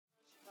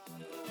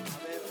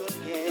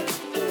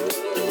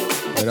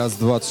Raz,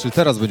 dwa, trzy,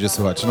 teraz będzie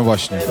słychać. No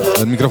właśnie,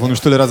 ten mikrofon już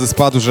tyle razy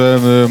spadł, że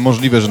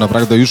możliwe, że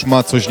naprawdę już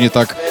ma coś nie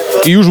tak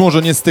i już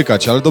może nie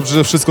stykać, ale dobrze,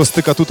 że wszystko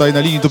styka tutaj na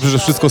linii, dobrze, że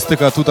wszystko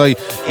styka tutaj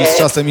i z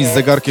czasem i z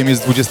zegarkiem.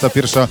 Jest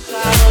 21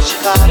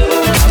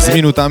 z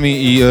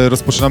minutami i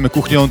rozpoczynamy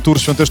kuchnię on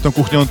tour, świąteczną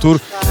kuchnię on tour.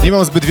 Nie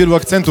mam zbyt wielu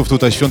akcentów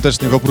tutaj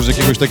świątecznych, oprócz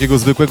jakiegoś takiego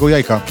zwykłego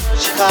jajka.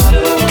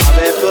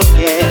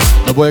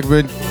 No bo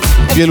jakby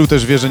wielu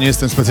też wie, że nie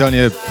jestem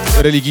specjalnie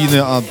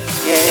religijny,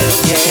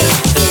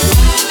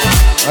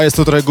 a jest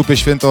to trochę głupie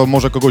święto,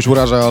 może kogoś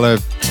uraża, ale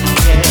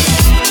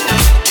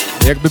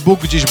jakby Bóg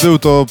gdzieś był,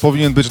 to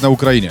powinien być na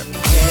Ukrainie.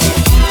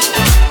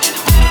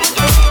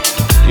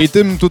 I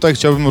tym tutaj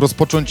chciałbym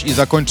rozpocząć i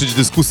zakończyć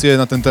dyskusję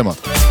na ten temat.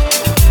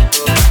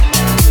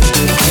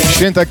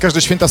 Święta, jak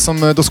każde święta, są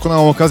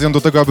doskonałą okazją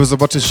do tego, aby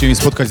zobaczyć się i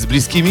spotkać z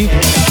bliskimi,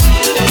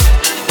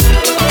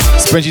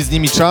 spędzić z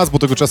nimi czas, bo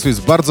tego czasu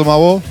jest bardzo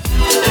mało,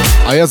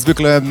 a ja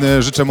zwykle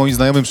życzę moim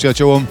znajomym,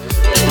 przyjaciołom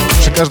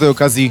przy każdej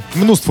okazji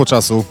mnóstwo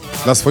czasu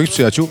dla swoich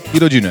przyjaciół i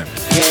rodziny.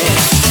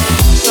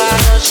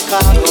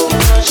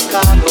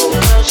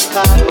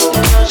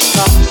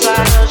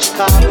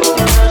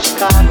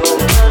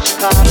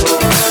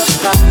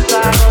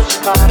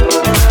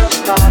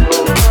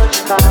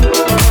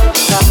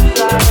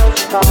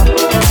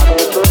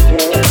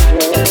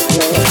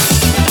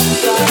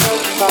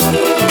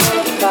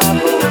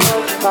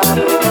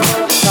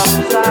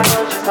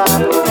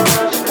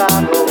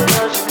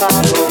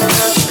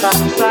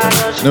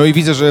 No i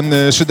widzę, że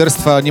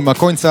szyderstwa nie ma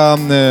końca.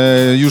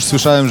 Już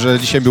słyszałem, że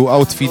dzisiaj był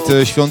outfit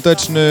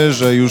świąteczny,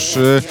 że już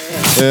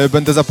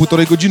będę za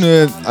 1,5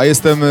 godziny, a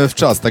jestem w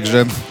czas,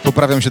 także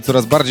poprawiam się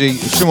coraz bardziej.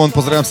 Szymon,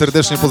 pozdrawiam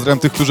serdecznie, pozdrawiam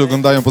tych, którzy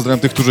oglądają, pozdrawiam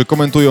tych, którzy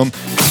komentują.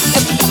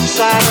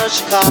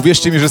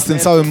 Uwierzcie mi, że z tym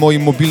całym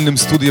moim mobilnym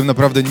studiem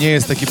naprawdę nie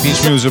jest takie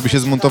 5 minut, żeby się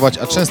zmontować,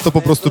 a często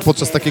po prostu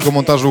podczas takiego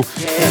montażu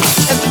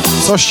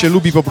coś się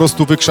lubi po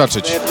prostu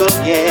wykrzaczyć.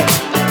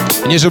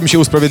 Nie, żebym się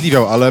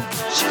usprawiedliwiał,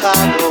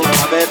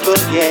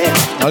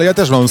 ale ja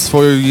też mam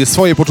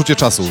swoje poczucie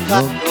czasu.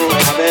 No.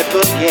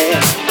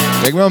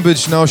 Jak mam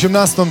być na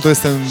 18, to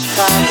jestem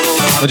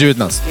na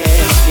 19.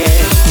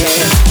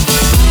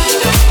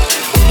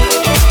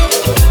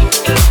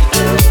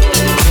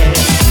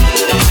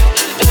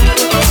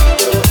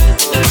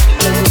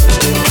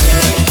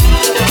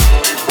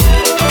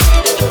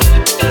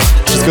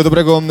 Wszystkiego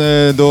dobrego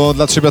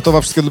dla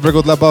Trzebiatowa, wszystkiego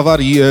dobrego dla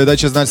Bawarii.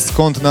 Dajcie znać,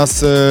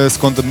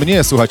 skąd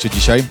mnie słuchacie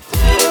dzisiaj.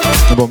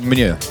 No bo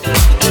mnie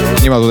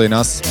nie ma tutaj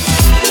nas.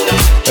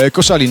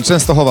 Koszalin,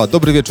 Częstochowa,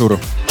 dobry wieczór.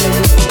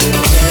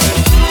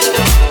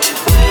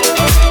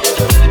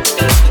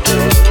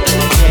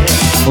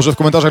 Może w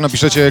komentarzach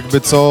napiszecie,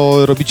 jakby co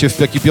robicie w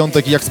jaki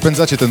piątek i jak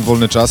spędzacie ten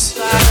wolny czas.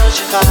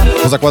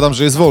 Bo zakładam,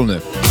 że jest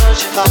wolny.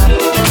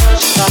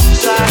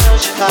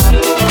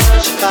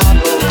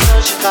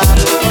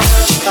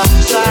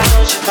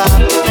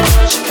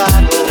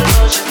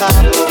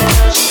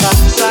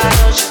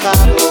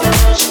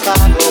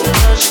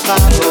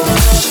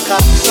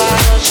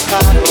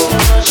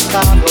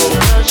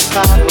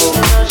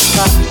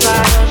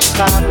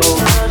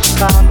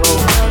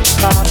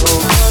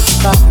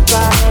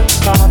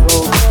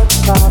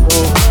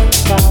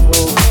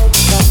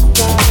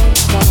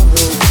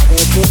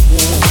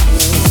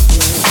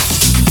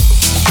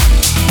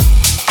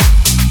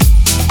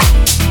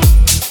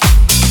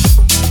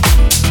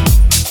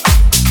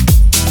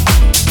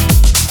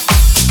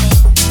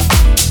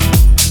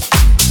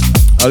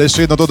 Ale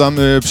jeszcze jedno dodam,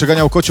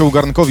 przeganiał kocioł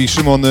garnkowi.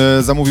 Szymon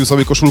zamówił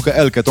sobie koszulkę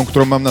Elkę, tą,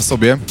 którą mam na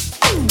sobie.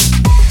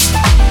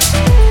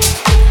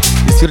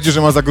 I stwierdził,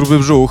 że ma za gruby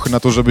brzuch na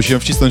to, żeby się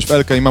wcisnąć w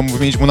Elkę i mam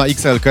wymienić mu na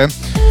XL-kę.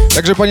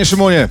 Także panie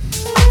Szymonie,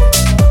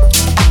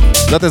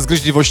 dla tej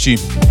zgryźliwości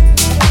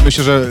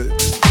myślę, że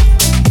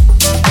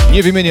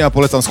nie wymienię, a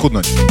polecam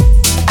schudnąć.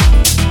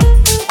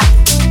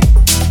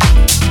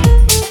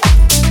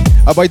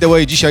 A by the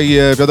way, dzisiaj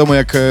wiadomo,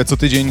 jak co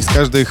tydzień z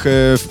każdych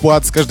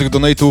wpłat, z każdych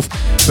donate'ów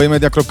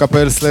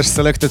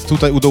paymedia.pl/selected,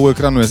 tutaj u dołu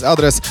ekranu jest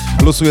adres,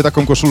 losuję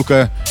taką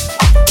koszulkę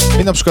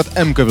i na przykład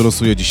M-kę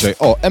wylosuję dzisiaj.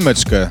 O,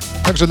 M-eczkę.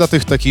 Także dla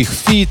tych takich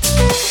fit,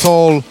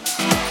 tall,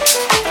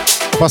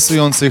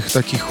 pasujących,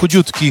 takich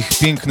chudziutkich,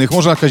 pięknych.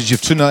 Może jakaś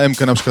dziewczyna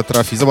M-kę na przykład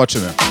trafi,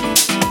 zobaczymy.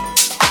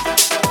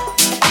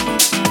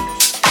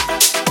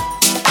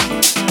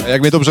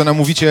 Jak mnie dobrze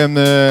namówicie,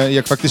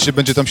 jak faktycznie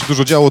będzie tam się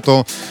dużo działo,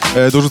 to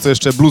dorzucę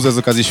jeszcze bluzę z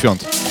okazji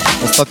świąt.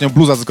 Ostatnio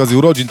bluza z okazji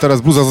urodzin,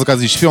 teraz bluza z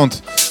okazji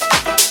świąt.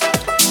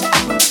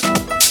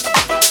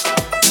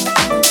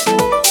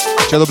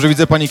 Ja dobrze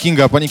widzę pani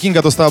Kinga. Pani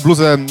Kinga dostała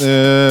bluzę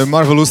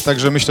Marvelous,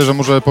 także myślę, że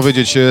może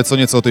powiedzieć co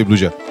nieco o tej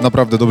bluzie.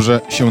 Naprawdę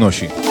dobrze się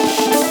nosi.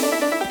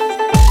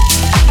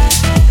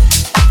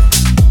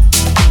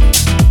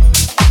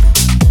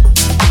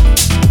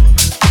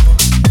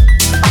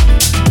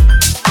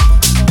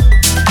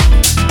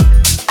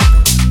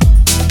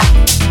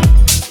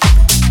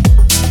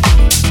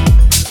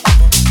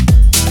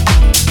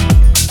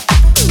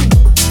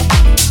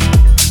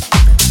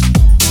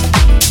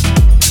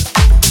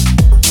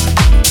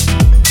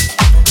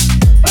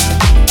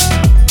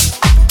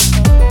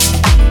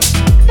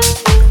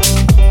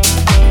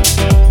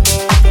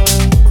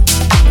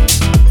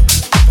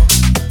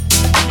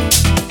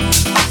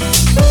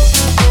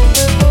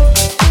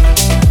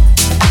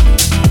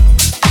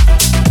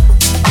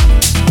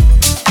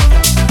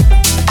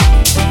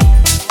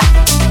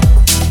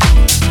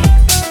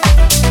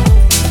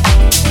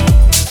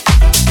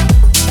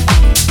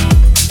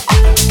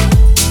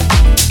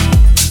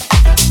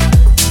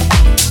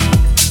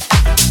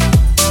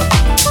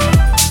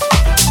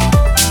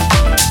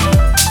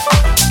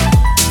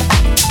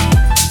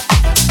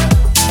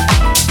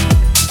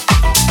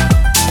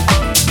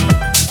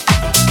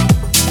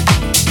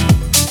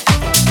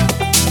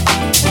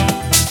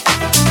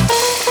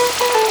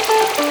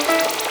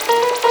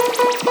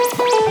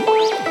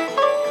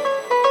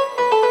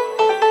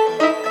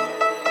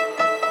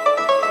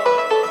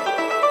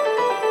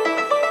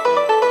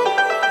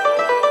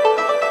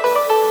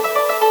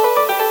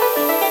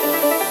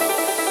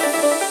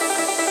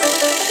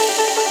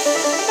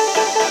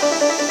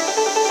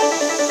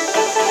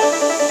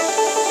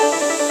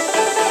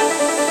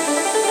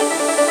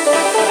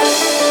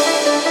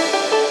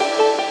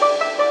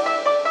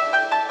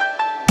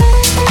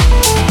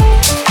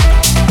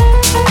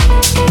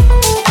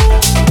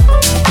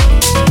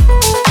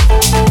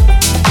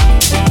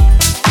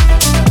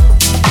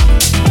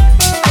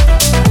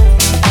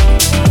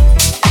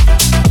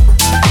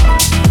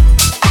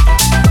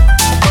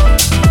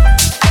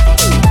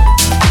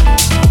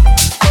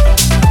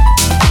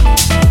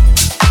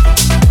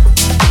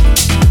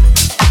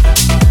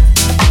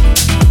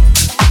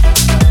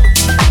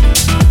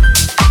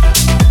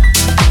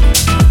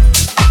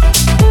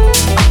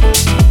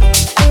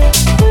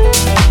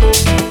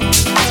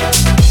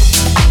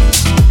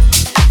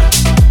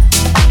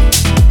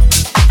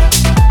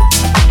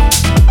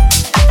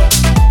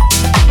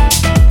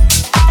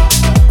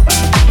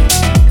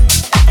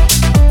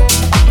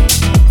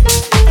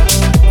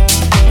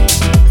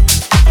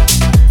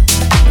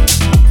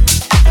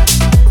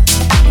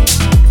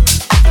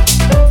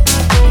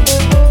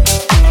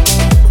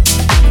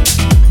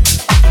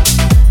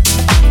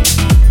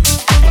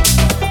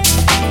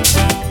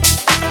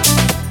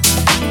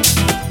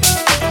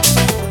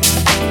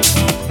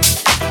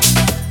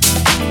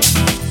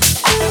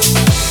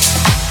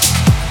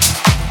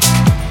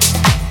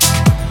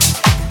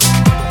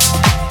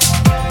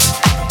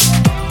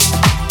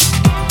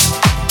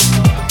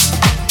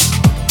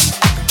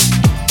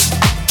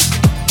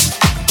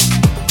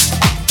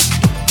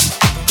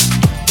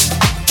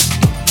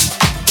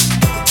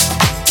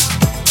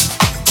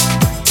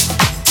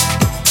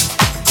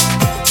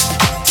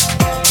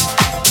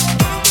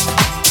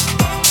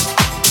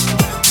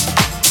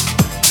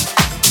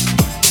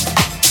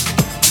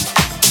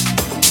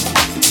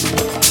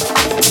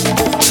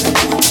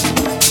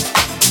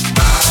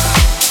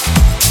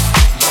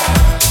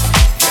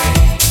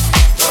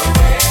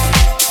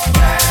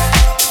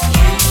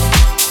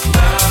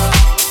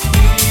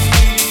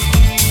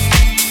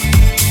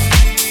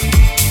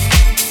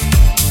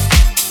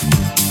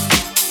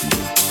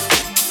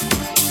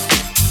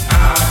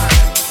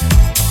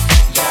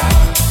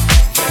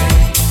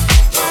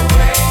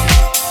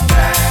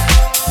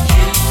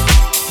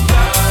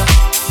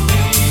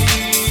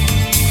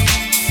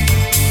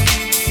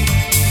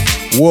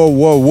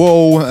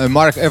 Wow,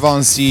 Mark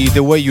Evans i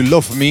The Way You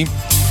Love Me.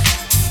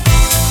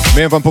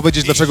 Miałem wam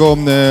powiedzieć, dlaczego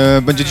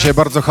będzie dzisiaj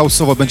bardzo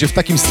house'owo, będzie w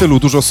takim stylu,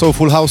 dużo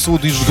soulful house'u,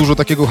 dużo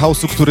takiego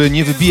house'u, który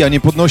nie wybija, nie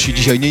podnosi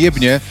dzisiaj, nie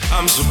jebnie.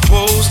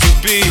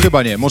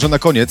 Chyba nie, może na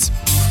koniec.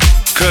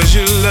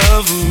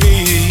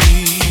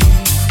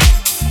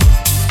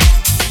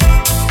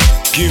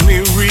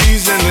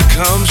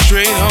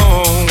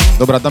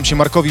 Dobra, dam się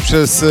Markowi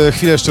przez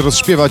chwilę jeszcze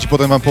rozśpiewać i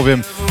potem wam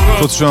powiem,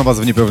 podtrzymam was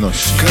w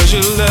niepewności.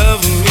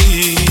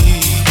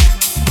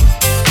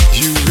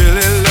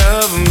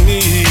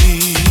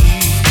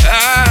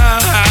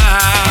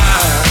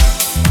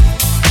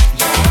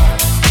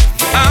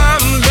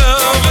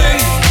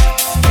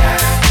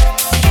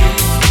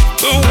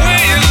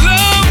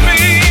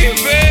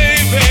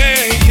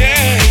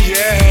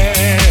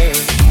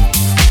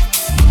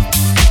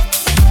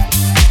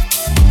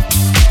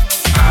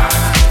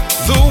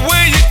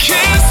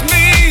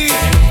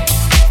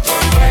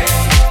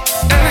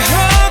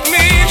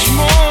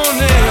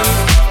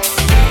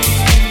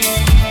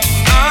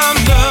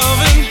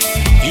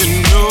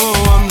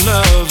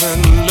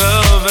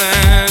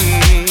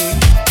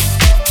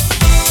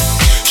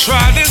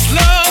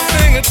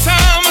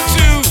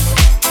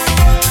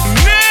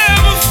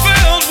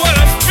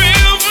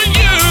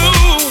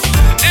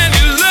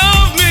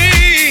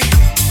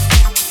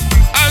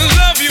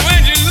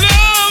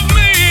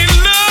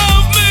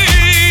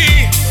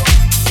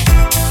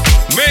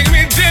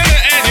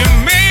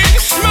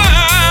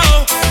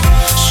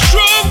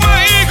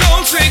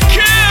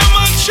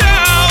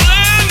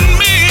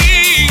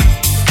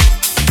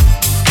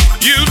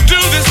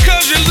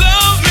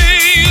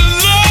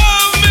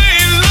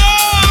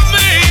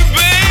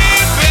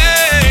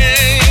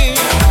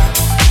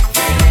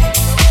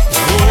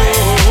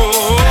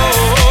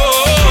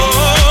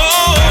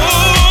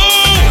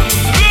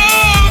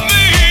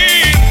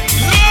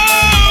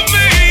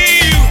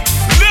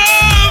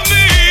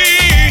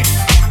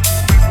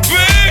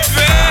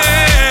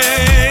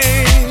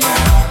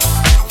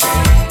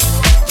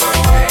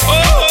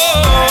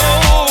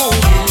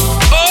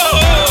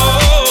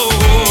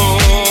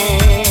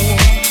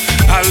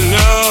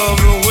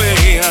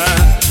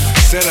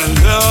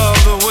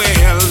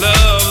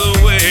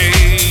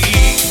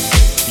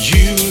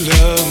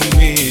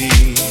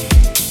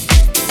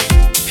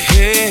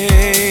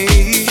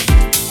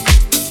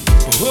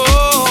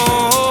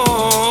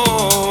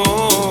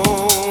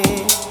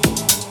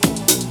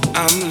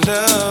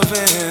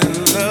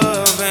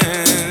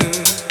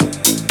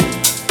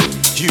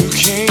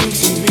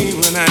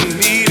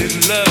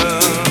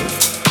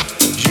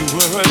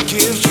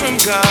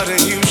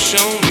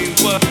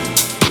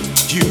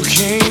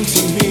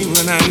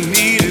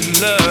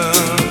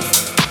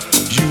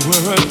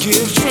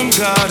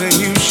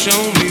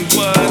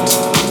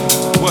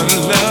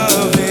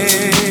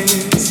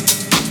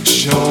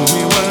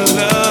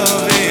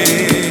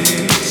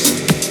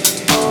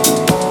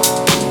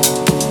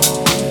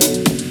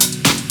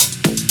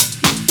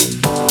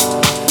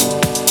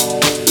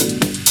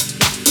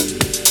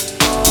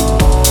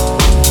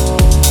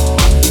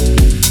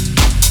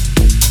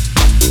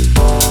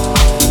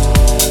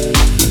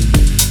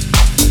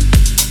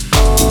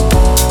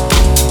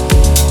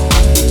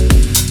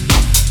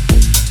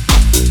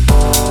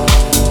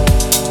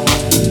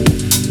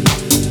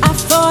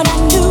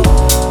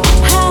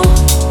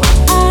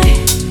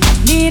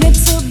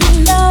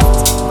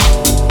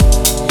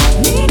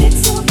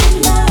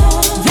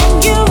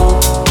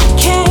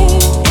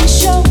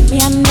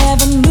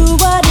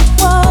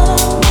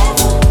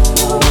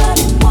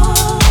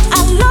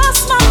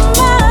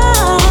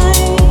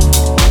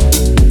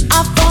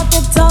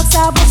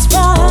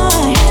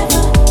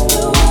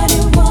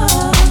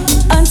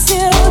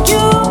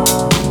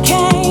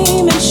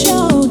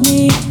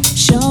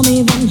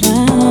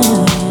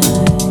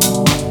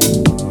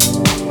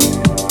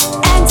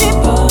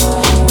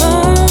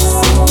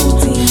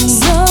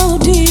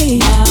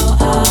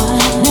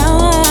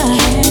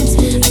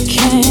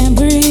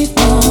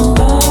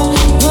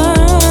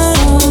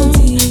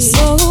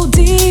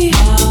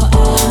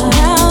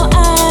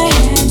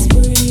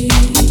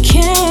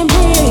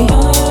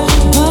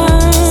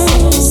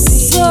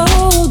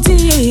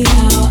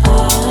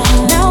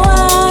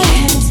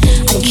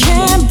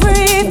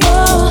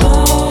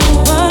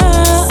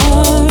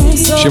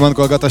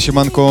 Siemanko Agata,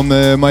 siemanko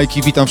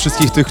Majki, witam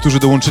wszystkich tych, którzy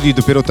dołączyli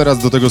dopiero teraz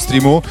do tego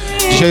streamu.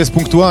 Dzisiaj jest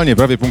punktualnie,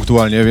 prawie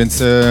punktualnie,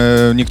 więc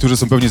niektórzy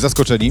są pewnie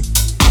zaskoczeni.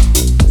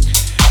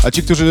 A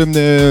ci, którzy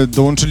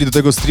dołączyli do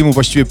tego streamu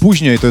właściwie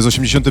później, to jest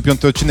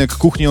 85. odcinek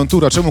Kuchni on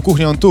Tour. A czemu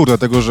Kuchnia on Tour?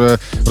 Dlatego, że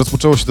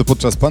rozpoczęło się to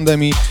podczas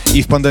pandemii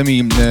i w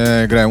pandemii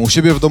grałem u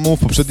siebie w domu, w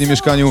poprzednim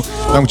mieszkaniu,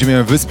 tam gdzie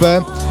miałem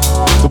wyspę.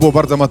 To było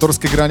bardzo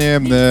amatorskie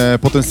granie,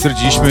 potem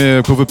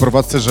stwierdziliśmy po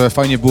wyprowadzce, że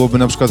fajnie byłoby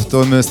na przykład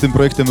z tym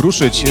projektem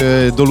ruszyć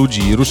do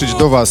ludzi, ruszyć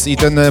do was i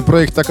ten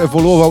projekt tak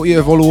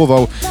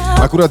ewoluował.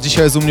 Akurat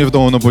dzisiaj jest u mnie w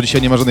domu, no bo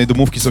dzisiaj nie ma żadnej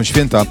domówki, są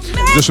święta.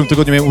 W zeszłym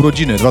tygodniu miałem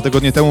urodziny, 2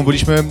 tygodnie temu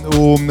byliśmy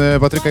u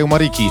Patryka i u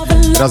Mariki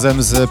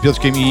razem z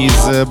Piotrkiem i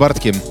z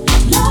Bartkiem.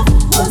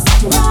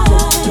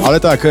 Ale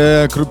tak,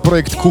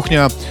 projekt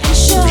Kuchnia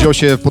wziął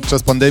się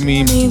podczas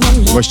pandemii,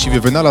 właściwie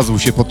wynalazł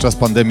się podczas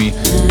pandemii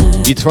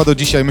i trwa do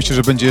dzisiaj, myślę,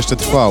 że będzie jeszcze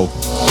trwał.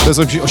 To jest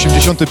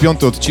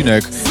 85.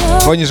 odcinek.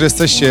 Fajnie, że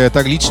jesteście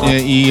tak licznie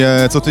i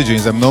co tydzień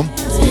ze mną.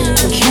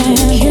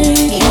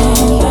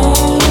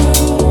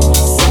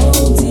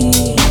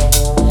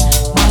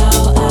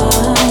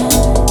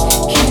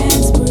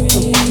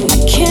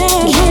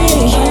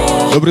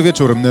 Dobry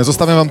wieczór.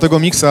 Zostawiam wam tego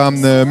miksa,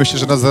 myślę,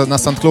 że na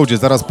SoundCloudzie,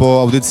 zaraz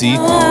po audycji,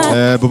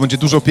 bo będzie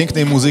dużo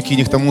pięknej muzyki.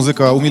 Niech ta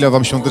muzyka umila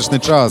wam świąteczny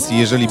czas i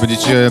jeżeli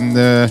będziecie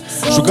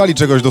szukali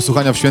czegoś do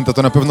słuchania w święta,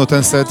 to na pewno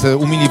ten set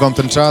umili wam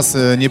ten czas.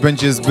 Nie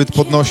będzie zbyt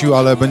podnosił,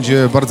 ale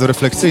będzie bardzo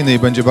refleksyjny i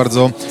będzie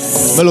bardzo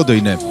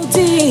melodyjny.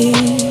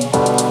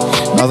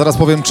 A zaraz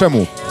powiem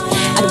czemu.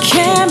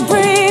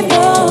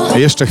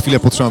 Jeszcze chwilę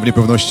potrzymam w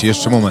niepewności,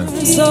 jeszcze moment.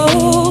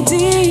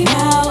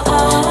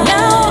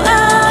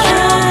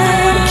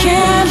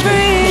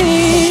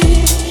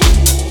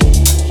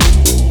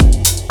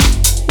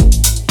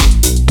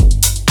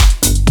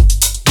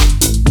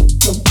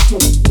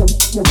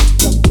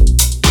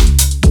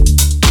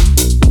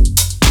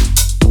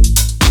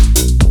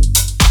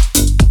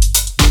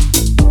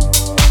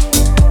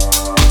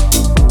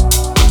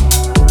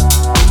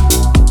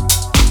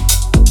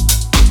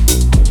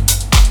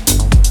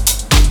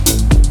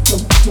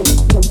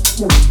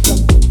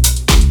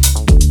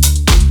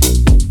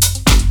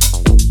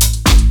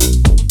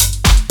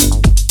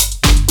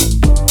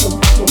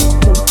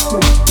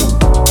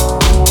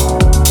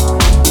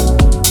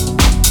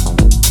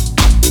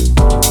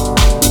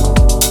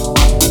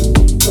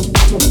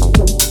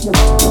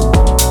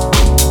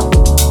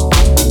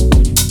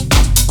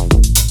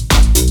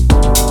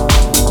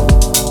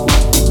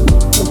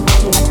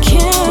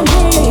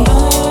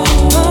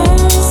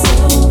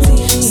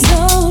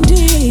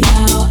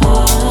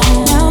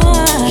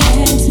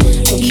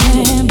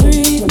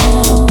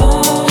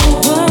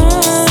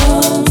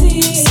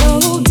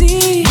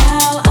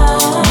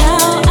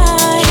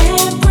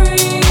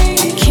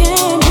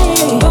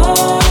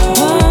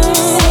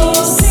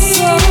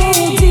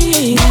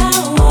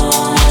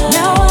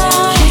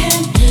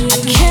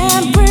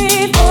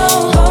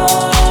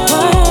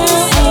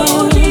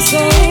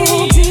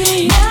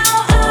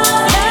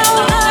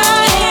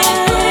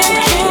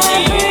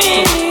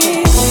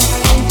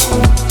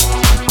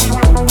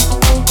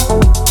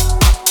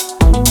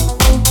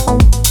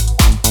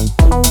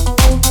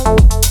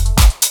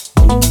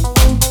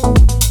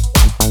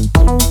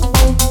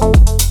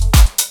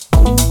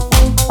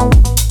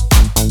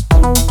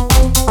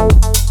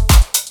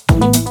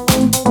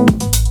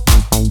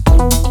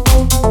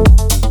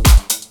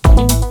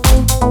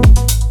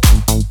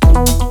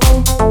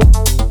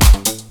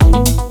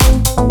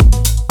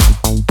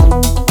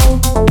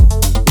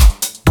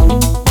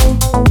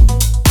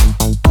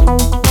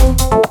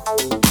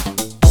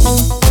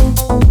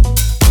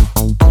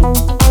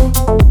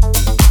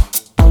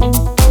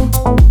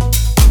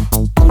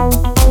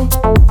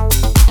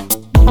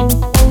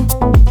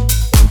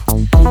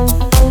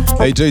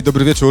 AJ,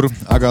 dobry wieczór.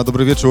 Aga,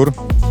 dobry wieczór.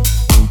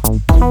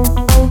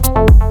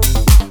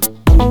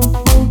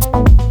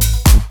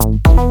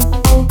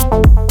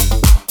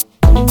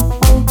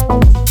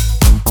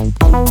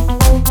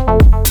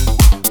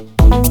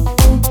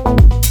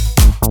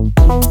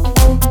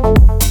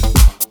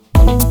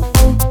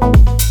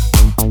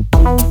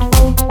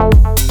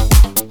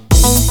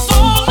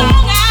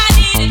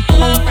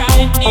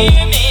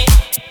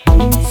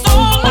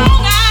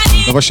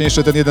 No właśnie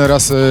jeszcze ten jeden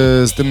raz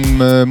z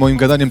tym moim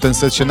gadaniem ten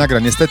set się nagra.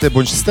 Niestety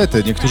bądź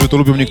stety. Niektórzy to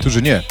lubią,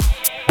 niektórzy nie.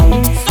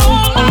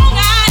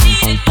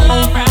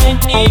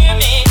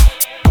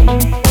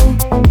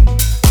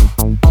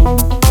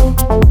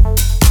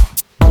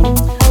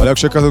 Ale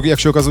jak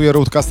się okazuje,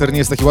 Rodecaster nie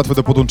jest taki łatwy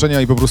do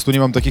podłączenia i po prostu nie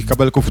mam takich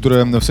kabelków,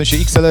 które, w sensie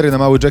XLR-y na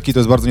małe jacki, to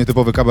jest bardzo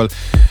nietypowy kabel.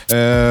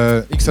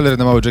 XLR-y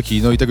na małe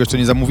jacki, no i tego jeszcze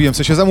nie zamówiłem, w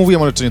sensie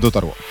zamówiłem, ale jeszcze nie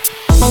dotarło.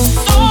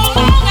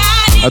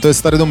 A to jest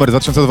stary numer,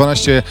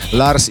 2012,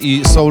 Lars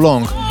i So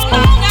Long.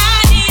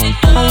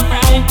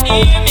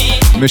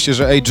 Myślę,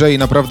 że AJ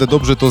naprawdę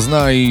dobrze to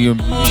zna i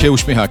się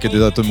uśmiecha,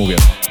 kiedy o tym mówię.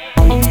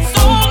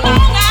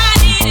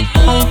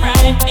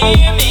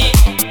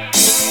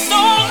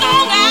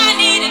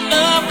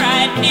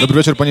 Dobry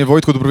wieczór, panie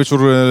Wojtku, dobry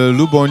wieczór,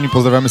 Luboń,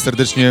 pozdrawiamy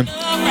serdecznie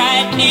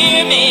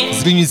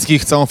z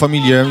Glinickich, całą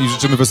familię i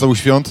życzymy wesołych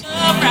świąt.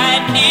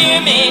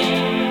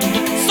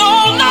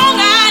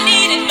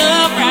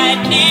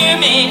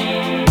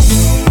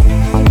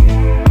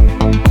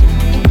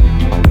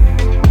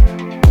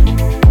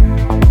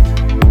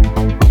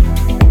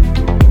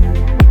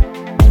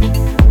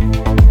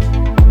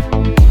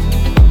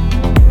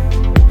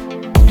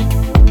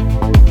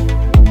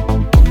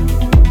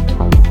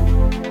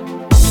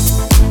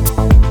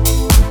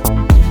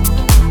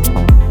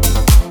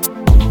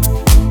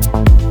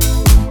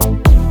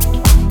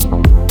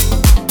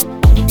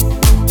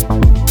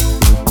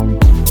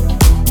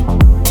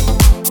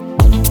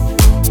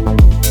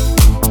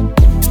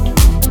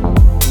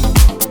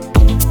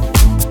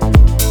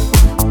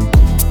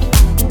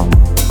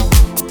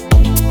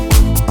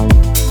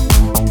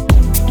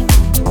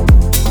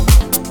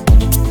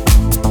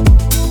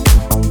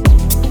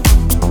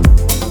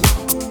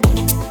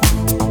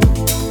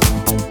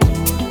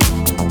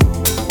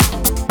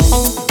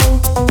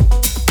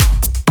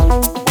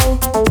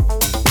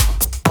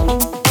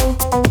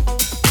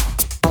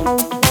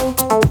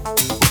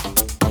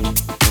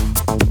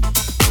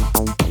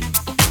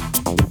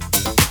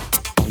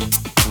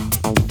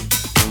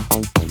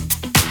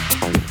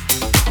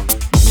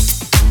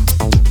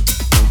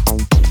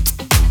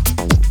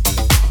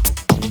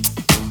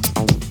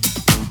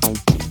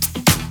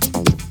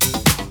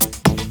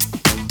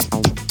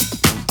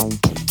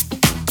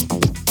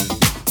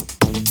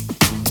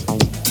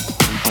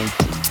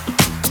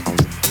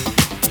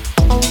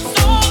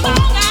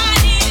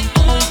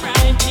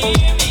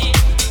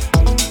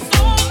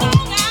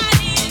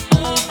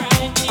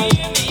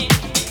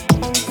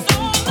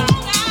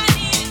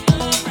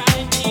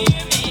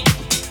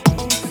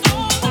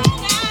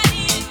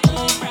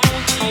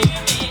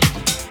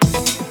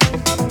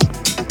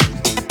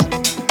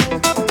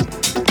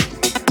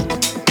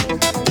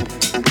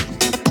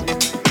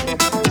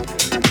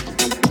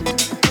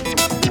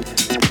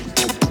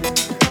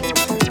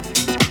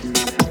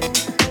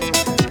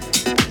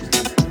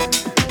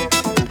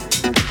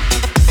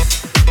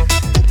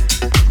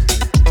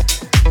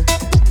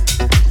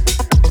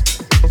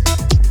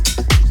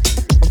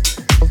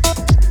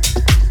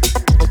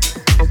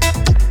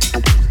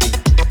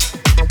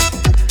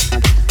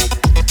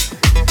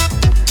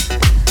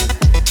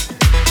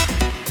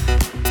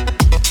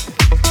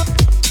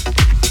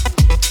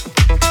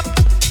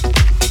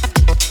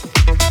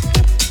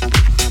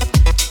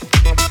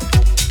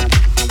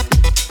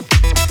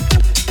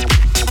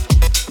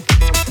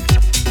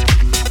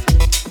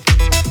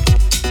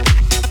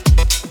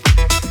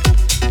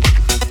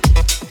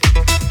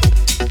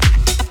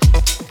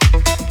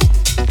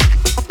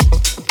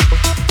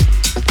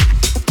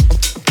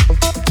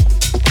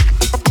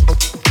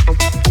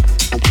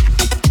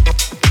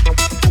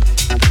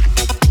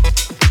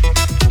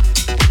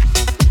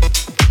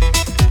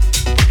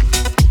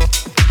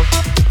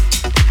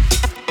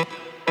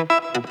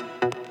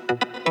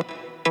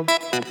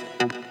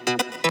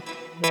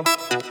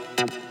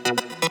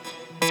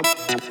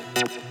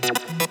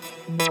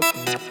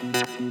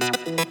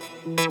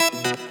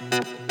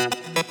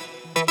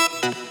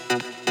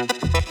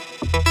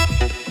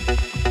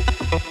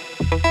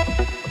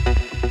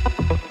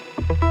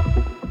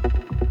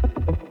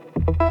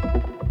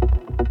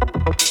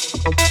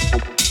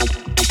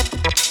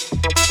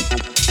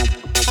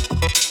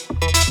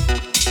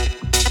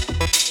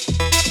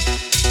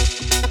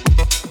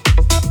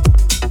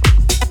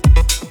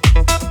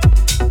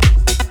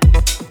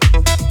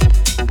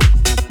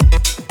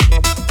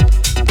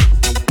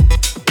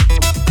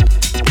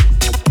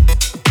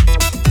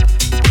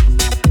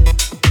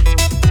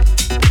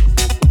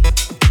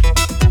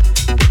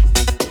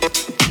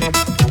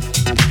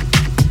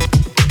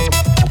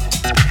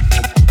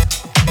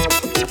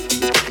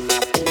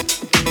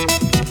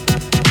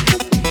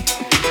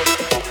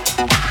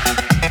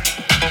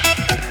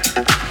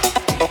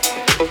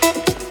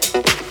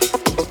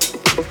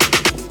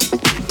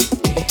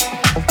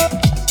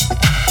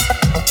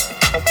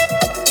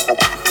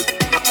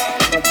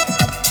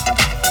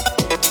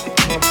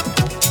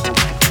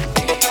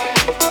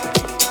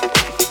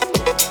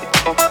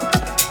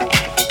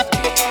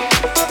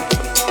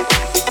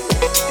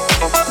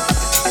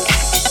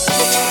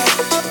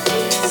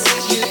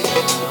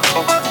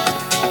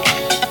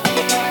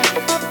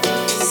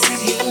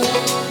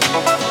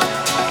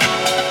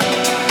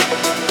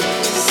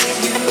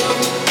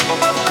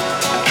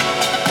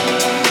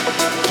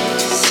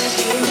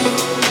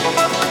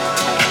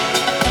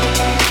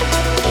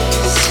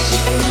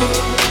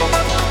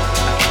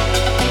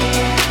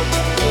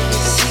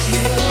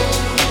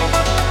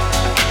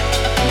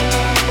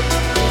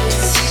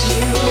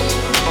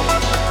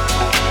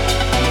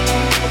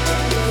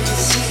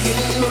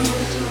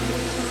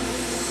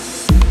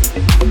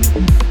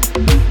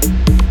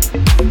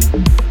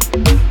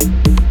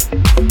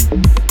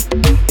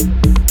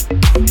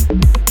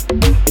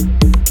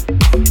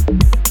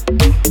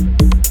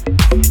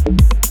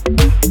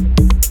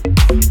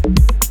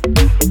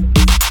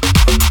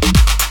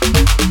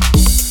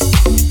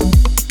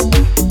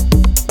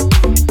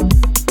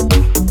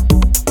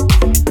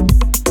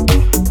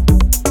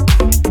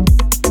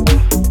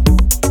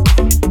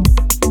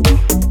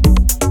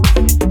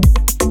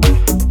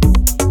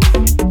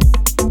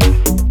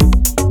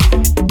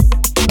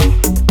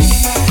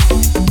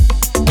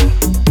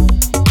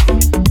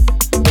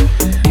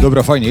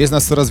 Dobra, fajnie. Jest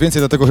nas coraz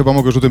więcej, dlatego chyba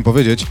mogę już o tym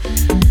powiedzieć.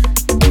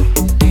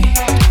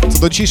 Co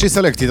do dzisiejszej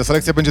selekcji. Ta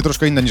selekcja będzie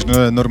troszkę inna niż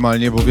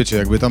normalnie, bo wiecie,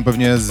 jakby tam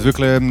pewnie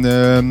zwykle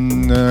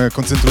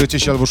koncentrujecie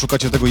się albo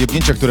szukacie tego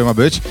jebnięcia, które ma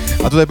być,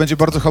 a tutaj będzie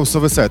bardzo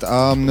house'owy set,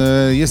 a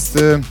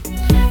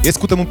jest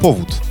ku temu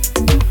powód.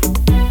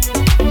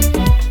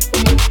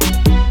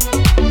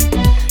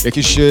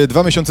 Jakieś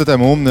 2 miesiące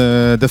temu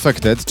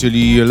Defected,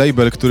 czyli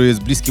label, który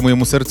jest bliski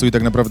mojemu sercu i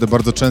tak naprawdę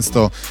bardzo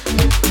często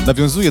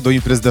nawiązuje do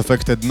imprez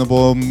Defected, no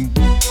bo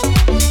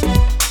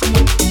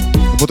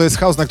to jest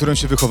house, na którym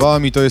się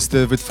wychowałem i to jest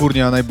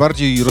wytwórnia,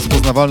 najbardziej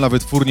rozpoznawalna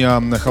wytwórnia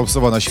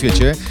house'owa na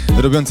świecie,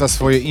 robiąca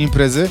swoje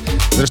imprezy.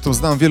 Zresztą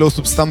znam wiele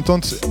osób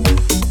stamtąd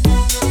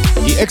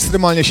i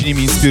ekstremalnie się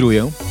nimi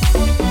inspiruję.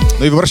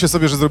 No i wyobraźcie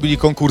sobie, że zrobili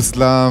konkurs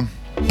dla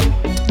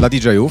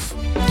DJ-ów,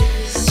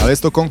 ale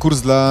jest to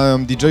konkurs dla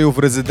DJ-ów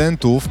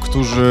rezydentów,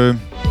 którzy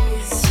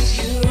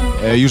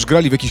już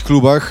grali w jakichś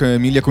klubach,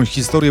 mieli jakąś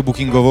historię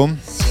bookingową,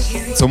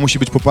 co musi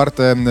być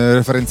poparte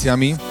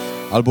referencjami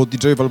albo od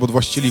DJ-ów, albo od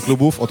właścicieli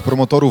klubów, od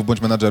promotorów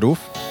bądź menadżerów.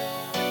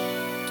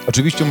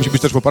 Oczywiście musi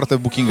być też poparte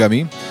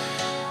bookingami,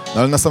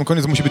 no ale na sam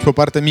koniec musi być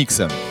poparte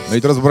miksem. No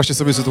i teraz wyobraźcie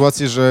sobie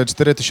sytuację, że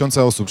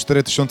 4000 osób,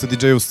 4000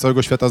 DJ-ów z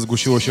całego świata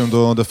zgłosiło się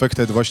do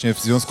Defected właśnie w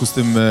związku z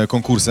tym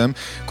konkursem.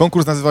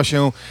 Konkurs nazywa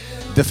się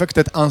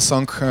Defected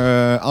Unsung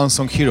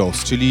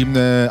Heroes, czyli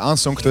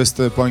unsung to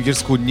jest po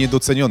angielsku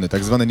niedoceniony,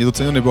 tak zwany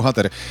niedoceniony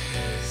bohater.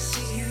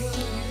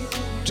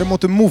 Czemu o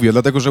tym mówię?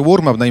 Dlatego, że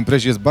warm-up na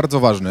imprezie jest bardzo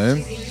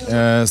ważny,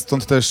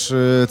 stąd też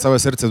całe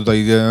serce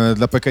tutaj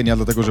dla Pekenia,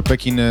 dlatego że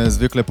Pekin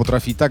zwykle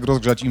potrafi tak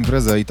rozgrzać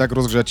imprezę i tak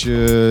rozgrzać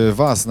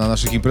was na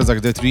naszych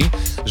imprezach D3,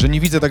 że nie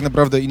widzę tak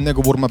naprawdę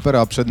innego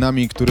warm-upera przed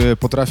nami, który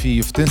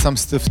potrafi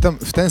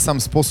w ten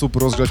sam sposób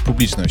rozgrzać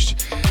publiczność.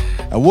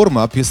 A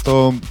warm-up jest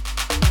to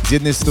z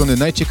jednej strony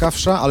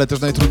najciekawsza, ale też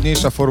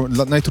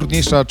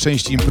najtrudniejsza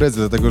część imprezy,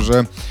 dlatego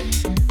że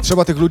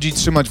trzeba tych ludzi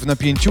trzymać w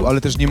napięciu,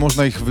 ale też nie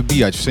można ich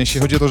wybijać. W sensie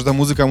chodzi o to, że ta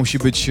muzyka musi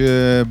być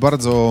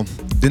bardzo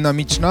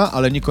dynamiczna,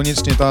 ale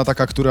niekoniecznie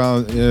taka, która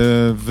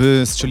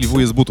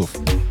wystrzeliwuje z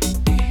butów.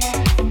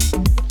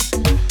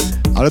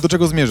 Ale do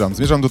czego zmierzam?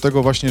 Zmierzam do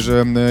tego właśnie,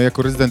 że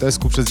jako rezydent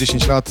ESKU przez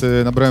 10 lat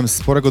nabrałem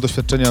sporego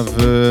doświadczenia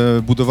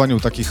w budowaniu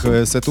takich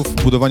setów,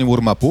 w budowaniu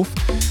warm-upów.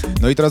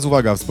 No i teraz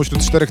uwaga,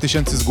 spośród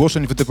 4000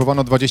 zgłoszeń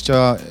wytypowano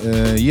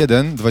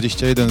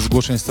 21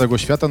 zgłoszeń z całego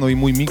świata, no i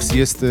mój miks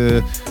jest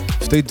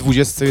w tej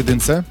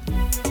 21.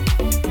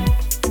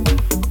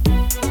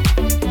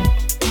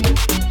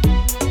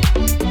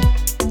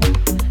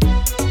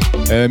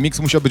 Miks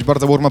musiał być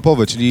bardzo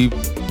warm-upowy, czyli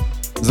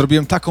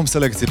zrobiłem taką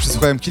selekcję,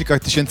 przesłuchałem kilka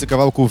tysięcy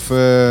kawałków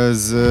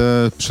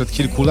przed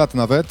kilku lat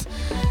nawet.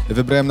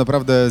 Wybrałem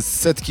naprawdę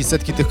setki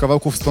tych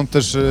kawałków, stąd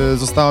też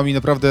została mi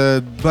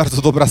naprawdę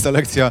bardzo dobra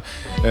selekcja,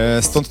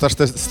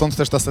 stąd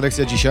też ta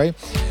selekcja dzisiaj.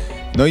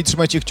 No i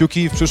trzymajcie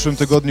kciuki, w przyszłym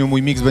tygodniu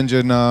mój mix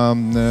będzie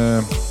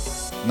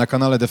na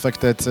kanale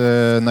Defected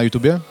na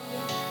YouTubie.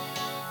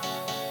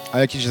 A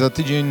jakieś za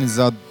tydzień,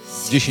 za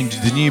 10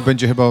 dni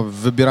będzie chyba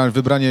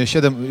wybranie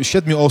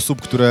 7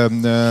 osób, które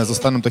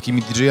zostaną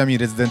takimi DJ-ami,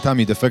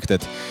 rezydentami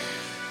Defected.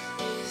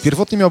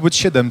 Pierwotnie miało być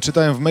 7,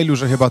 czytałem w mailu,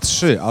 że chyba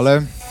 3,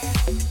 ale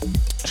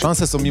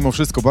szanse są mimo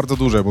wszystko bardzo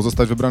duże, bo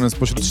zostać wybranym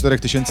spośród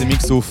 4000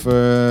 miksów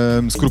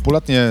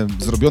skrupulatnie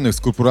zrobionych,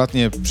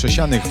 skrupulatnie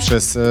przesianych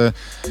przez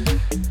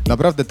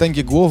naprawdę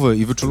tęgie głowy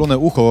i wyczulone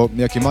ucho,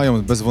 jakie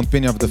mają bez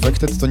wątpienia w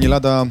Defected, to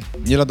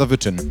nie lada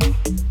wyczyn.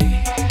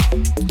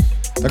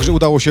 Także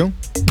udało się.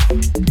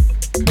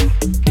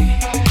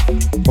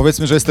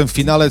 Powiedzmy, że jestem w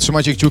finale,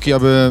 trzymajcie kciuki,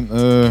 aby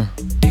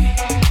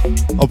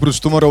oprócz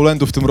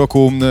Tomorrowlandu w tym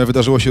roku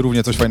wydarzyło się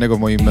równie coś fajnego w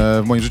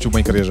moim życiu, w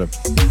mojej karierze.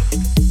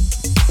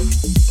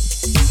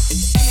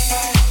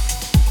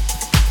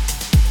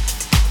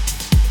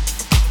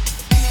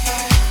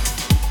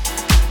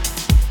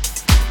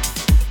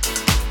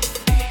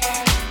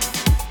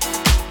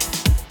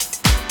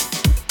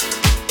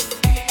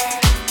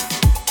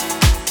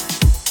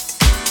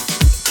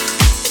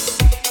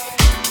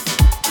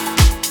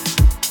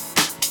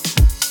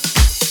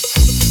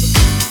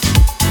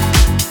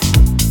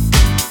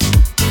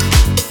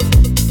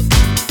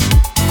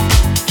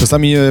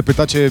 Czasami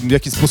pytacie w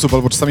jaki sposób,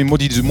 albo czasami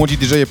młodzi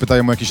DJ-e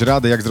pytają o jakieś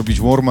rady, jak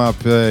zrobić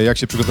warm-up, jak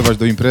się przygotować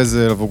do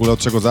imprezy, w ogóle od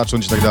czego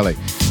zacząć i tak dalej.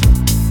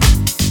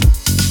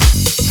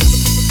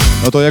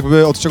 No to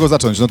jakby od czego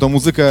zacząć? No to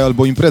muzykę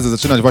albo imprezę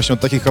zaczynać właśnie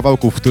od takich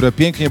kawałków, które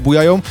pięknie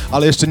bujają,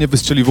 ale jeszcze nie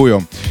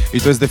wystrzeliwują.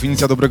 I to jest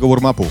definicja dobrego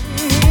warm-upu.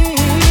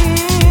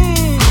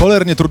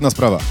 Cholernie trudna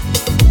sprawa.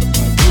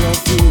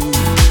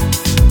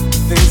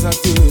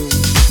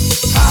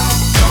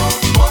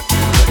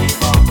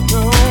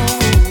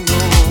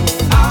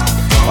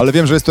 Ale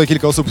wiem, że jest tutaj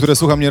kilka osób, które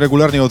słucha mnie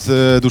regularnie od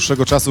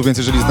dłuższego czasu, więc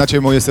jeżeli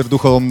znacie moje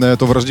serducho,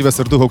 to wrażliwe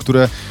serducho,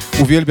 które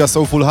uwielbia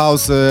Soulful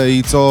House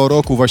i co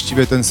roku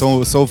właściwie ten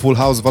Soulful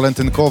House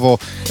walentynkowo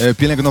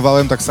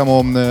pielęgnowałem, tak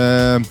samo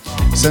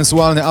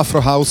sensualny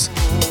Afro House,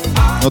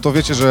 no to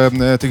wiecie, że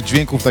tych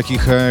dźwięków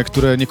takich,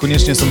 które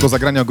niekoniecznie są do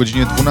zagrania o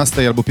godzinie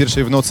 12 albo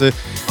 1 w nocy,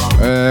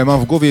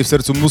 mam w głowie i w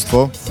sercu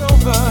mnóstwo.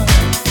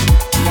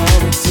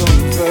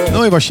 No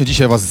No i właśnie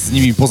dzisiaj was z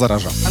nimi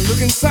pozarażam.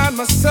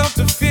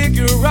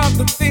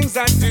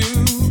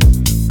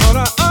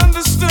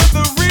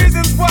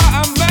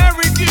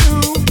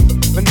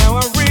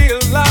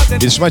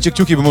 Więc trzymajcie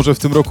kciuki, bo może w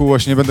tym roku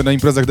właśnie będę na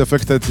imprezach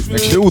Defected,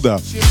 jak się uda.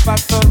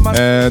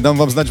 Dam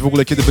wam znać w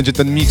ogóle, kiedy będzie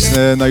ten mix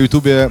na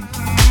YouTubie.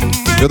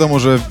 Wiadomo,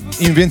 że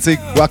im więcej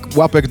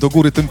łapek do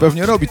góry, tym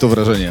pewnie robi to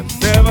wrażenie.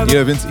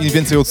 Im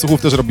więcej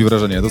odsłuchów też robi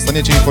wrażenie.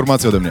 Dostaniecie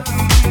informacje ode mnie.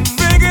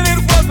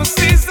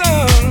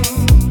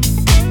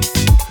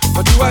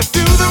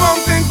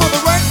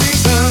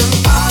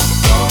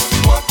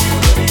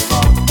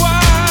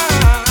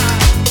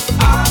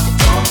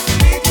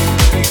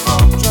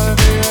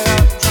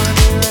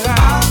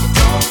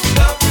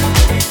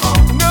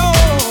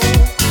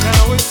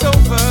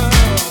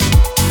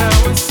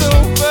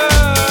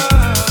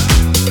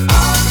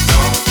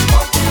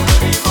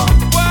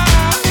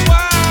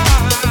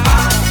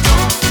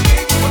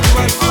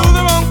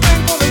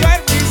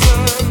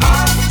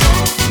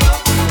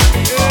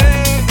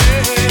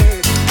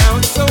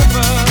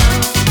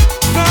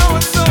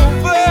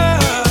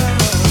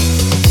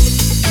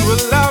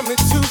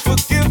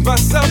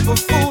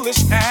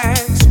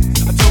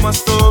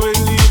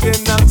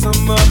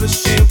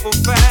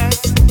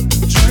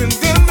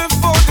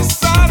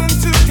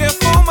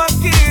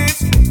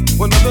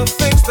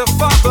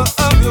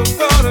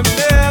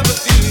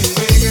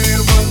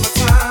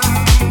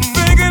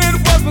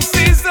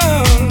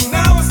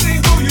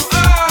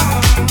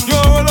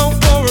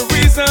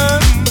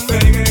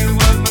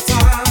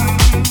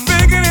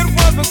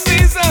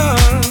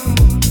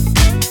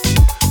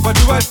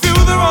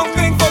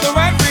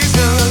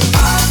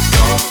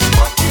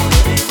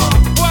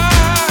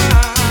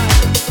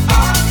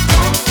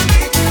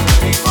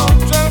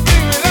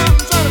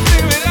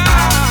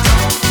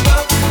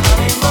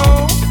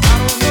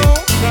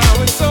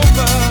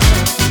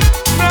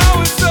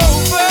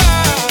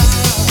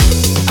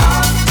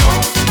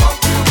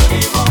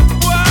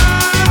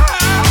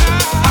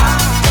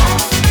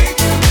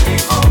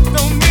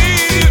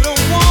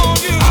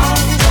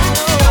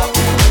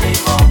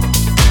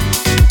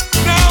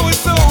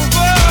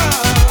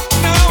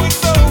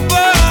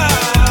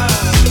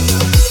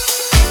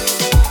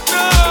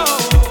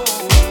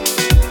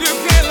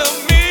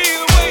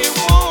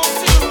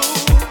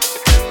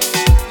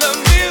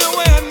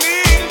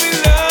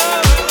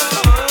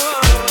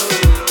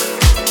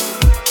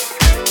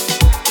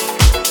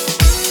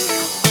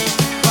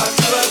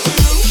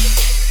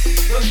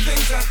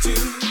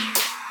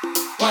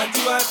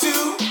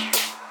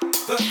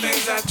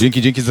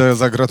 Dzięki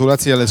za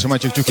gratulacje, ale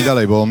trzymajcie kciuki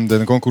dalej, bo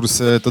ten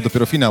konkurs to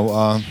dopiero finał,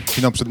 a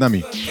finał przed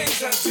nami.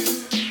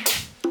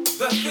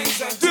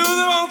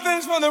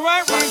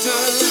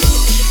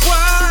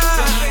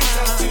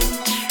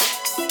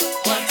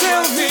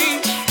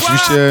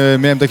 Oczywiście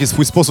miałem taki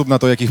swój sposób na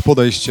to, jak ich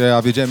podejść,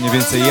 a wiedziałem mniej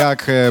więcej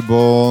jak,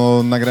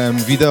 bo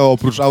nagrałem wideo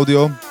oprócz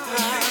audio.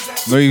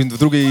 No i w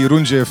drugiej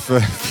rundzie w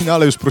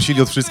finale już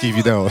prosili od wszystkich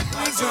wideo.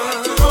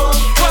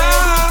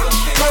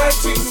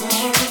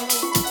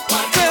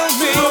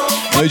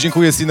 No i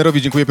dziękuję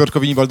Sinerowi, dziękuję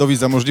Piotrkowi Niwaldowi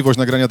za możliwość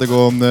nagrania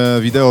tego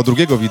wideo,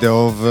 drugiego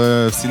wideo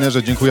w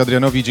Sinerze. Dziękuję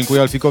Adrianowi,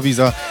 dziękuję Alfikowi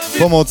za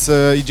pomoc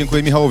i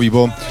dziękuję Michałowi,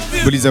 bo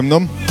byli ze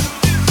mną.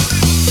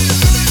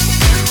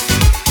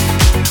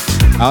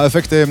 A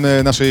efekty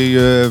naszej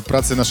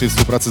pracy, naszej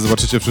współpracy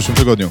zobaczycie w przyszłym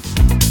tygodniu.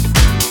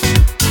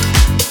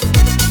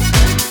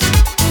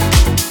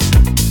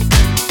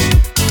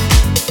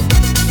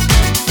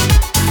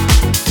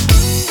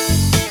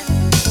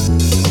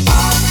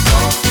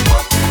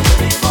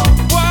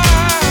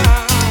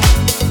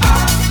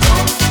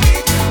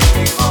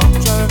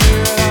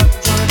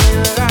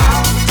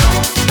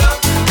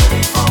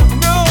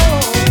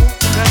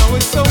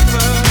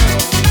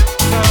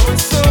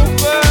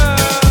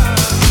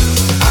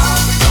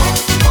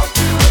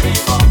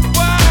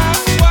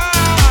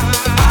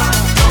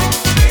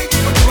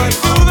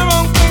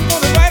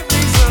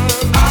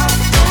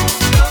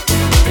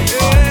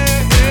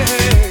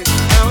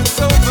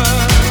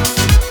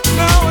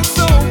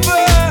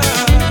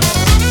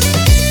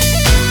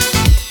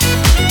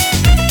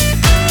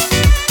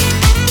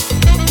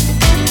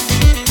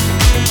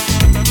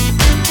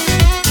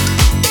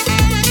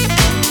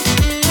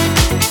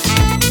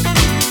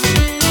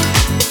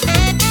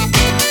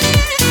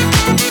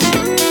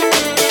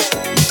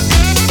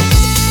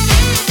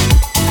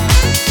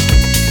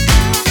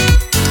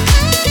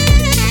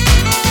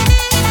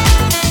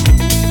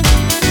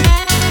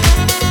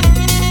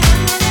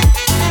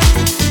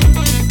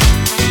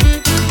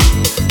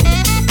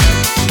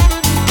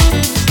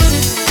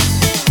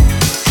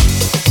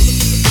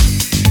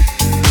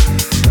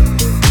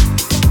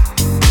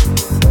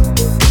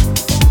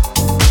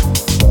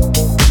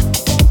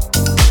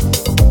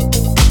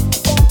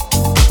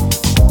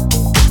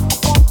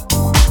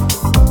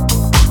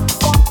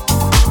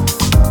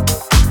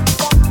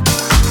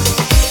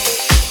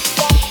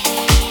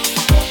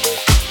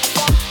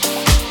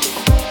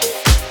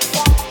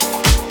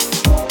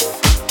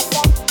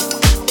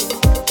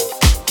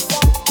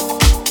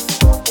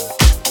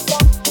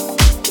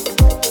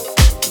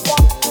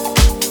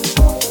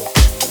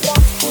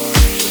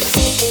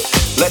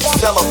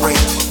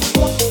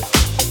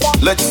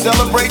 Let's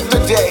celebrate the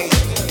day.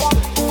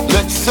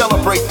 Let's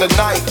celebrate the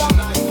night.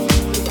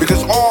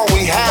 Because all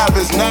we have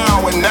is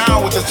now, and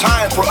now is the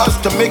time for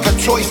us to make a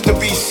choice to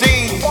be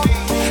seen.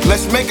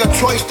 Let's make a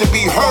choice to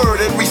be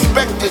heard and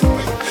respected.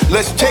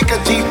 Let's take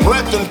a deep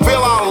breath and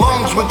fill our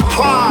lungs with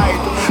pride.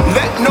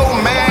 Let no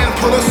man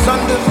put us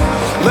under.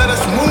 Let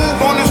us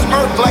move on this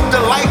earth like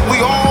the light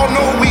we all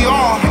know we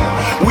are.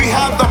 We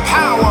have the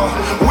power.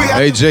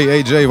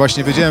 AJ,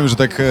 właśnie wiedziałem, że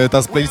tak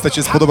ta playlista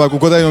Cię spodoba. Jak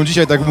układają ją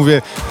dzisiaj, tak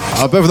mówię,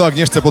 a pewno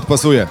Agnieszce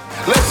podpasuje.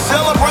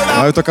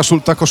 Ale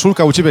ta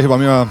koszulka u Ciebie chyba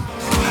miała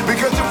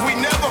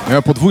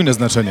podwójne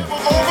znaczenie.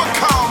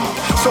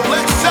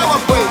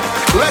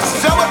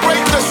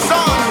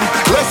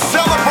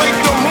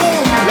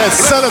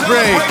 Let's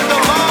celebrate!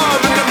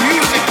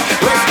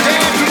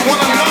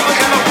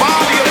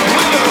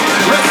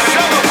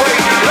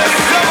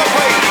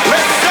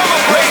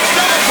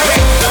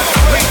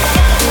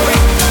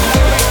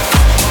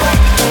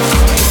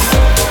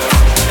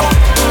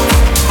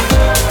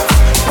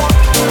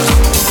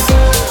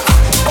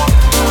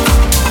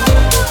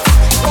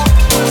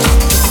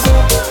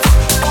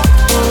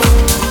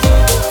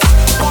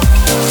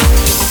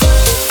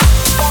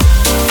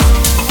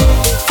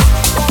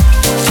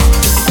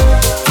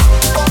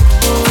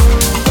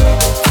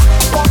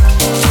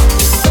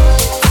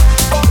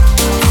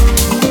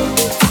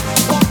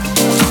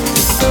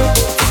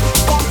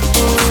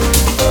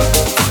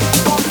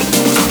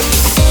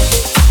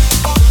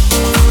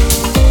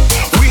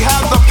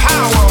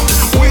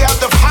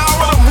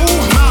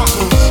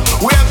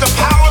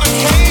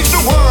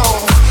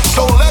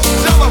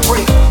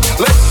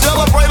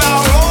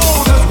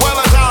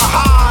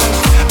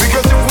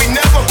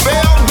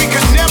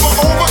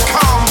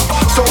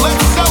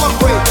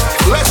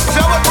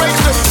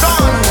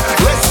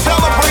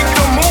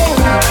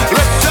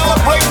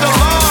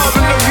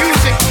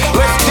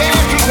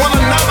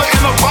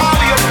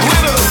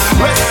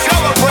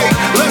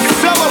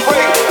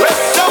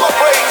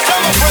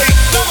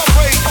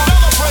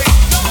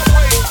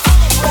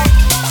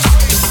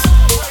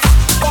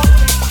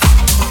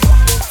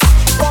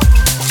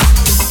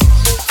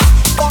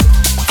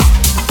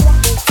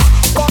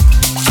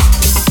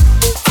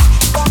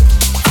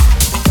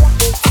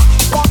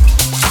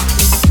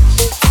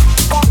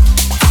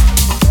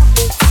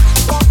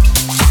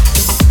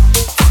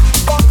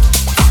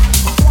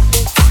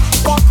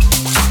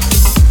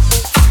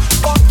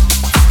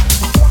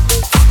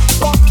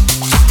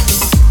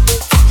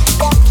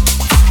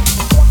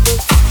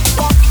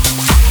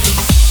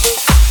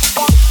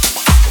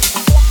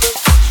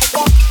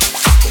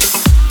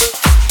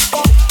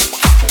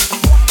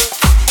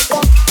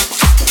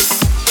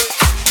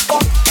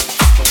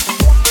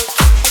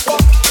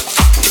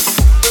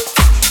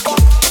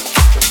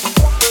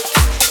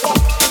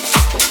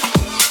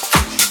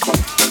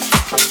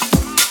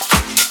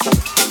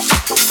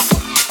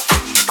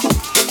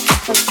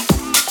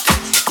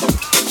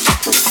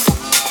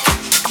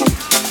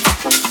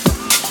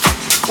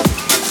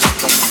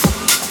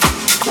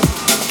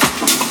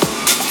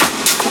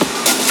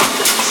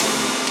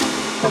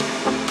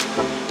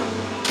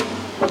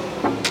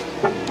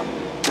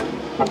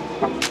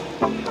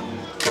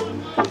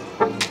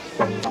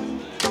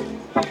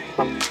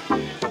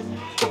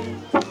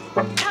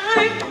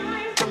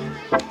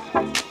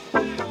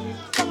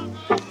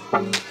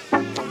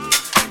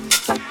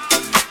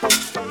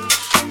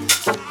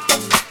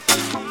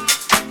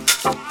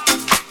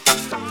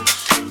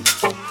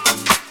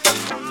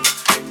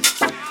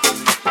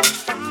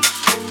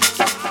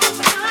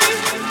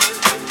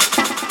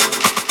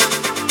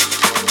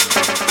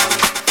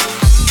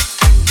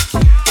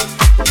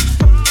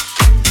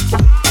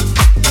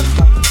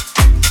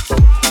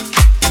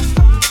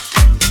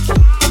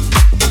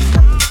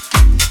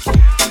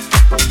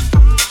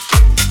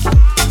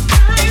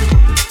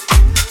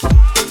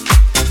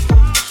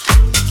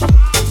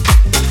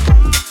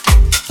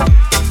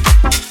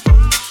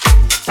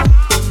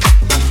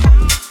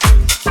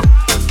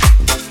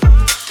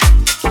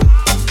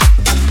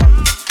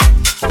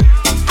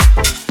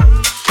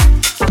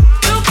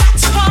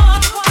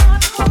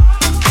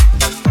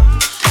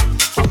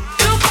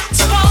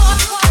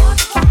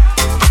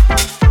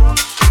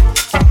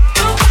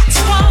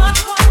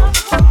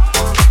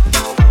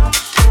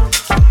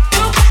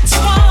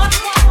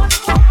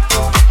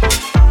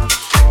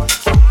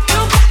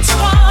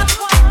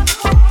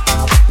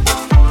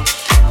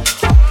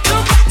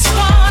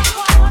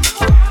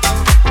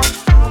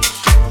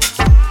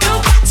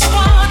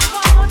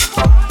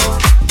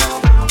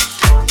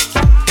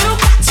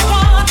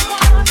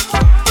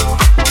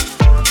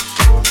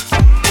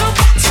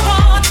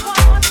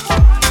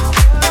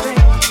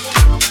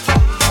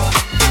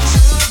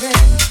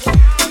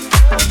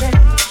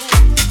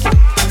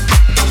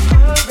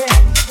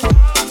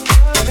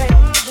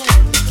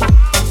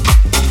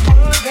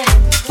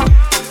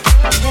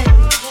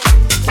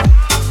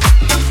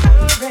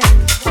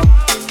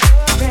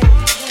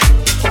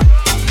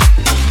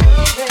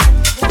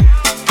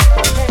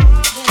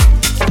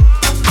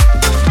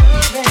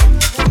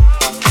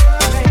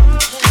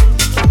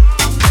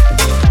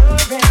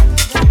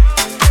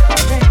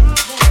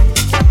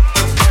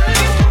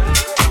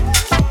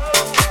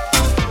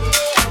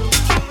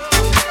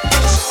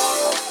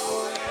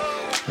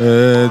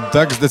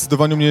 Tak,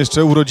 zdecydowanie mnie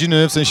jeszcze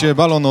urodziny, w sensie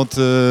balon od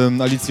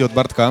Alicji, od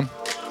Bartka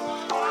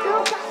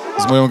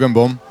z moją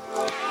gębą.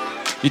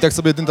 I tak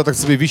sobie dynta tak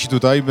sobie wisi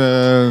tutaj.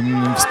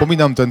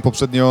 Wspominam ten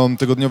poprzednio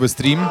tygodniowy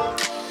stream.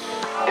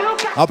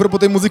 A propos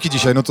tej muzyki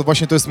dzisiaj, no to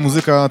właśnie to jest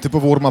muzyka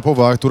typowo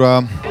warm-upowa,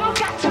 która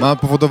ma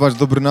powodować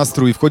dobry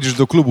nastrój. Wchodzisz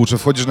do klubu, czy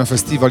wchodzisz na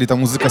festiwal i ta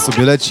muzyka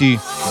sobie leci,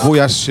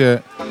 bujasz się,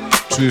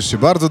 czujesz się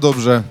bardzo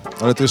dobrze,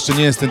 ale to jeszcze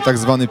nie jest ten tak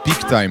zwany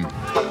peak time.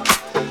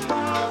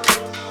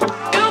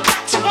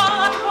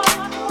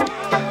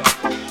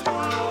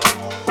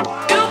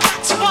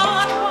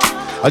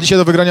 A dzisiaj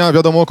do wygrania,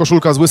 wiadomo,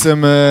 koszulka z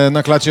łysym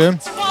na klacie.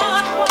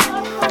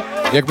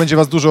 Jak będzie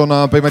was dużo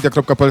na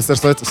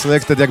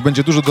paymedia.pl/selected, jak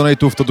będzie dużo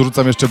donate'ów, to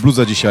dorzucam jeszcze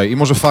bluzę dzisiaj i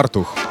może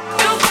fartuch.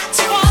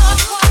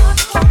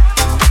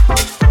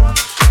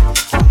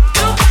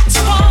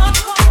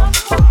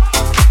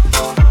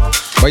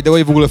 By the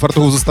way, w ogóle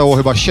fartuchów zostało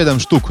chyba 7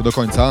 sztuk do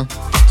końca.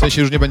 W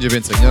sensie już nie będzie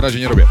więcej, na razie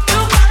nie robię.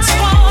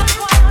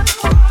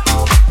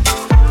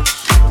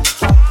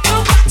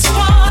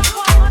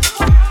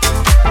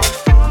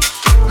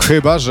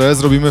 Chyba że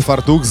zrobimy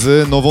fartuch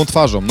z nową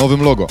twarzą,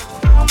 nowym logo.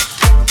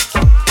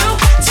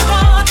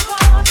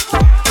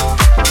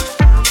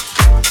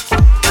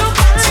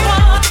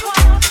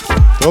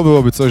 To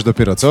byłoby coś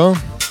dopiero, co?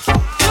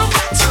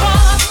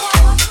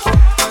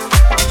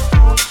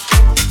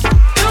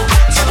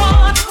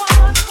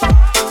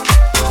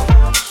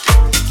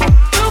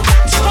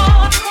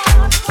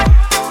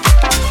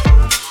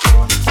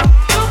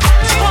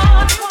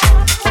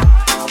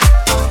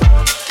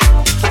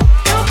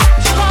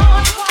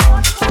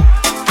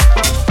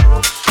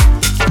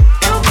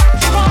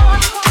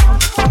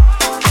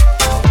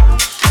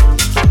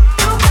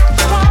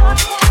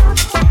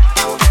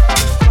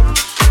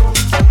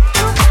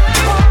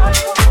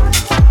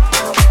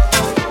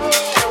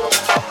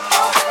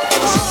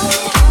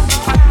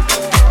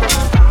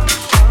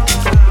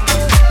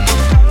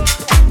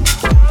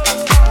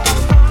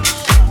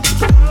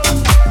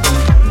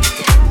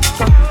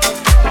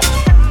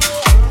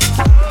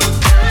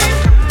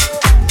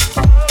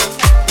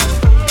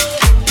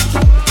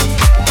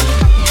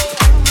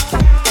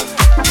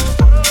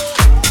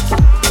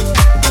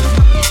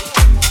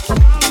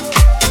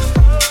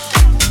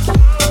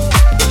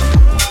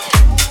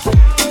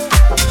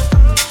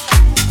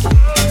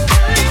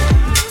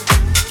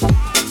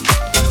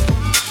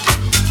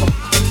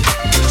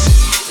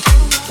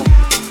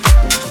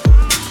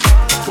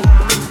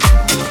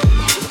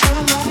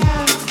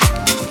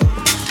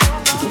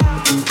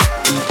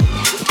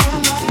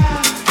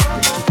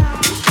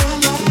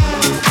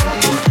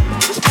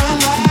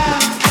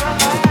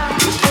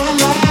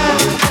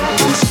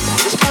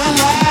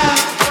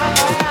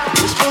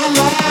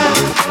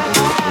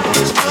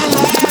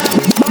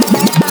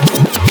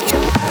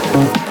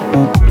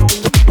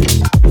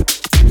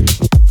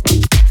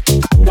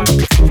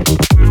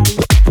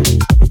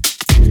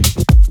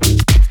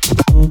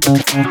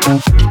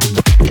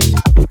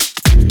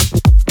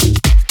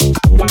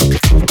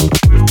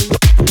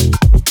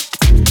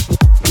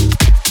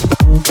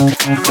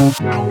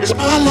 It's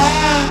my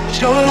life,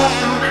 it's your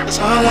life, it's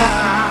our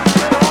life.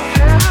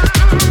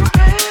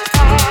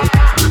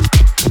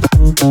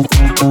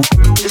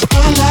 It's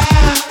my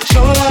life, it's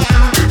your life,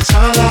 it's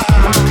our life.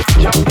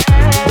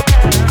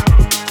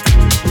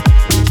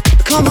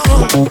 Come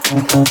on.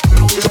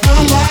 It's my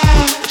life,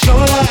 it's your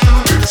life,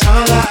 it's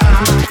our life.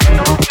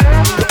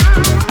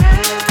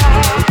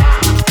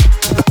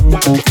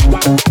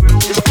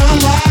 It's my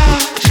life,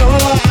 it's your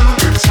life,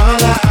 it's our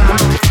life.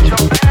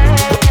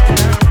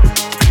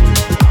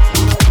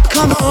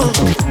 Come on.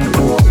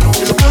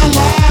 It's my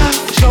life,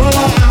 it's your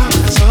life,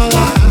 it's our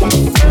life.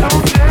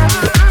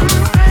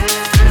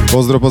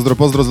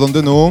 Pozdro z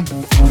Londynu.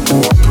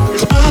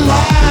 It's my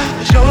life,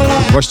 it's your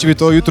life. Właściwie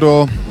to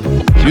jutro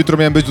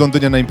miałem być w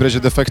Londynie na imprezie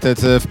Defected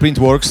w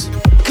Printworks,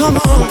 Come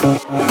on.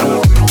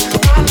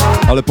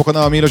 ale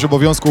pokonała mnie ilość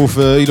obowiązków,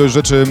 ilość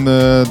rzeczy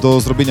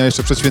do zrobienia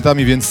jeszcze przed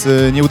świętami, więc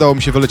nie udało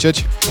mi się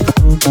wylecieć.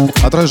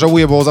 A trochę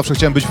żałuję, bo zawsze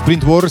chciałem być w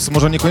Printworks,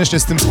 może niekoniecznie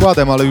z tym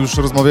składem, ale już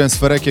rozmawiałem z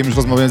Ferekiem, już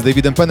rozmawiałem z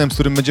Davidem Pennem, z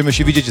którym będziemy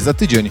się widzieć za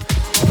tydzień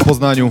w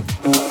Poznaniu.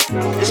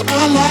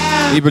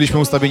 I byliśmy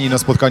ustawieni na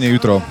spotkanie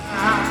jutro.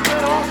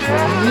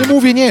 Nie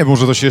mówię nie,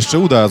 może to się jeszcze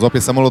uda.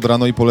 Złapię samolot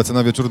rano i polecę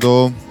na wieczór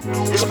do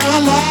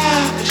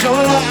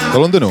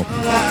Londynu.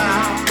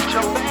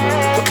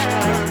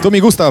 To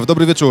mi Gustaw,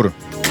 dobry wieczór.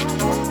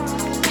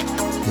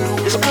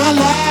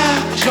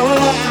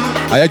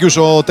 A jak już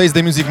o Taste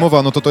the Music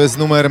mowa, no to jest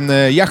numer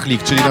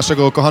Jachlik, czyli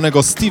naszego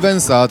kochanego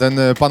Stevensa, ten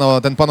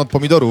pan od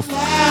pomidorów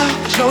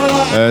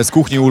z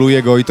kuchni u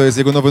Lujego, i to jest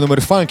jego nowy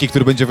numer Funky,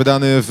 który będzie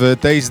wydany w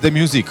Taste the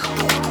Music.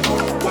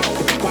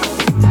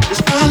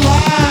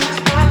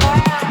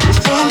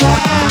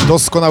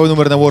 Doskonały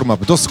numer na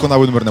warm-up,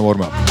 doskonały numer na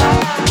warm-up.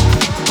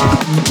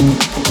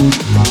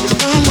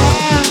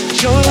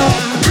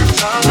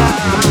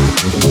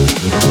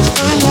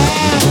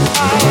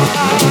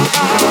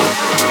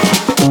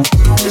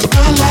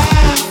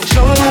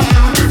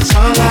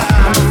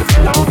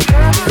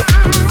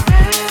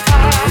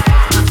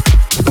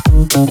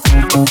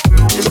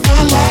 It's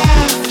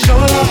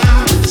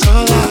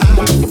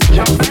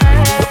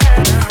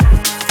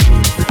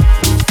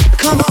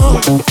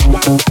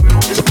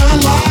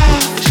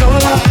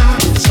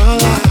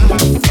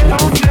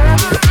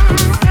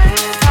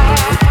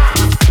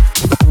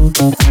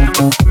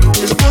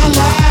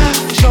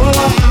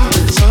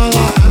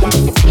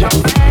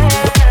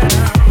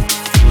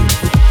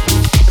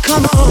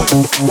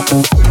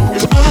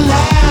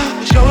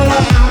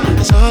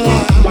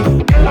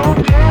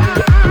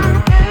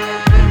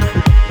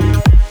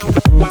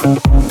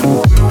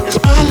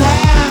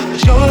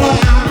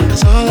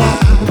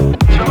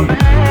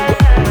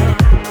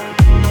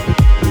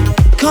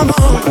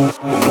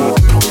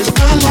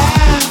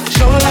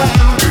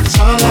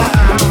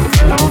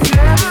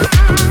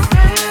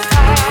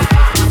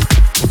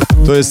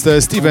To jest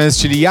Stevens,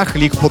 czyli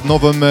Jachlik pod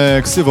nową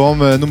ksywą.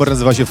 Numer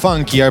nazywa się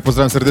Funky. Ja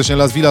pozdrawiam serdecznie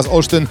Las Villas,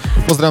 Olsztyn.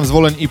 Pozdrawiam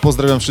Zwoleń i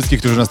pozdrawiam wszystkich,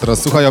 którzy nas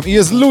teraz słuchają. I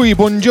jest Louis,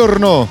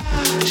 buongiorno!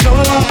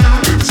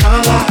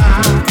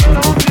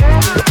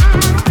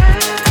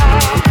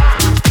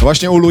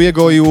 Właśnie u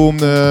Louiego i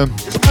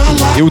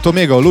u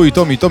Tomiego. Louis,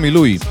 Tommy,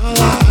 Louis.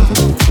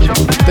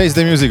 Taste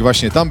the Music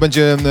właśnie. Tam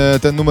będzie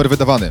ten numer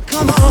wydawany.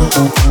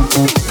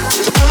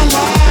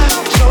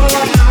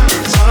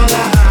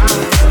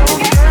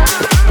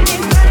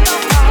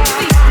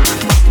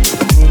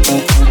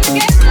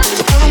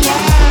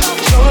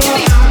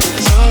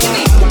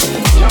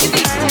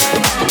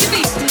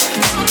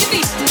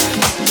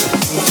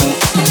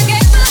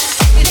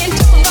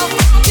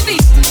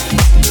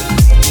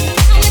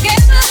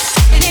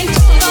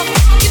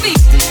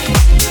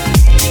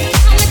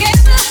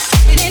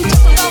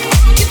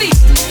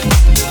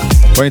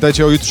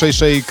 Pamiętajcie o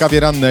jutrzejszej kawie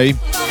rannej.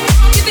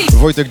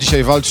 Wojtek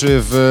dzisiaj walczy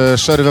w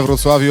Sherry we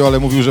Wrocławiu, ale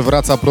mówił, że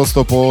wraca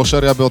prosto po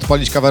Sherry, aby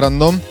odpalić kawę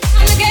ranną.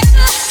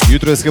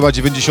 Jutro jest chyba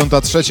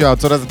 93, a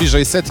coraz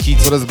bliżej setki,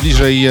 coraz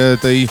bliżej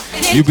tej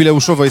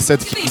jubileuszowej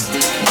setki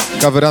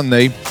kawy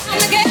rannej.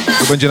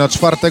 To będzie na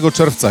 4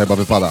 czerwca chyba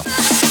wypada.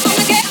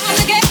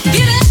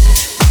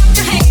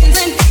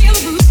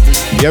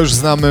 Ja już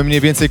znam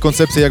mniej więcej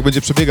koncepcję, jak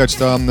będzie przebiegać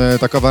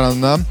ta kawa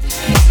ranna.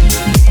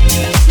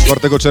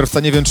 4 czerwca,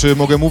 nie wiem czy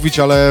mogę mówić,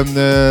 ale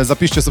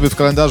zapiszcie sobie w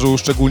kalendarzu,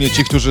 szczególnie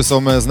ci, którzy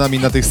są z nami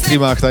na tych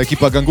streamach, ta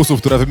ekipa gangusów,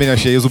 która wymienia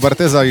się, jest u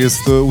Barteza,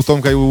 jest u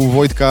Tomka i u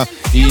Wojtka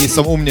i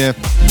są u mnie.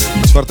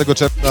 4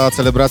 czerwca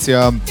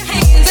celebracja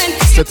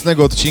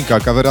 100. odcinka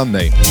kawy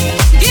rannej.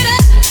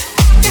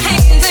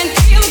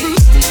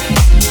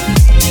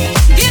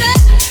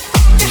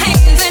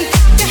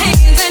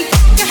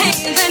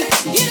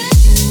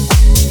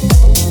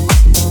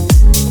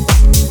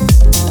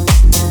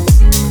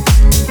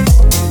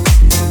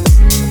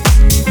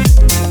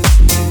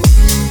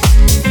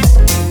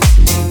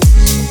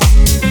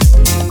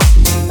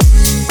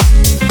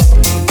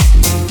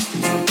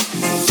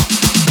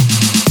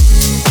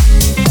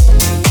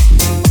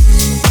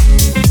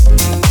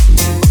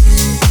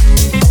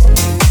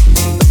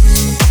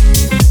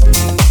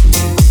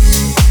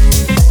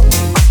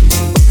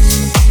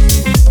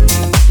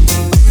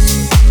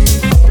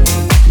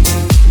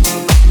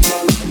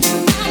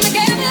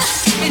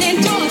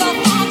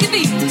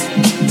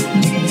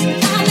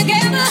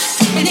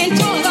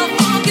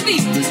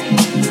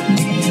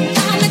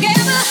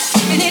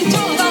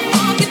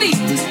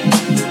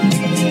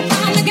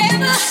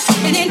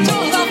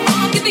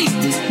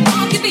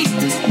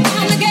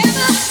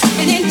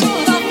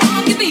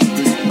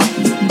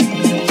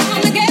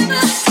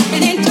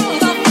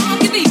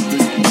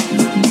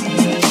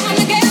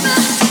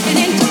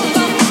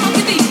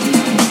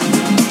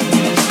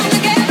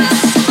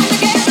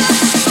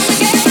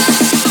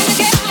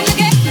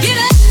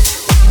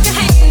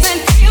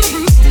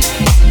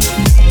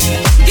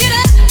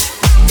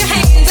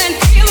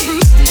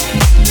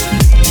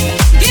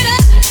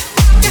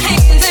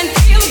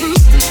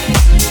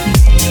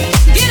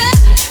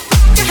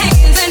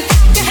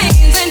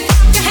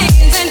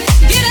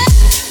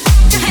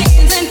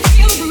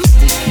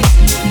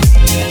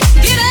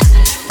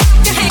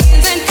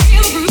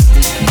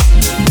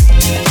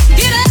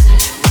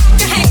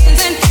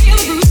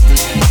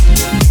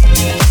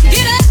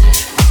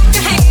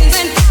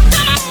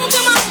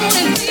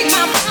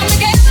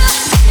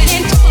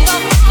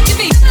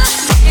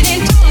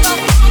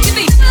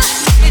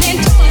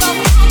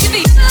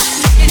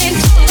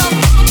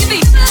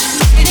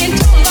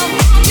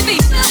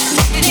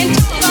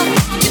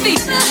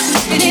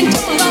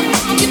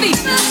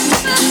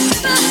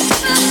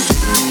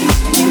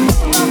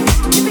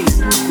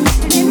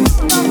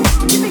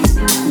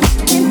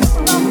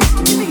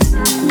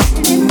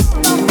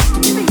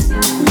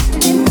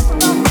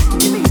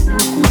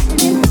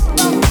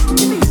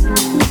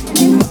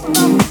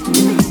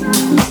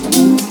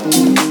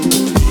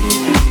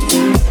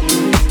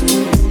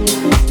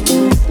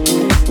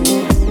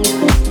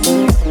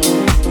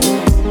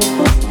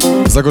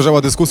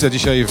 Zagorzała dyskusja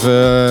dzisiaj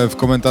w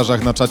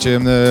komentarzach na czacie.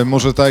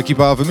 Może ta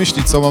ekipa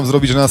wymyśli, co mam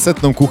zrobić na 100.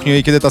 kuchnię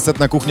i kiedy ta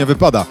 100. kuchnia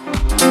wypada.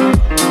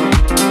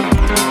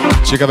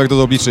 Ciekawe, jak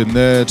to obliczy.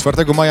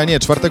 4 maja nie,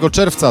 4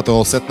 czerwca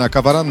to 100.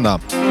 kawa ranna.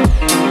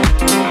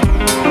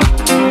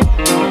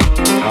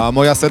 A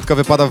moja 100.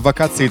 wypada w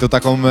wakacje i to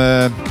taką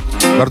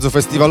bardzo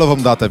festiwalową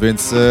datę,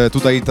 więc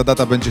tutaj ta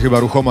data będzie chyba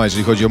ruchoma,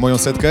 jeżeli chodzi o moją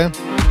 100.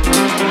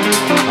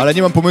 Ale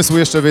nie mam pomysłu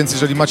jeszcze, więc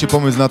jeżeli macie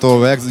pomysł na to,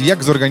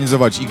 jak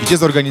zorganizować i gdzie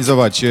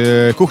zorganizować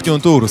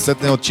Kuchnią Tour,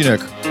 100.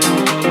 odcinek,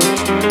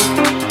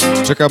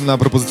 czekam na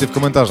propozycje w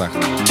komentarzach.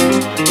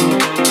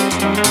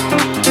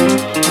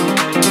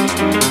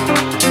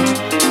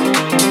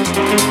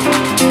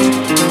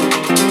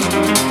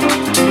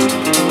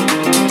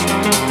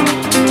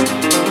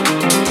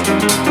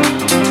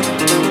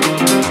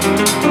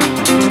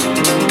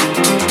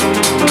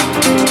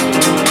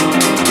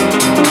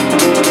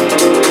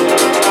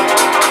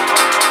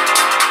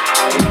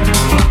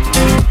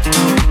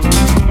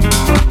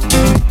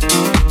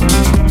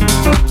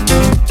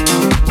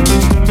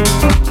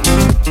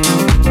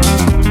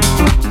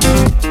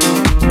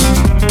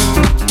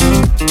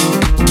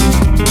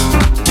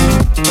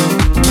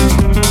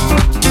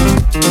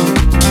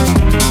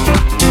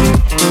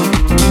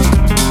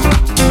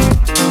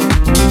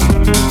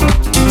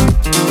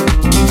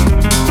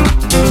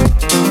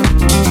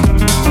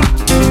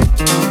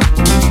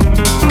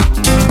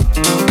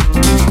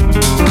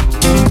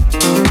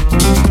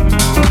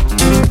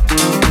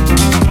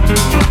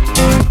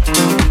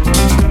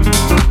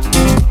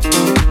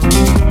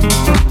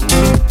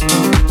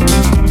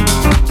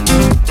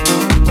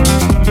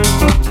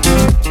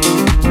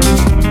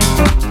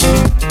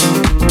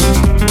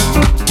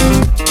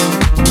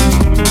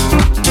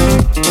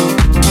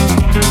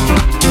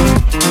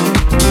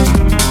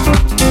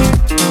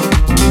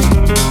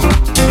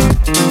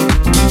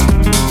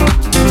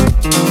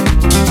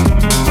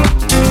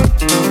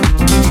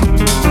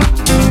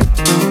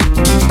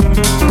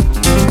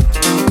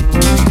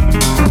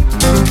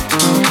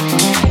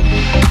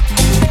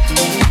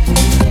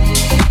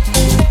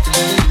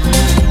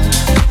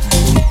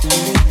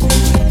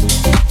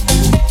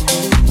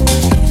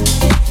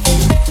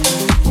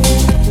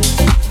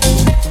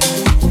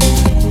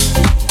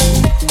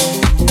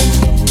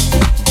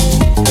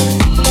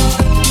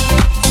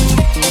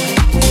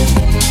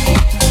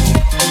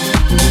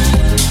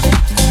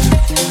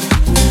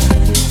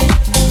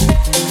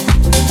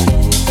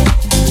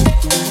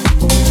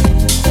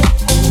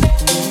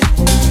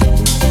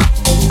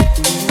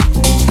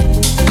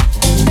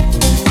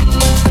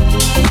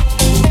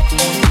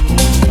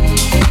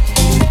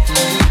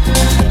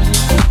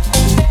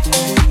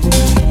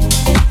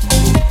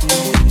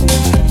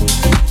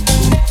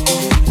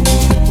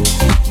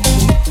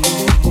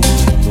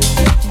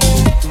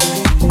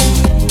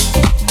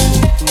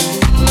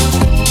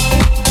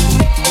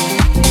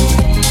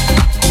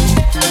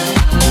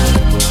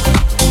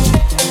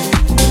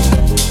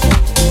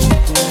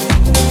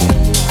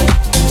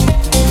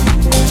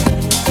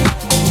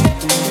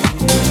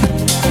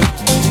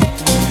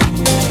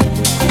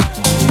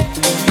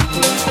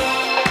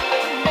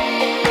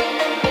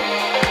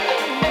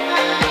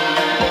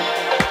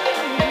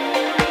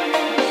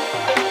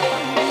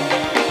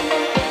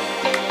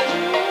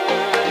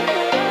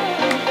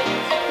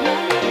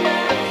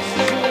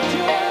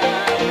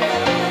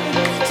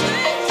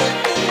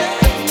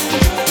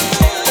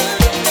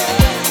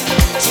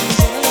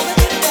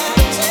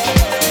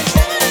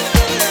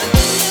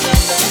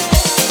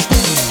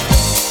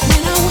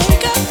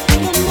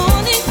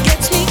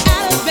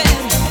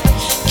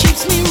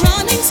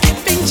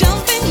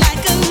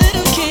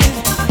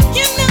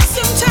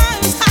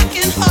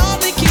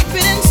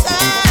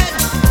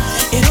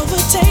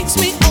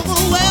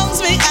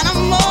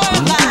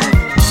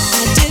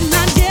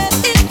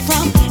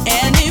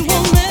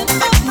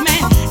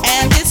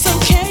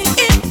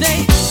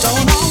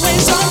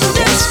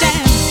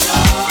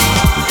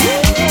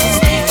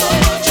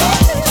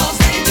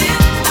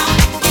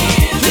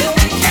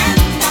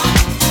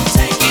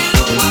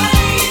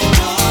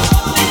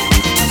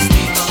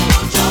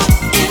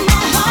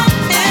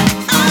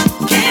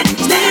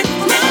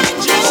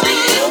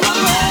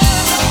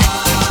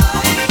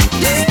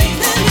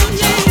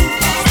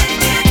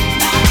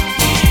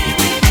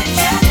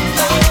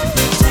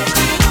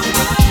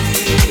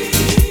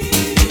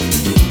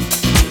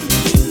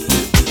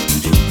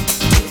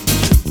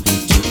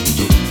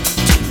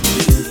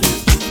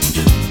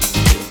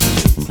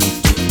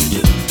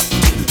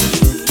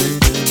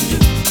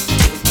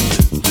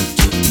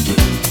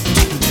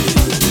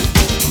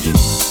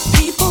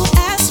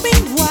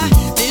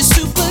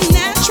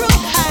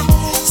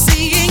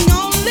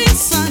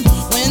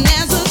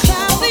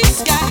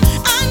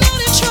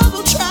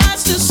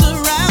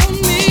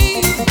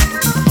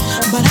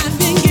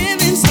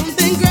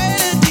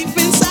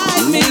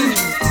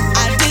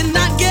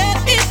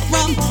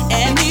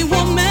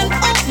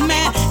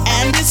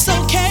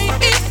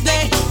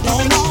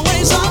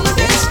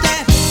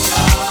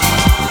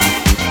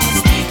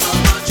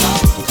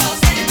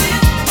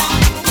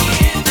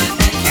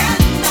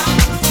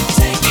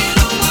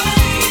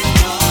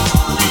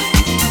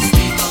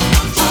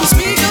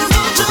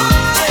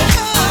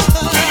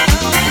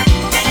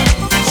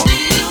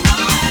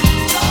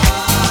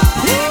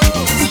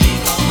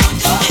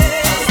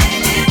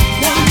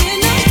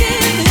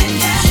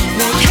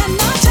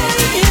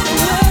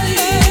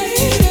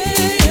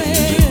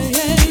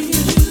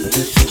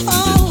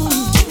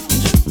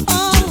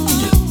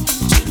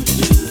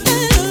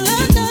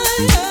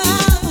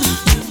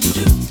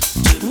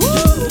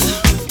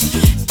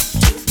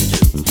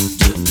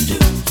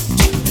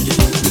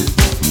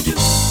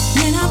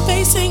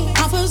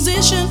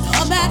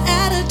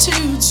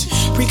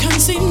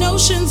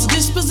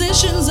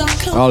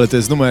 Ale to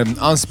jest numer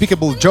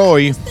Unspeakable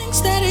Joy.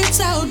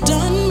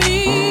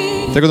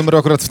 Tego numeru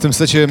akurat w tym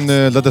secie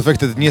dla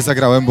Defected nie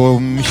zagrałem, bo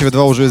mi się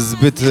wydawało, że jest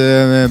zbyt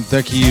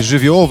taki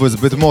żywiołowy,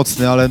 zbyt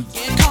mocny,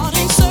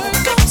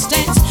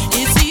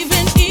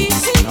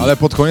 ale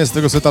pod koniec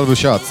tego seta by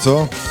siadł,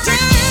 co?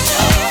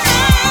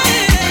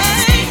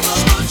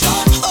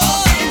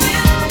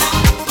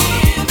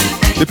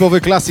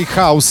 Typowy classic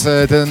house,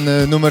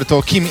 ten numer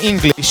to Kim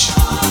English.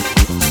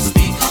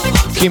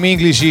 Kim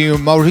English i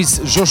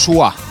Maurice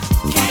Joshua.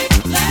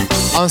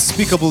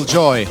 Unspeakable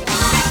Joy.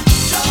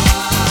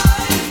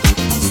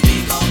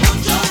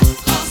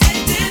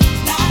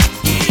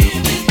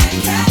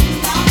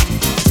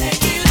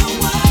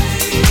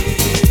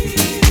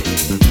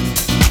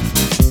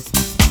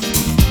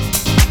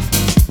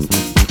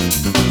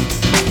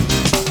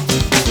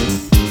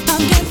 I've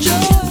got joy.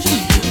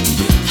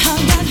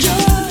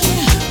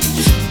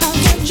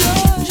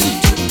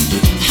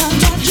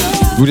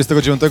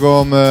 29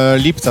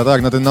 lipca,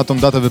 tak, na tą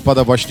datę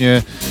wypada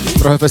właśnie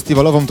trochę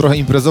festiwalową, trochę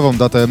imprezową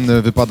datę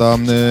wypada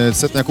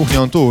Setna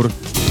Kuchnia on Tour.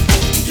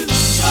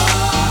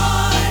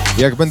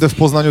 Jak będę w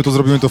Poznaniu, to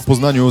zrobimy to w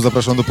Poznaniu.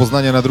 Zapraszam do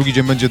Poznania. Na drugi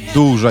dzień będzie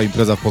duża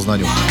impreza w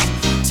Poznaniu.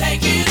 Take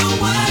it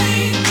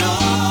away,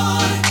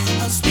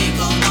 joy,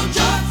 unspeakable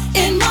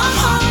joy in my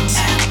heart, and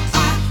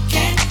I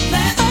can't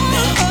let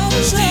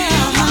it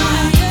steal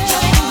my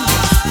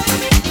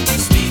joy,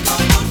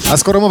 unspeakable joy. A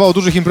skoro mowa o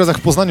dużych imprezach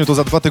w Poznaniu, to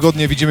za 2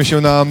 tygodnie widzimy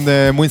się na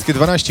Młyńskie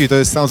 12 i to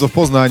jest Sounds of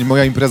Poznań.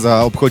 Moja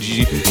impreza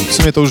obchodzi, w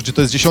sumie to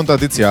jest 10.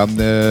 edycja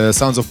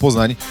Sounds of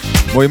Poznań.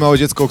 Moje małe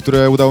dziecko,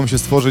 które udało mi się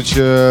stworzyć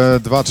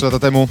 2-3 lata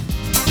temu.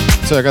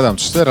 Co ja gadam?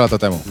 4 lata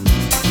temu.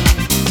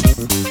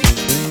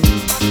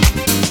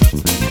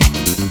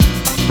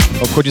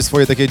 Obchodzi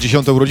swoje takie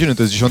 10. urodziny,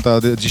 to jest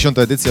 10.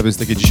 edycja, więc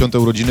takie 10.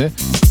 urodziny.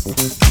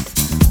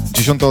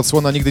 10.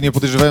 odsłona, nigdy nie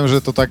podejrzewałem,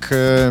 że to tak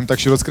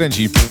się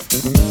rozkręci.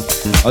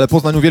 Ale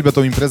Poznań uwielbia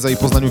tą imprezę i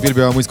Poznań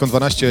uwielbia Młyńską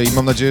 12 i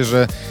mam nadzieję,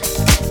 że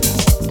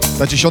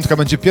ta 10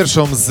 będzie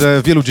pierwszą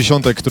z wielu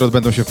dziesiątek, które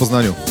odbędą się w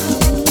Poznaniu.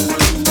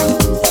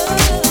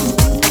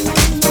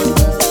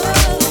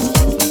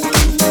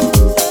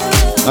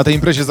 Na tej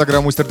imprezie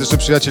zagra mój serdeczny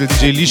przyjaciel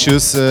DJ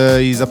Licious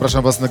i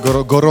zapraszam Was na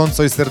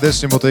gorąco i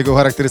serdecznie, bo to jego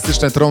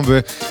charakterystyczne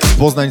trąby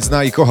Poznań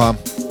zna i kocha.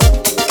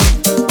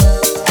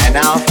 And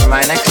now for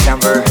my next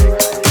number,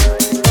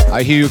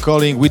 I hear you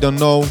calling, we don't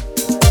know,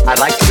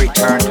 I'd like to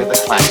return to the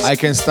classics. I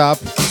can't stop.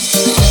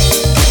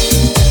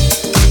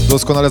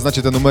 Doskonale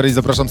znacie te numery i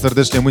zapraszam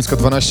serdecznie. Młyńska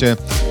 12.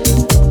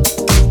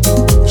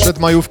 Przed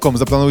majówką,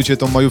 zaplanujcie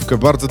tą majówkę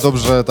bardzo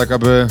dobrze, tak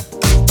aby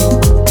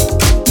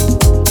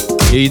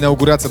jej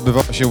inauguracja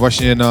odbywała się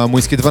właśnie na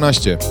Młyńskie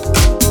 12.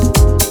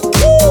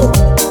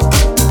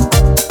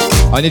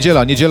 A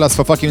niedziela z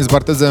Fafakiem, z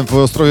Bartezem w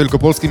Ostrowie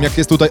Wielkopolskim. Jak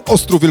jest tutaj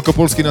Ostrów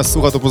Wielkopolski nas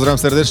słucha, to pozdrawiam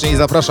serdecznie i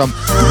zapraszam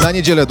na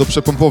niedzielę do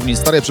przepompowni,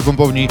 starej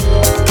przepompowni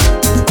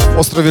w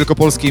Ostrowie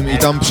Wielkopolskim i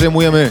tam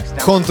przejmujemy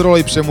kontrolę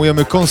i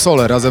przejmujemy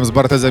konsolę razem z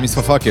Bartezem i z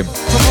Fafakiem.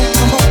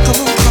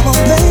 Come on,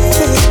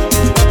 baby.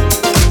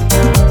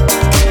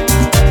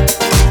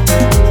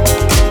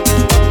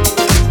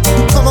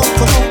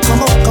 Come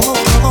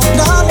on,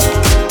 darling.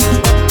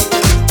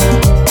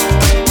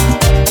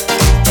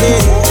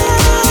 Yeah.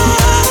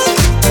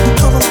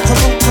 Come on, baby.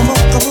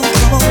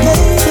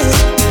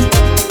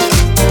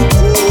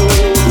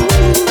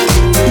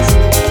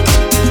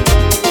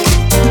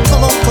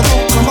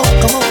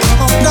 Come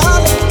on,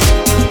 darling.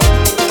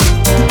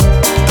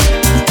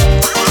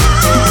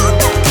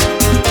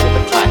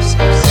 The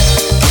classics.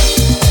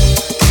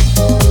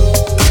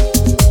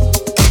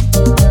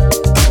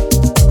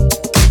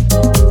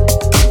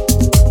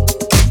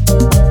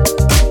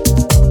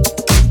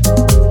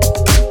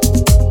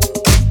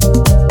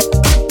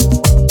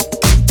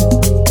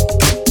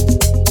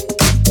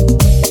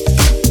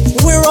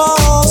 We're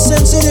all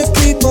sensitive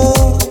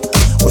people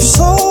with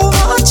so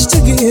much to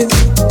give.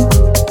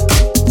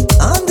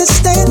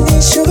 Understand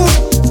me, sugar.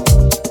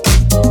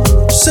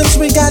 Since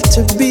we got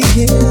to be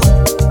here,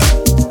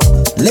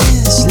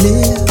 let's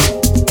live.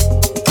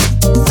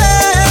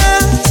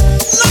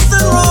 There's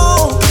nothing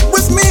wrong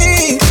with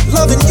me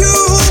loving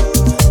you,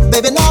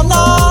 baby. No.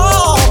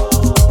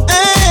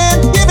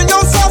 And giving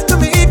yourself to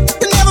me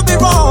can never be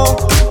wrong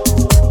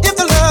if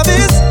the love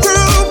is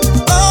true,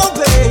 oh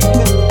baby.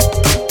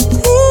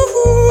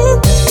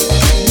 Ooh,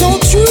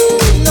 don't you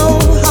know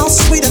how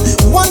sweet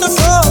and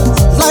wonderful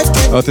life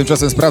can A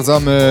tymczasem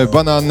sprawdzam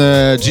Banan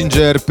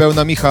Ginger,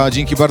 pełna micha,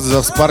 dzięki bardzo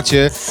za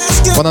wsparcie.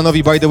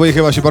 Bananowi by the way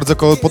chyba się bardzo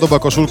podoba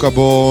koszulka,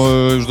 bo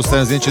już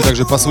dostałem zdjęcie,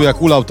 także pasuje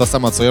jak ulał, ta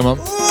sama co ja mam.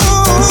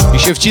 I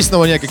się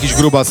wcisnął, a nie jak jakiś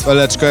grubas w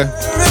eleczkę. I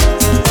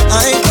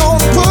ain't gon'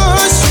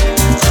 push,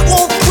 I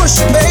won't push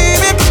you,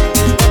 baby.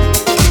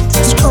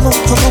 Just come on,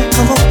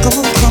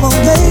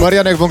 baby.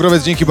 Marianek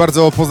Wągrowiec, dzięki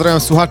bardzo, pozdrawiam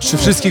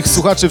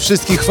słuchaczy,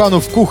 wszystkich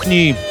fanów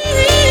kuchni.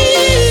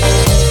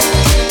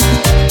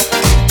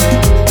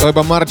 To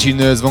chyba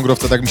Marcin z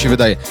Wągrowca, tak mi się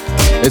wydaje.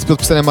 Jest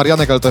podpisane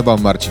Marianek, ale to chyba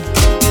Marcin.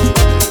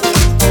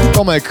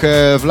 Tomek,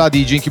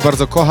 Vladi, dzięki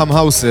bardzo, kocham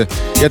house'y.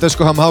 Ja też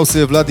kocham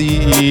house'y, Vladi,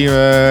 i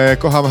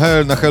kocham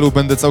Hell. Na Hellu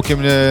będę całkiem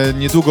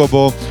niedługo,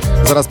 bo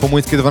zaraz po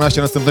Młyńskie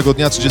 12 następnego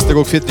dnia, 30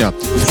 kwietnia.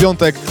 W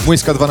piątek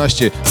Młyńska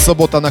 12,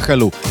 sobota na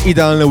Hellu.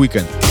 Idealny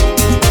weekend.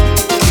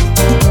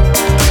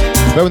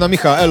 Pełna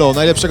Micha, elo,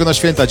 najlepszego na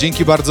święta,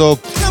 dzięki bardzo.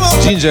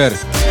 Ginger,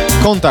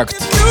 kontakt.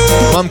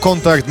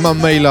 Mam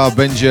maila,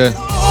 będzie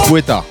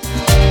płyta.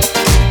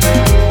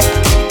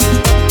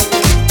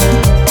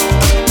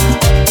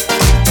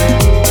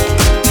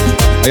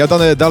 A ja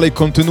dalej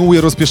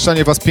kontynuuję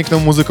rozpieszczanie was piękną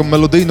muzyką,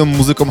 melodyjną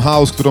muzyką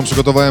house, którą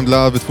przygotowałem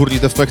dla wytwórni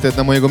Defected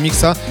na mojego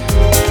miksa.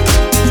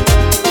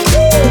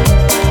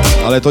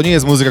 Ale to nie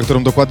jest muzyka,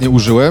 którą dokładnie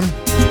użyłem.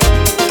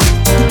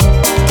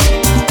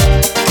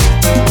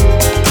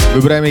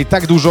 Wybrałem jej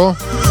tak dużo,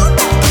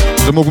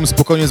 że mógłbym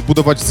spokojnie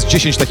zbudować z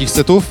 10 takich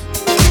setów.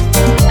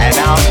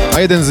 A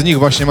jeden z nich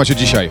właśnie macie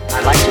dzisiaj.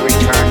 I'd like to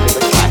return to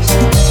the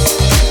classics.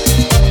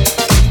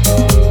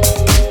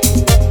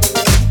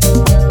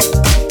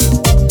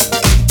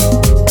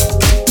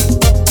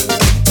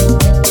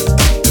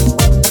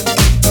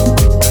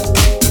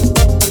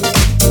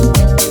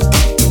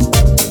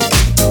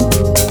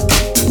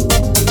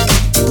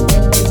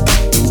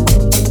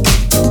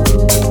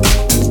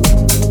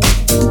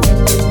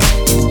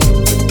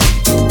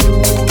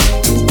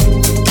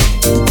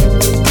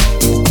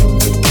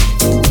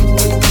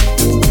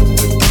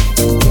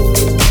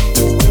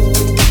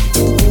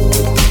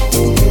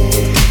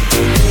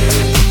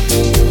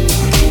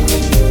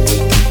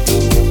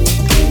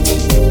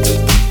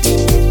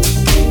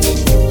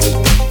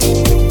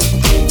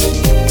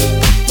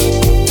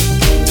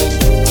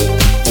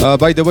 A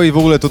by the way, w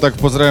ogóle to tak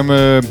pozdrawiam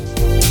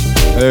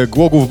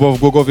Głogów, bo w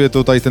Głogowie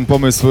tutaj ten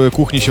pomysł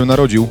kuchni się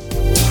narodził.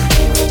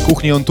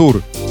 Kuchni on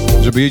tour,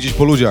 żeby jeździć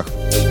po ludziach.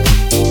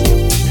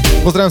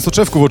 Pozdrawiam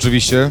Soczewków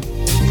oczywiście.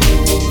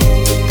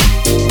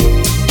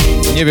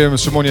 Nie wiem,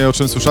 Szymonie, o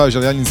czym słyszałeś,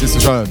 ale ja nic nie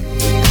słyszałem.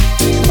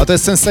 A to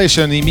jest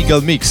Sensation i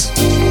Miguel Mix.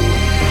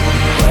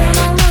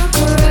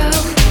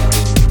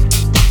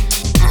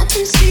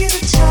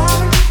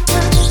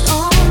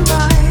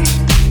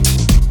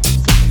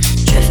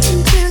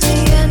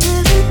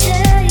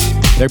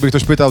 Jakby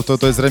ktoś pytał,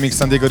 to jest remix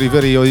San Diego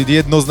Riveri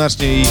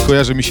jednoznacznie i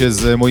kojarzy mi się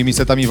z moimi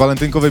setami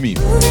walentynkowymi.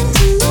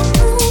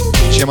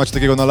 Dzisiaj macie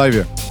takiego na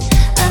live'ie.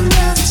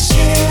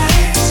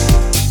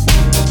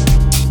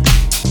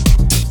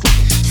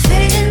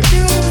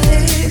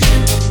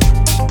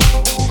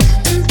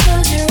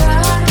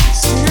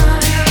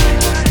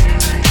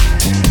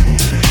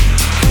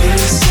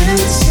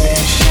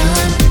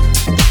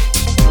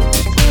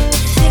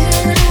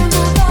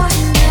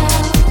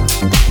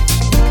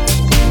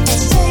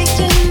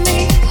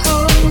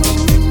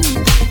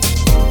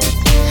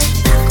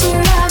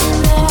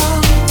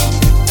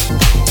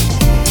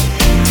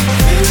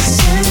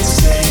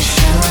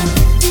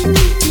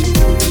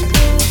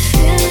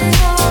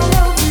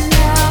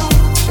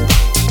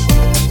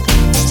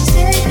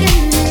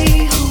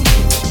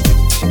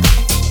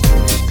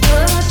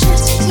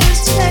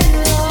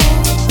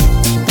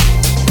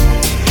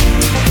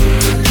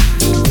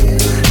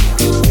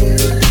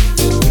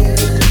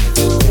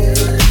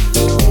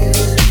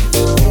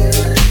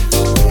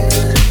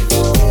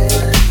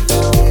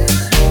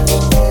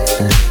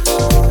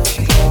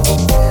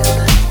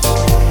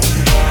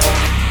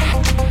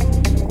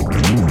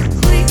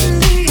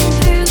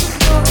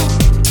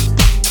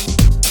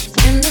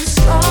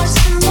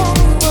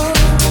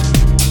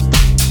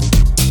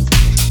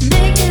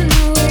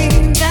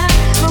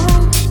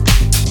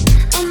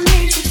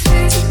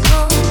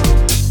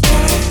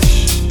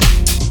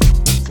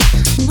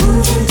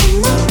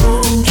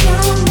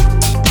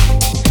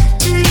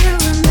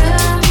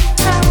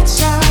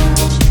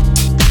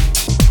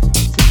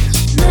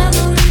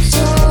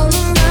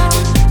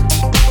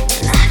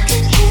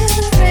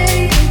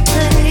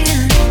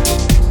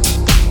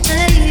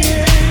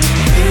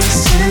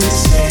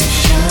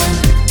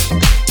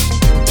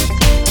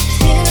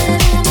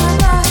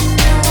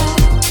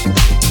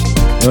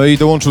 No i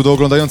dołączył do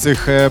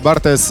oglądających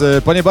Bartes.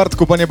 Panie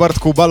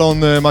Bartku,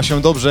 balon ma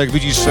się dobrze, jak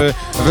widzisz,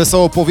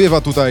 wesoło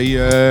powiewa tutaj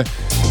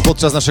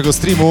podczas naszego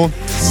streamu.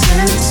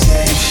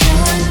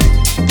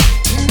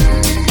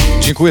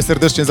 Dziękuję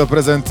serdecznie za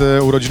prezent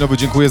urodzinowy,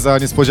 dziękuję za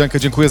niespodziankę,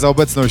 dziękuję za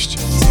obecność.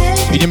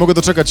 I nie mogę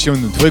doczekać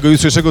się twojego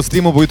jutrzejszego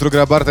streamu, bo jutro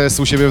gra Bartes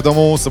u siebie w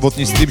domu,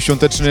 sobotni stream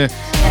świąteczny.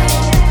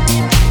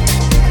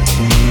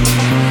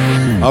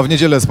 A w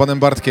niedzielę z panem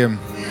Bartkiem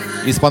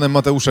i z panem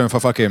Mateuszem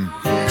Fafakiem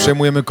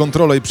przejmujemy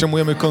kontrolę i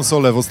przejmujemy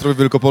konsolę w Ostrowie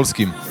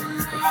Wielkopolskim.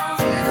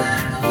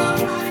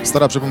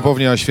 Stara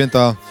przepompownia,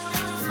 święta,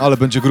 ale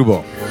będzie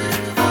grubo.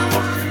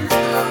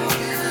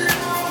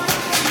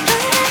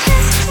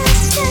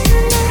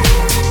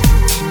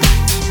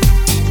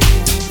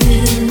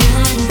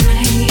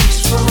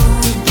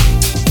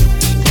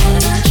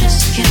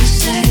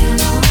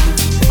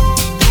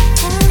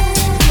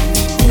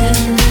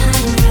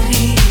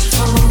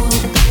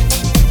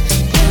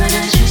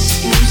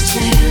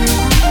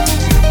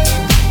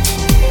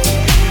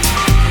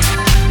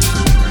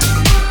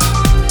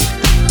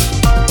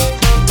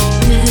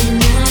 Midnight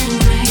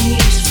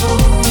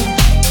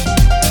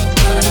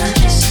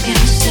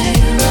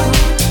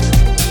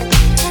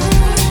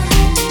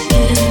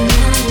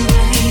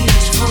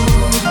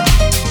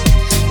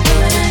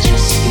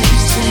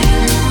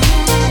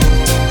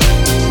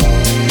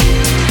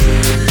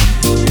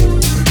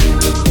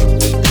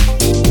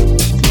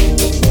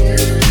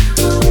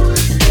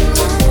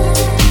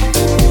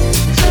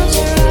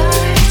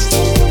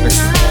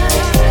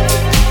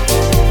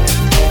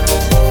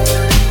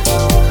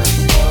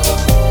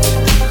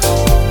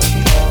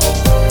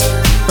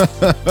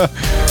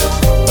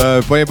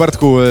Panie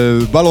Bartku,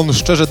 balon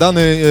szczerze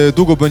dany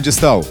długo będzie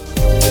stał.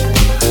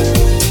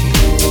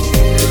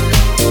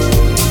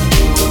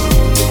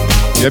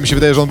 Ja mi się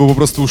wydaje, że on był po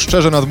prostu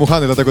szczerze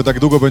nadmuchany, dlatego tak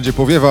długo będzie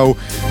powiewał,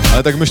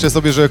 ale tak myślę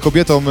sobie, że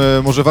kobietom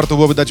może warto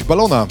byłoby dać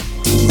balona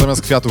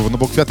zamiast kwiatów, no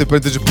bo kwiaty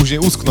prędzej czy później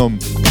uschną,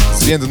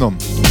 zwiędną.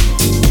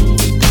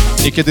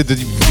 Niekiedy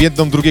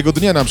więdną drugiego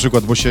dnia na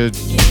przykład,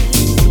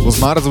 bo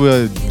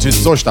zmarzły czy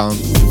coś tam.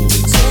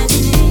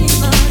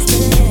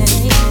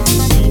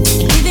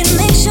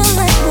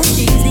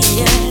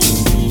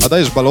 A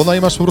dajesz balona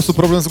i masz po prostu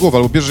problem z głową,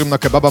 albo bierzesz ją na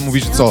kebaba,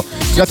 mówisz co,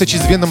 kwiaty ci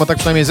zwiędną, a tak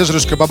przynajmniej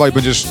zeżresz kebaba i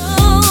będziesz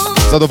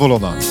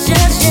zadowolona,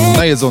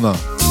 najedzona.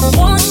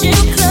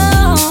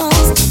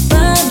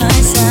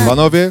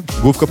 Panowie,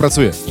 główko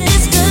pracuje.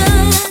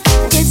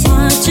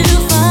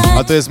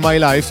 A to jest My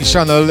Life i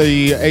Chanel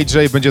i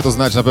AJ będzie to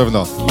znać na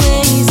pewno.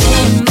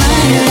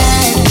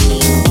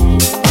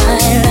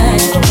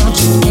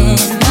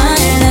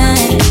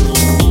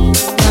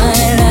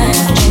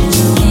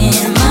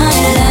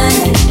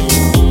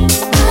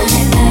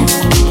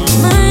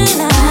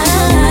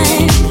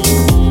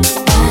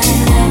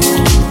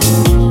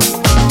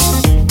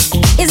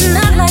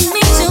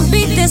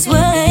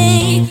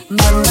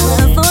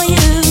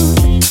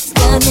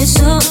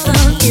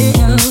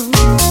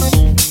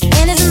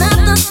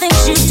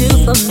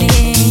 For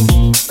me,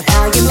 but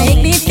how you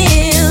make me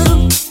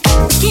feel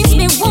keeps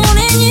me warm.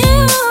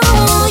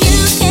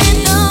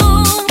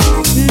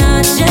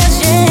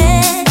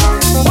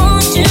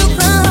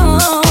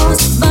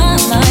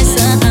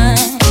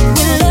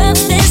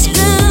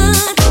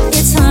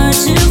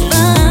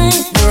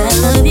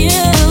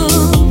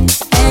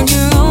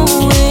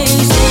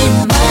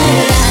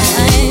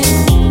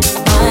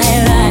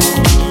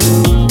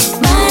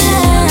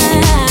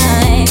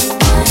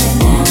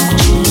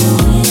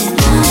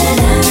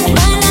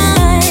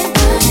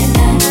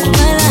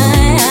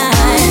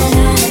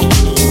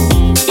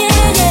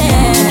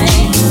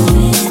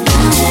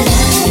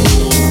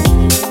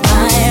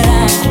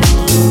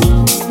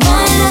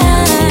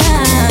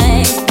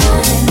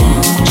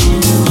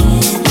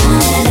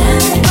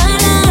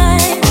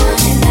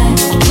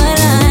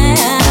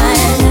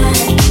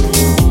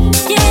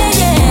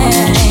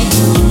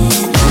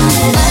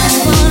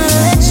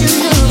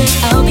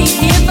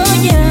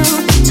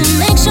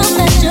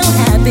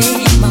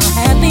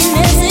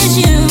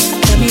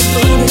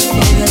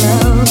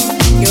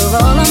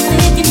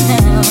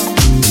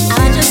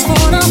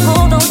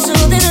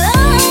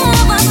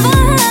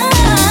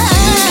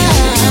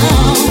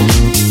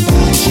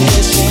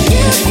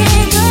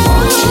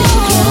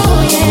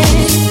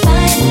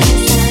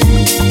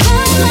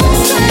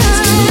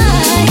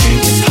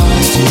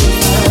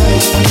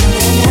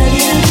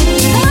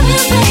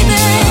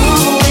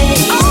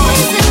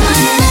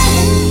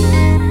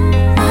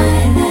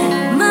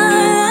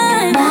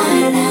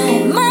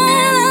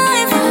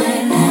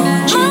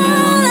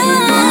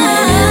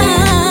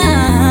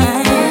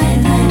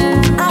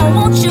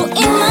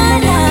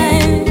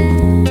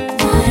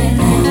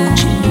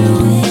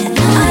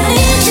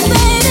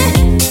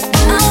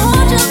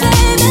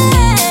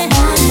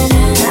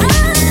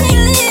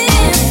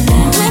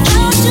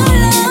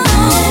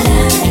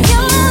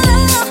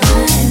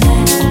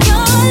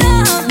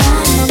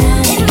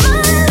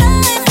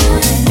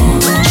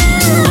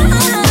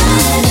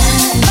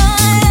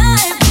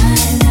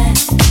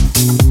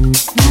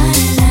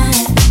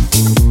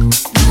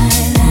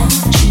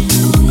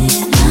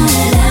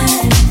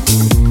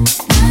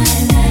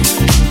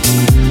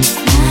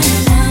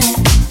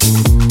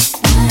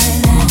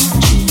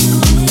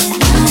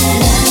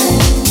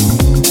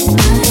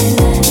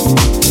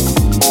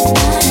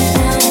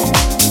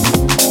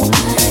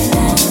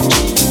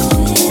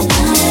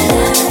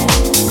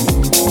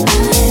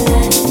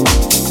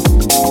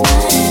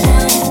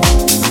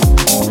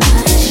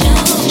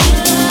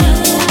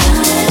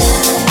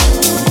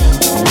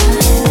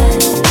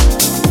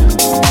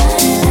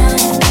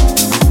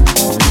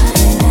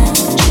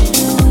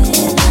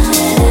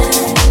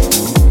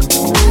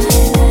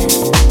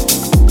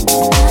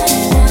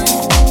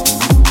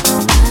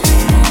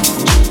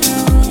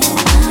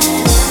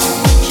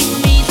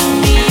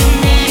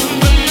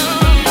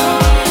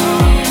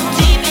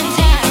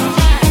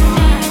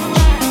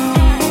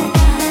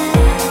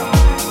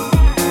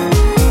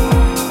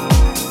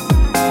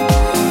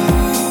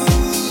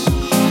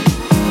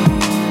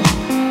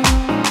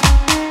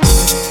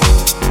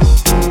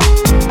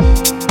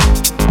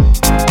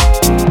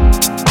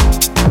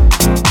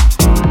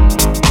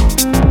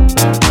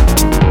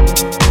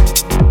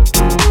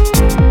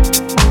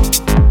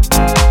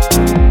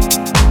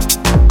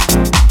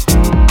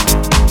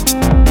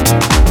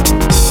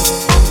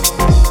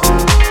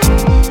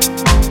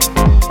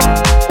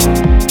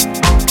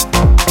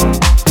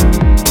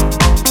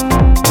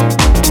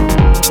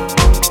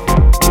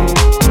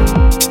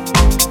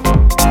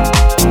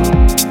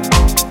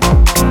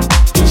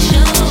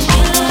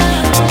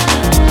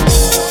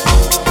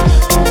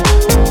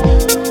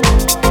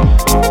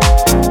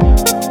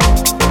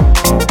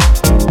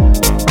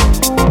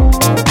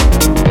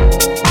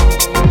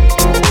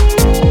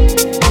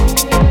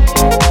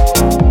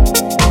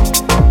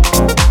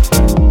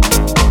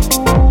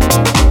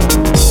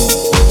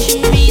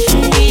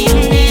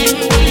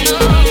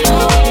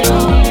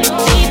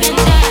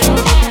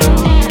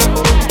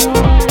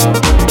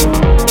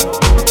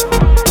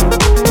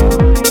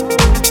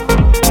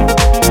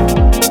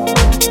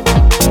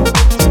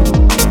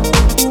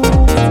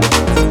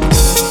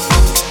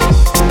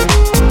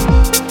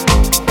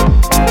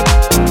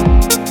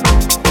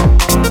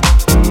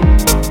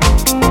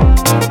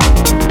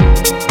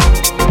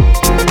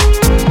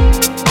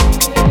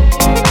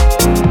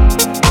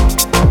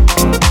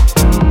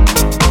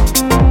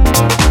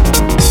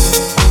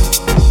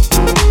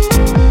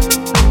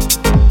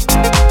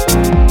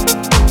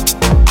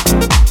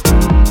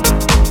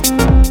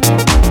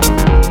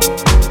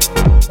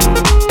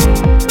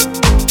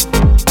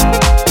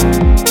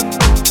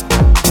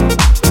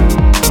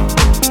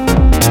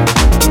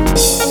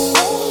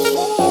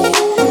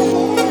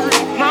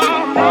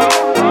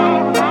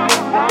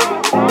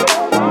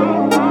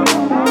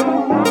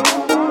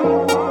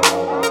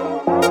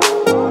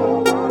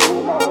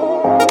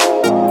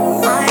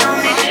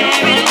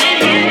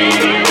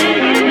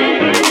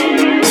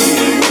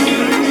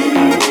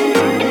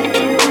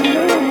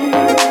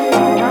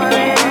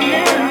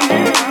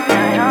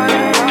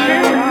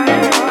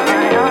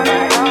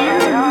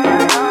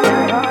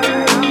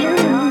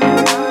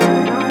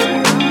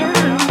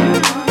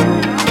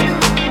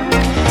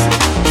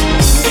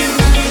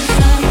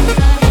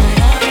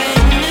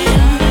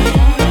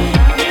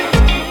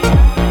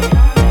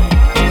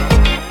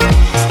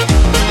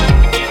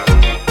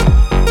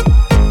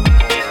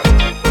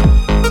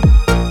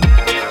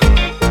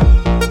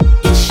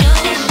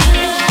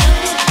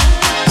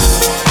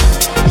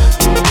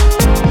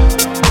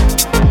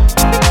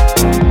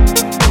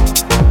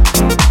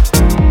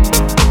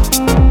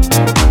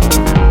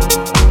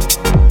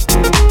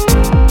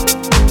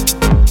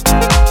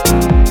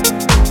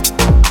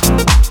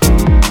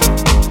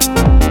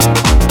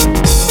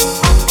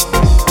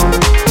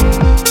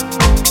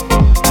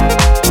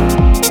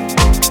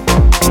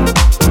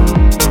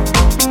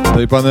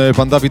 Tutaj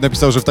pan Dawid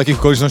napisał, że w takich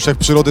okolicznościach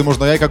przyrody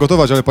można jajka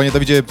gotować, ale panie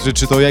Dawidzie,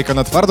 czy to jajka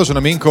na twardo, czy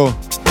na miękko?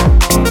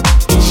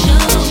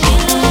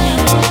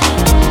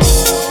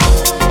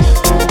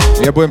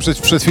 Ja byłem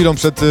przed chwilą,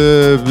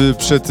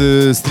 przed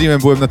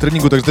streamem, byłem na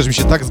treningu, także też mi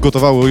się tak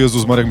zgotowało. O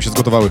Jezus Marek, mi się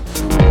zgotowały.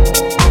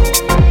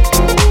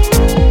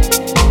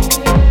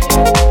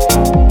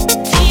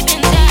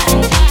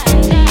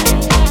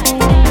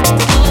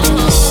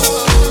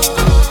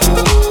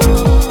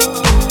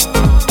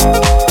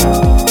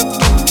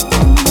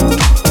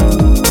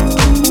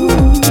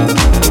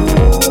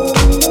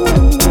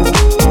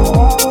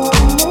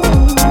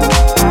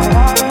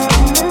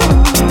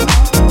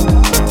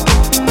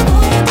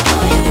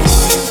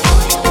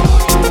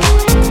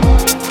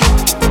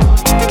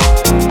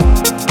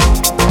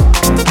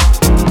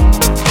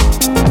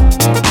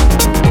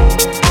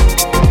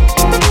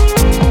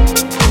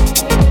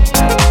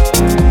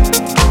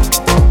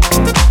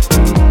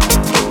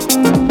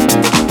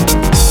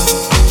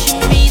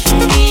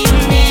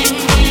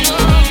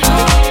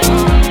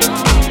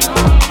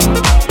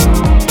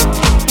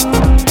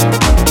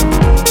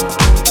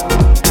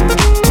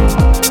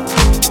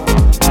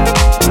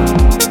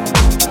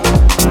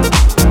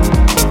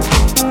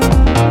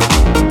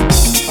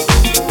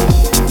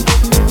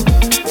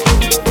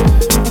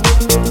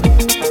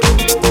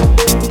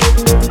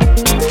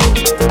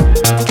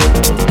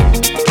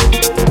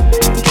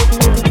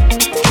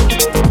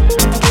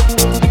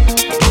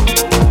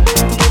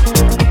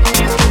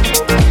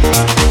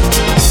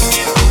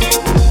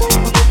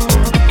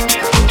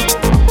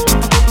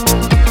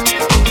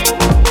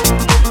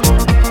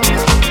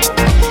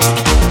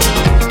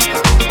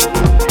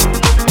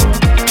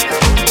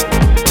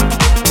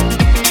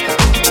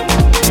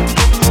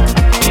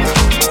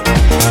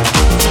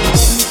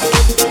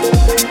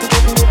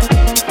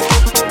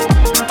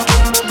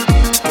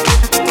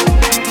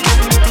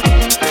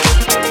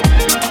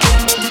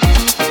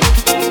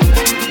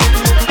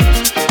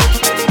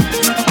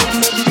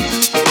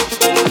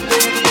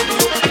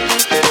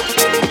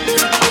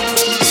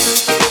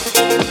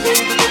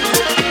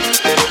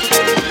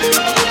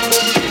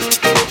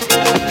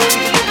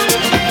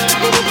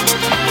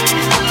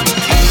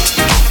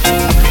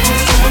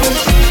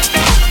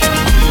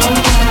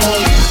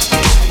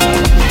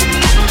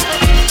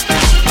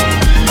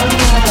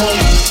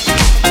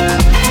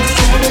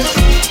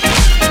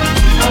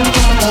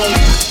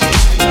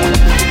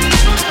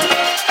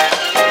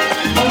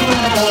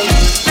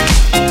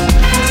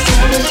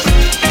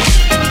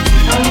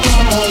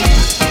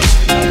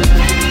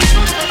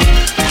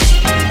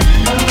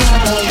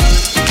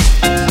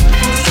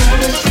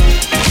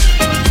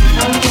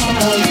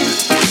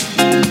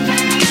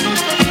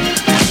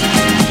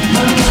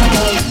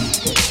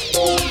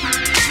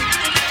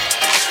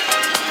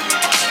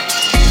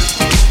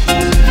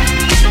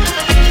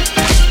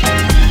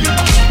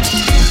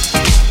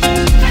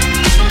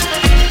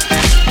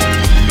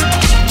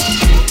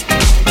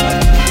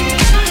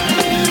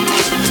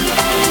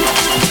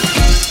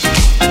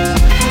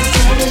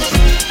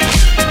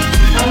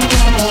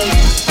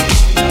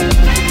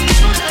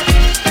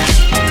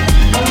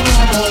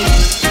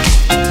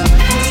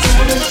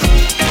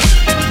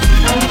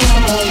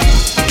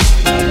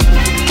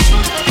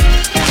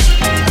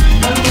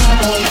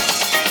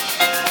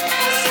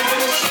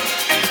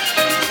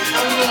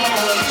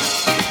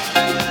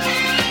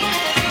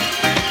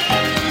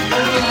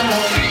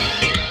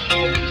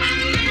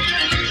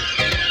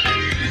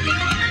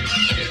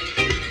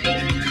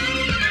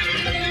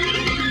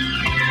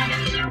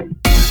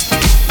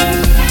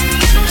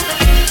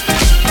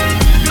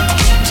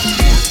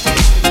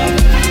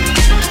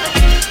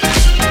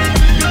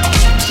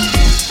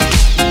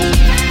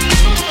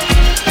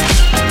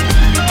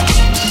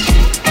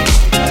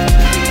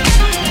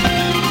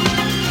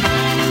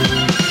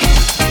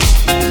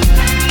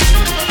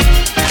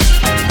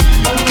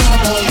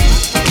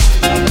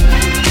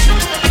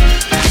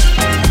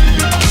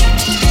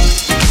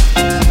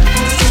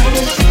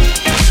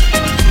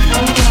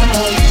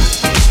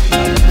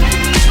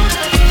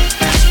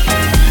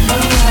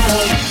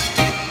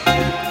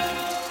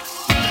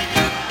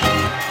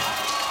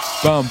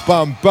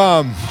 Pam,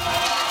 pam.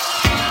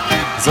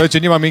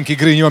 Słuchajcie, nie ma miękkiej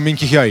gry, nie ma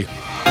miękkich jaj.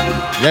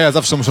 Jaja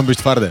zawsze muszą być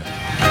twarde.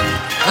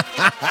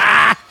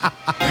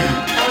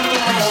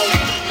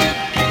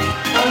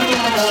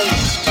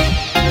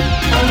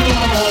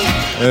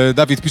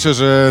 Dawid pisze,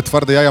 że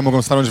twarde jaja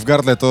mogą stanąć w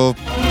gardle, to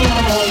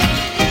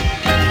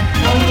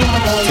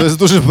jest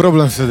duży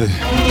problem wtedy.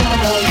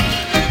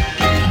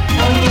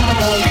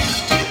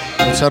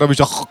 Trzeba robić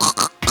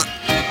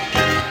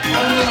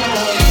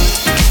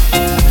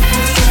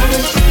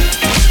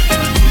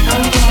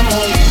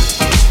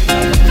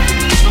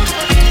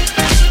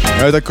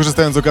Ale tak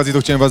korzystając z okazji,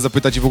 to chciałem was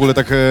zapytać i w ogóle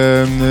tak,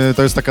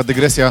 to jest taka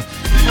dygresja.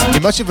 Nie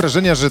macie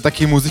wrażenia, że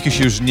takiej muzyki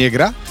się już nie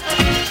gra?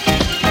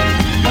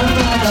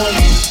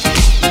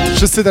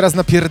 Wszyscy teraz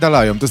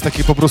napierdalają. To jest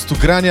takie po prostu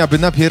granie, aby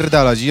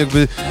napierdalać i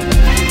jakby...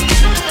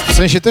 W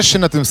sensie też się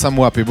na tym sam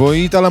łapie, bo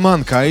i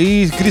Talamanka,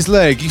 i Chris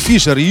Lake, i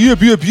Fisher, i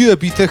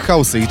jeb, i Tech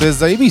House'y, i to jest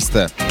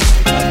zajebiste.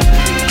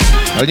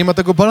 Ale nie ma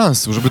tego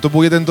balansu, żeby to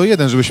było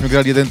 1:1, żebyśmy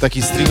grali jeden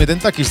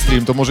taki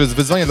stream, to może jest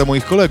wyzwanie dla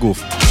moich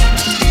kolegów.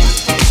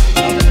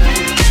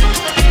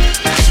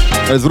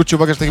 Ale zwróćcie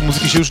uwagę, że takiej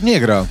muzyki się już nie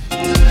gra.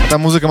 A ta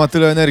muzyka ma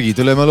tyle energii,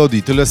 tyle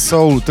melodii, tyle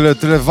soul,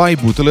 tyle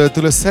vibe'u,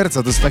 tyle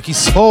serca, to jest taki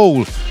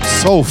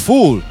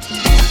soulful.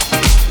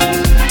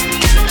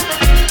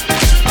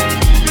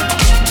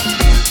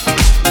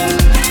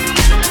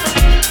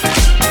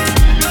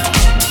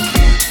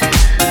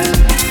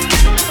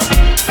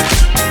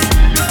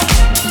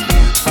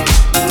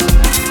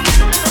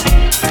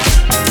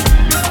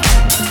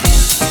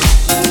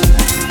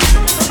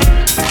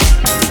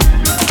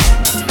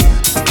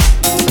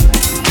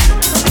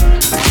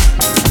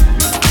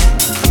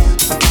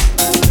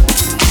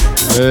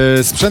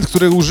 Sprzęt,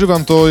 który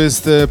używam, to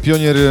jest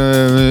Pioneer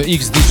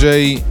XDJ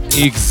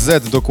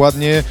XZ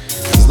dokładnie.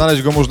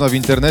 Znaleźć go można w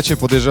internecie.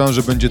 Podejrzewam,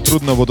 że będzie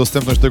trudno, bo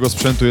dostępność tego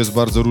sprzętu jest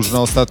bardzo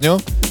różna ostatnio.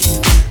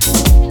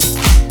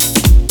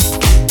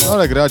 No,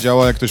 ale gra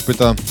działa, jak ktoś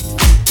pyta.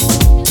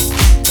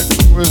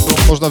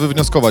 To można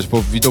wywnioskować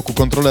po widoku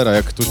kontrolera,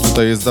 jak ktoś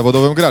tutaj jest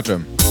zawodowym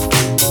graczem.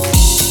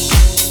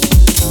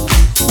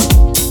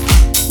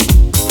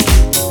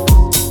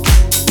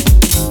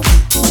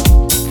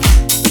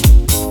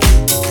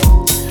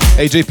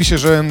 AJ pisze,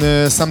 że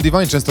Sam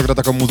Divine często gra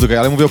taką muzykę,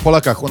 ale mówię o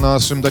Polakach, o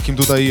naszym takim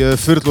tutaj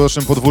fyrtlu,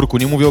 naszym podwórku.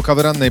 Nie mówię o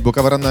Coverannej, bo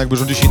Coveranna jakby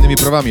rządzi się innymi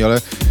prawami,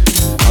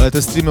 ale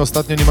te streamy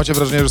ostatnio nie macie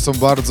wrażenia, że są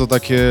bardzo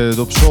takie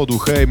do przodu,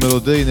 hej,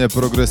 melodyjne,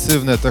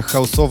 progresywne, tech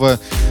house'owe,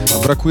 a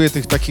brakuje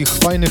tych takich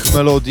fajnych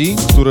melodii,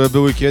 które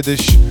były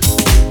kiedyś.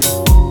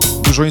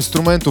 Dużo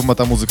instrumentów ma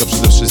ta muzyka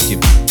przede wszystkim.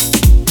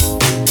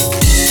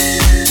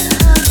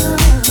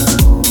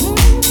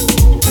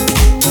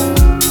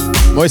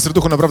 Moje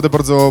serducho naprawdę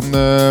bardzo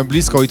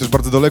blisko i też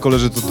bardzo daleko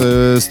leży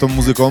z tą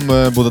muzyką,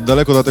 bo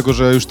daleko dlatego,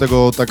 że już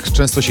tego tak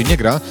często się nie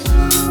gra,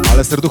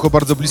 ale serducho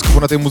bardzo blisko, bo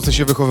na tej muzyce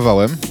się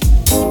wychowywałem.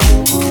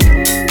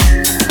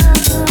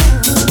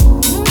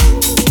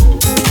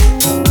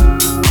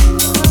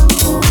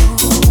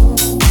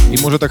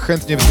 I może tak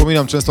chętnie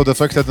wspominam często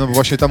Defected, no bo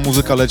właśnie ta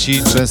muzyka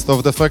leci często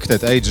w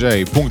Defected.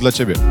 AJ, punkt dla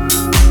ciebie.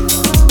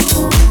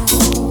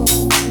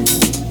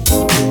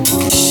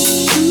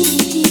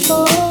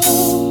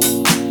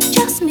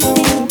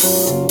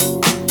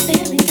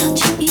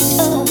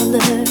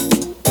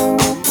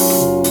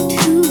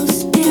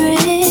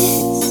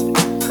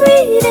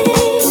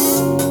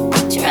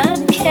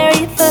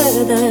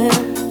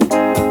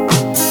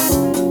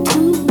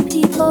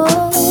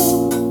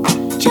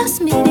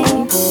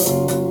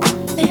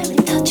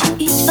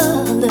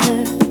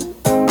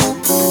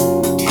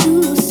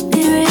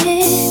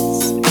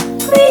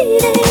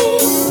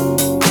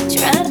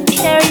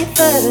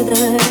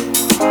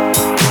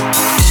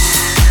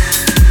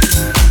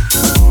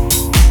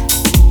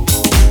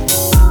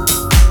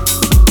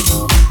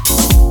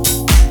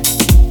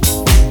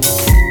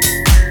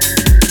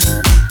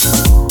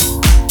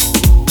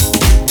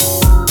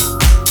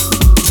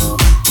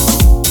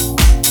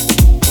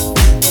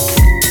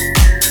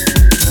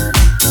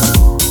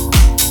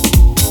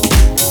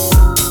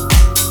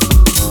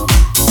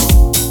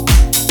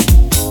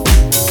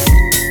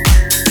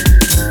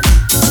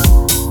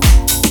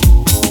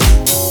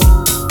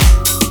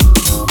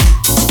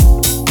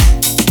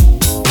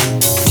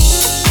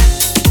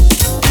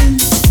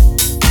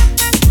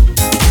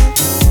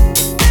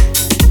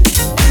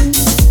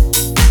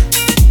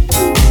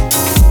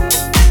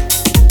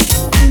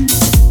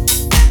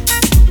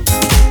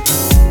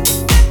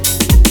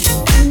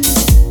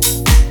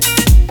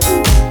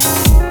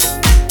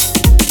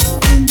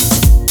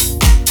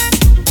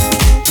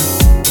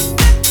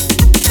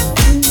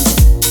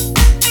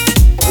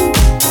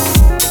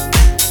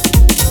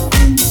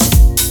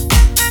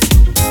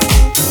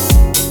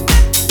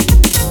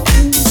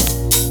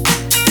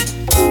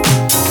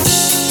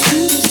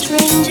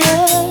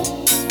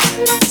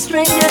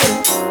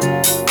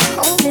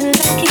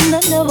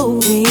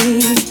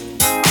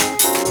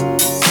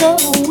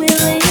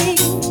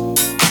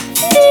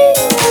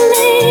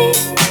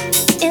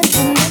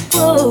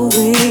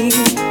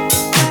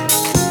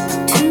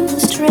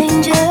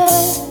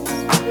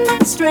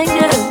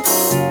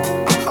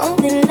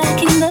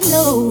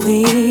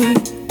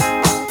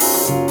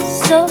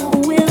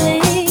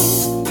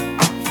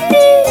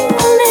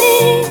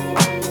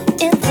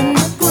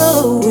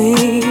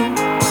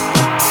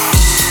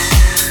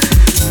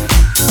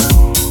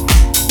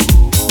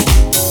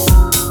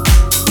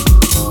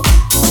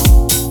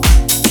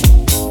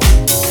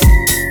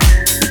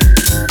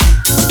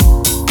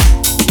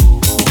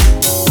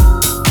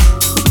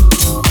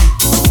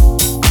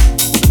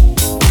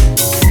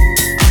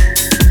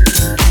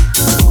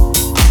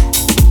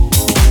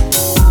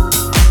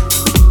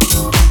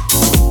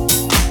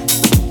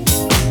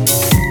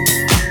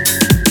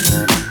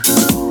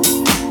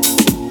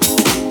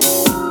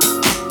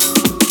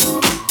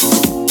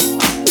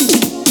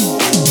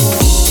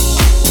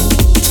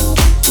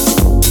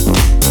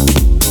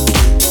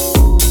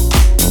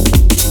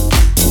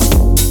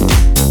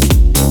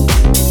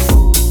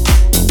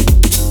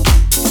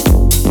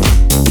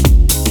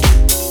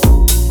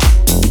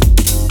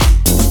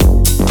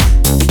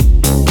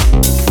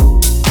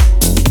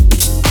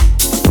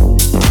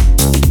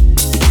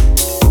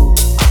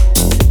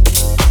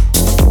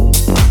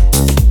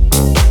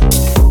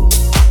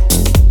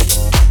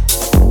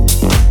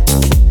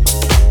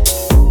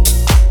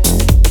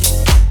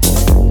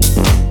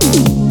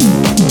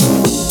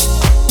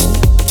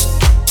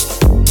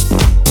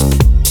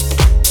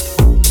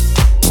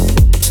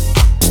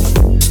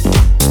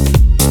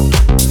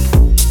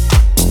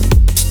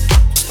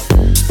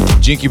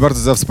 Dzięki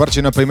bardzo za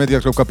wsparcie na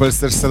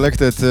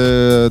paymedia.pl/selected.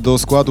 Do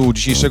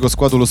dzisiejszego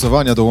składu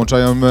losowania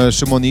dołączają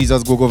Szymon i Iza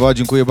z Głogowa.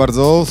 Dziękuję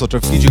bardzo.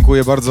 Soczewki,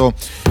 dziękuję bardzo.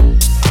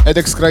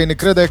 Edek z Krainy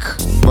Kredek,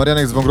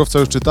 Marianek z Wągrowca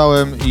już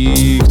czytałem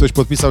i ktoś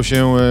podpisał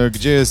się,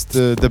 gdzie jest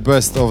The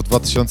Best of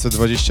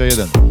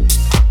 2021.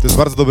 To jest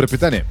bardzo dobre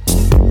pytanie.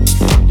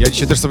 Ja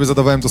dzisiaj też sobie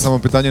zadawałem to samo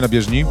pytanie na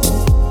bieżni.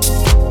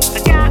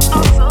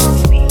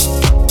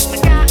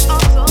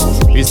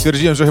 I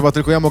stwierdziłem, że chyba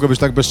tylko ja mogę być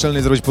tak bezczelny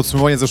i zrobić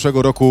podsumowanie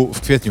zeszłego roku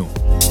w kwietniu.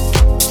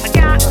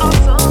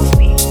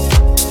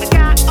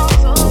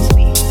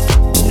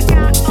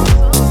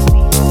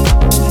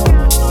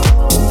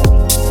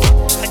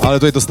 Ale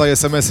tutaj dostaję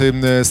SMS-y,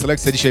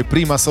 selekcja dzisiaj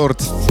prima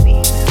sort.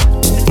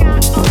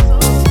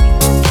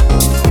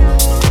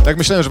 Tak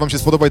myślałem, że wam się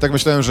spodoba i tak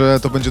myślałem, że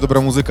to będzie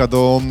dobra muzyka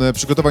do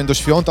przygotowań do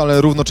świąt,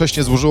 ale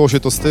równocześnie złożyło się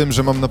to z tym,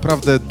 że mam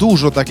naprawdę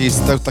dużo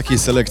takiej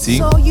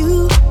selekcji.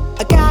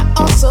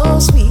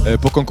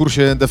 Po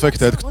konkursie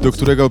Defected, do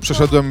którego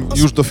przeszedłem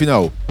już do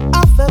finału.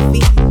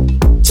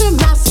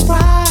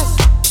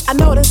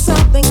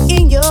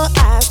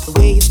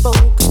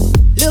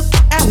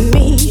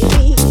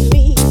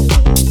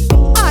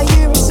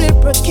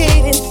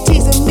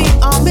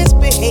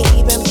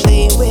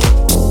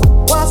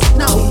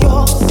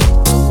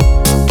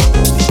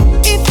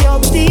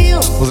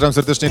 Pozdrawiam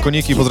serdecznie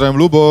Koniki, pozdrawiam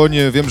Luboń,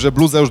 wiem, że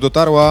bluza już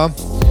dotarła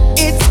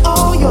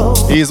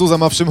i Zuza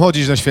ma w czym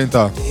chodzić na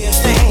święta.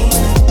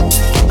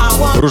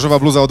 Różowa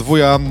bluza od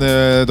wuja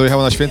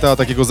dojechała na święta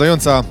takiego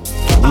zająca,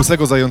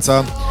 łysego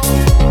zająca.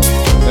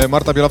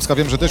 Marta Bielawska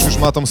wiem, że też już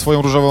ma tą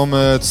swoją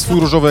swój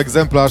różowy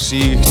egzemplarz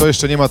i kto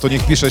jeszcze nie ma, to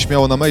niech pisze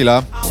śmiało na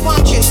maila.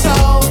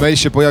 Mail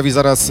się pojawi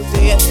zaraz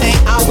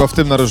chyba w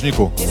tym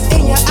narożniku.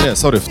 Nie,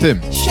 sorry, w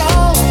tym.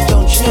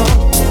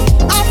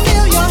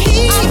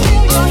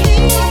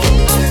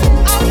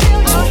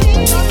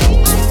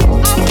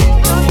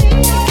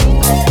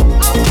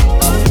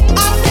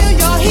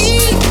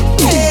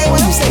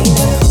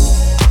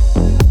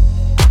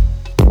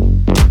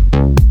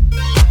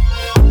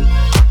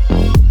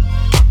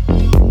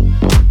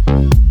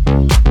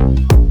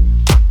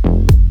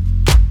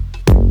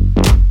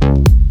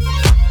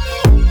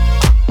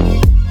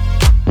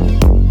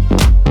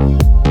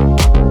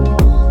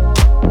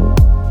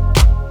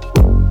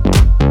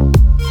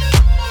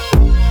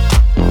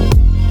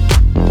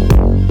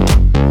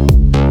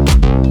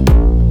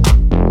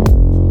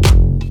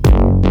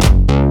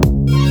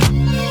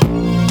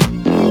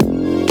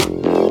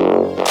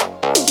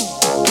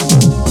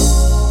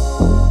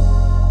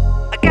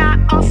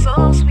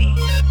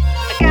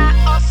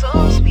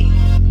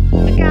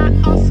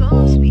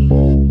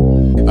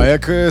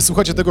 Jak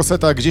słuchacie tego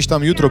seta gdzieś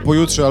tam jutro,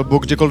 pojutrze albo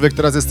gdziekolwiek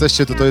teraz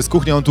jesteście, to jest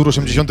Kuchnia On Tour,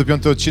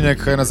 85.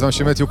 odcinek, ja nazywam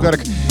się Matthew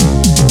Clark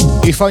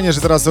i fajnie,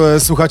 że teraz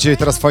słuchacie i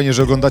teraz fajnie,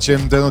 że oglądacie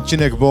ten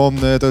odcinek, bo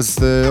to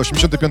jest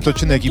 85.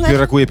 odcinek i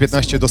brakuje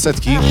 15 do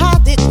setki.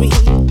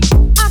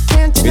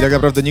 I tak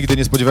naprawdę nigdy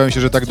nie spodziewałem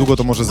się, że tak długo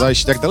to może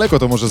zajść, tak daleko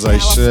to może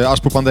zajść, aż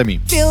po pandemii.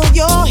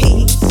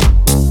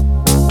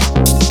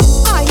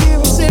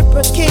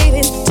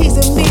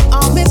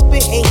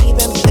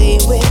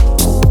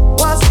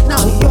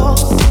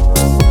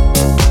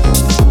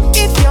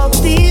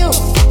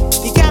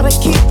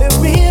 Keep it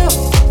real,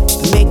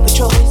 make the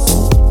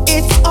choice,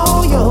 it's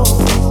all yours.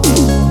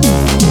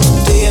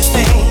 Do your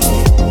thing,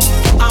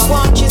 I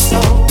want you so.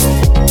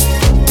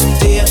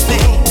 Do your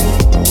thing,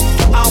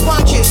 I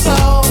want you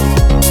so.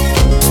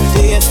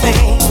 Do your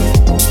thing,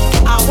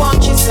 I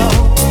want you so.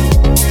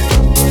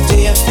 Do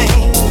your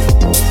thing,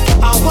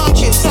 I want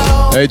you so.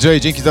 Hey Jay,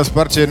 dzięki za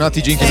wsparcie,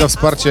 Nati, dzięki za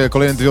wsparcie.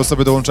 Kolejne 2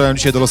 osoby dołączają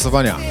dzisiaj do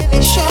losowania.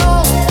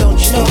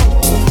 Don't you know?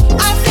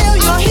 I feel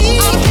your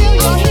heat.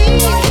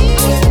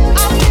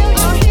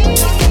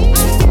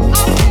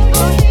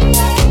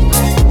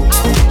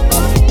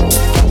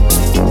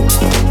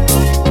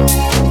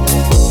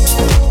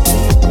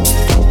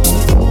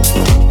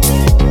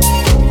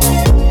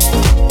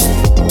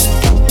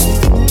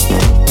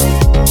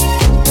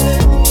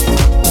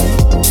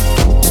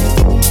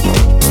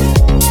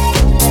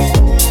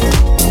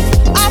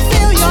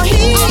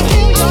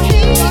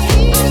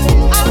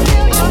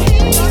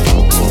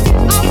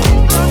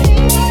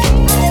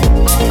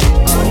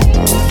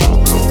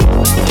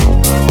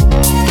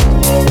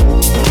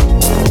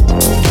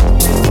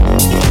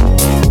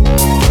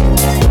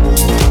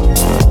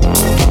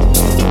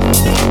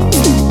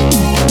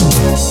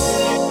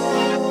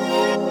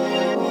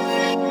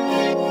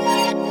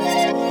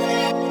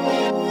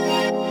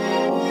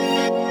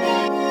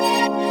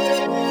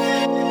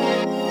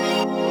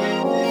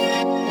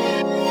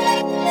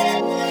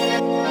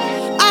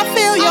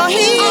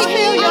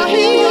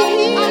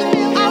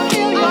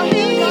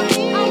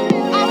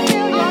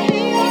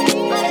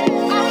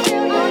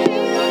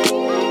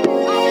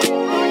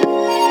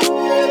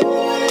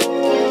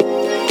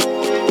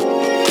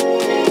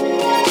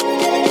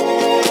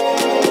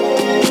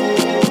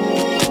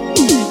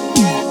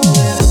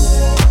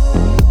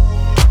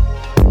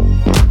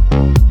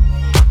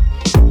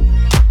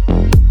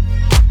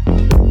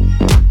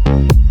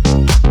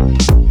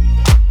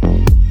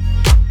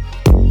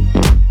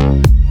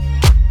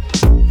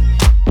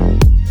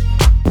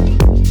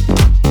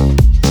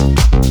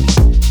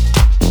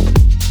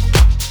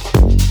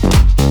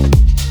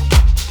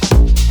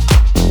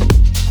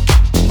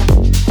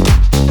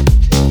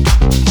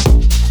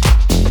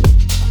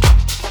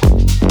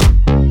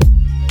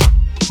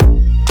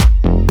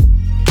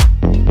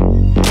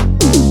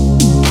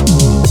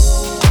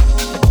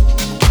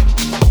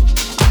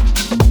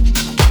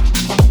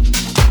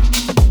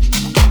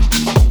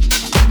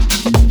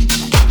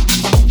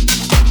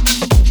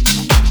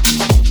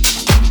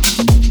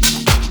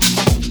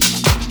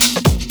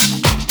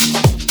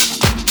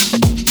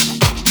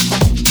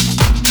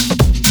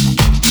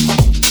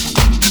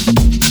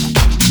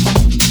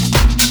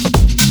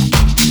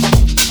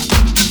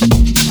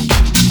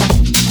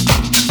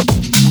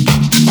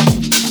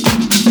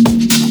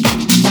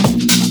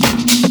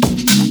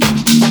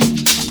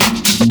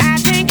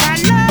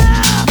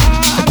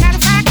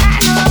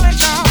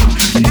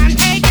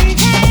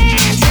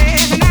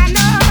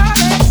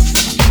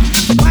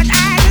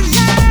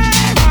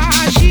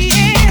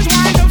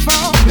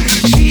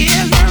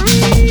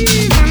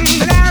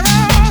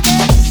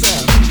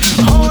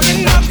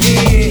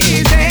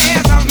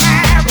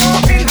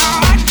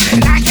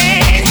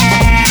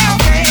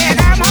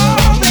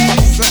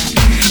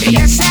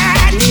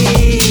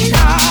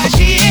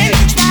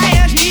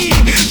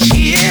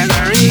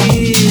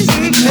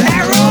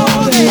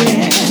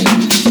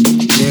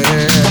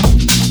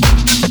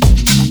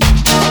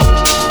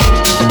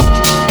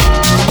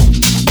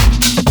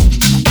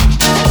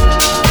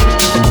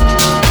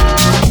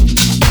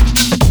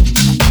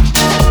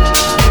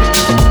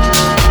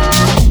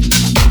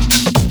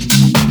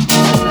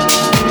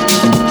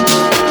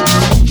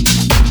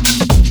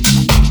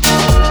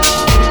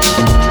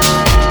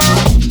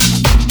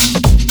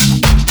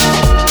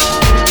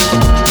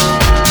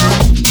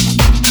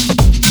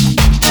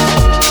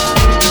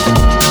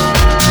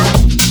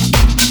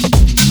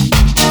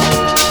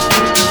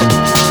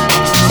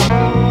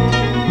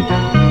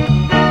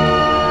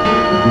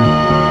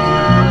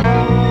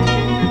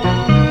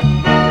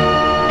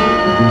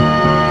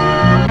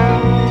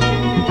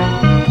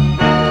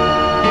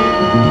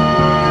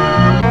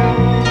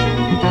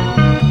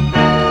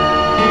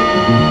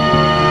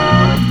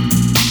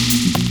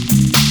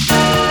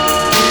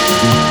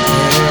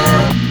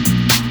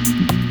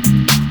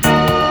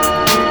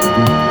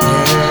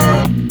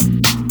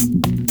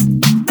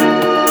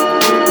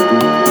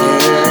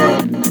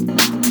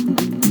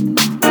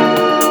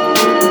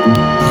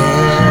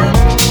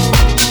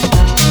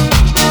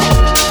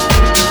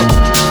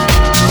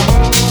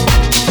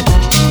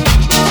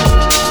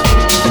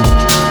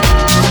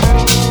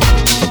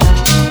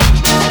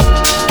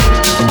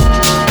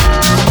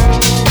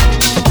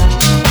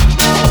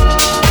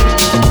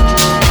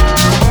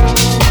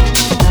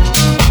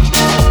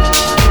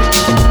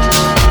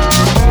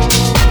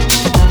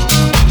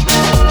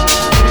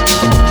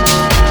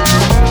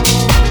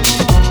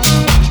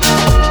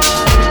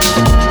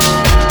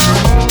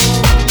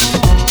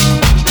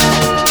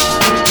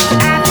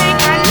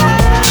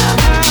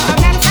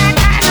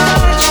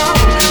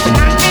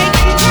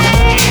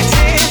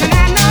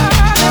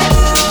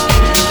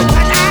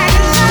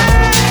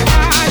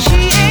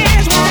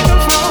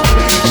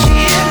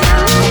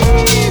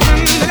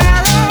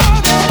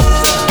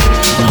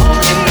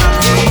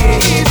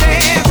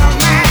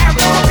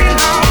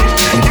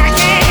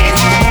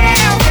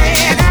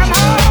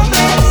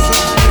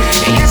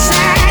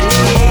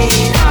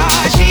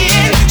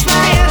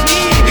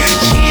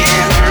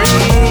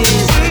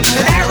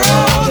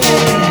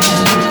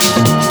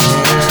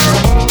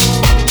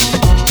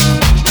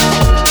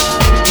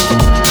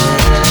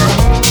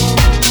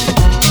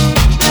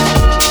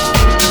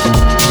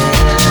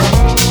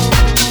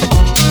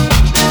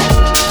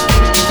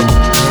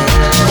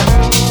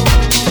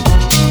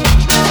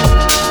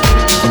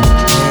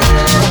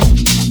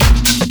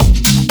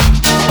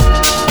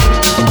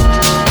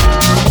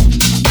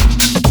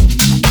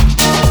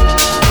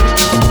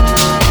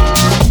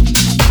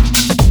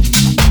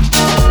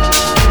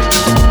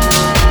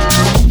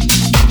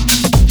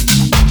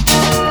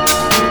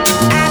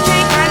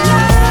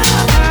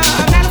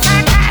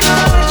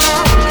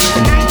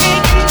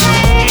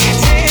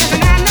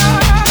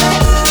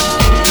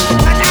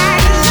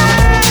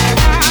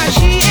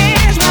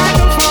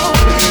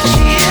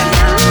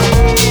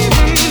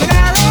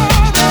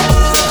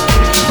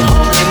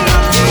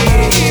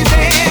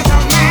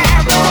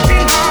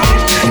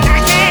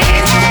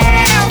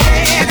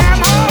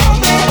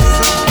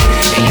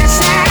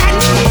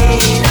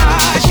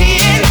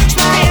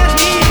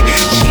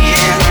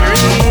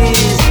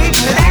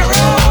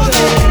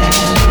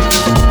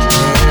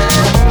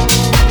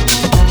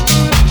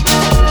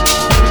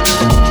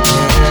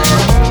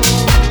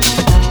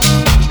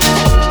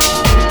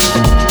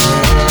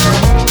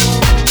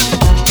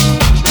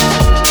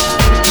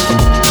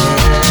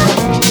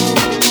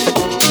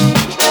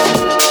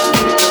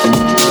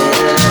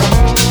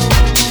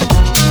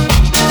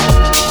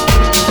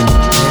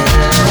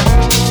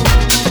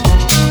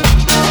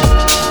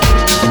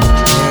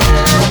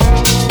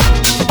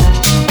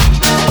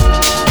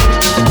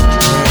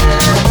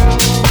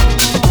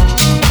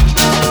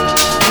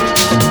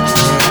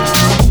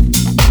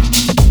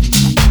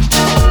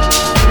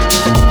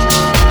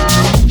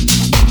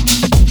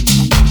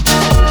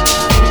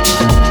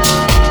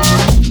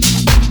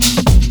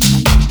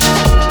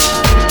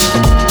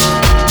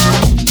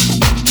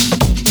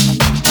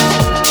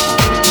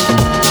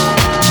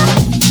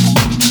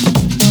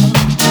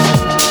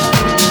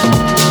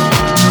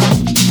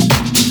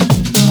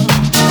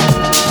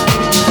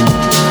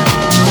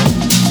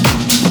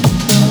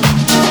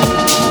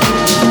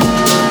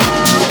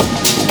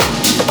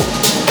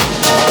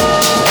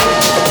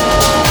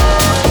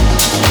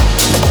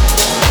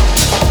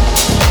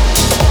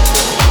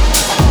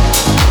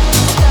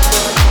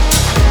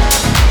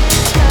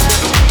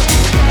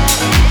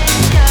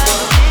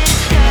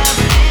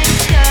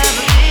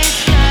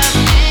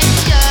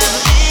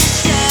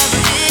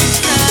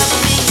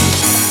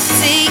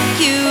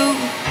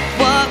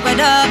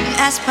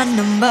 ask my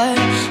number,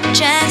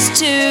 chance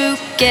to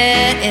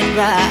get it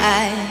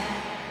right.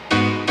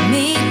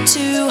 Me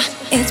too,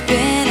 it's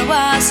been a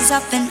while since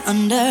I've been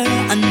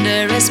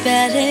under a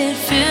spell, it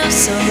feels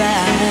so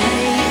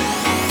right.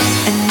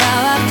 And now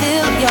I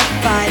feel your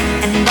vibe,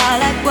 and I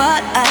like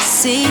what I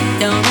see.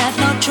 Don't have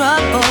no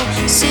trouble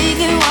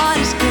seeking what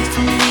is good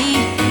for me.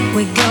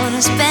 We're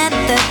gonna spend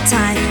the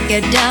time,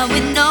 get down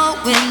with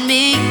knowing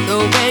me. Go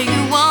where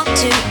you want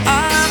to,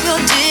 I'm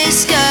your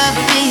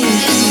discovery.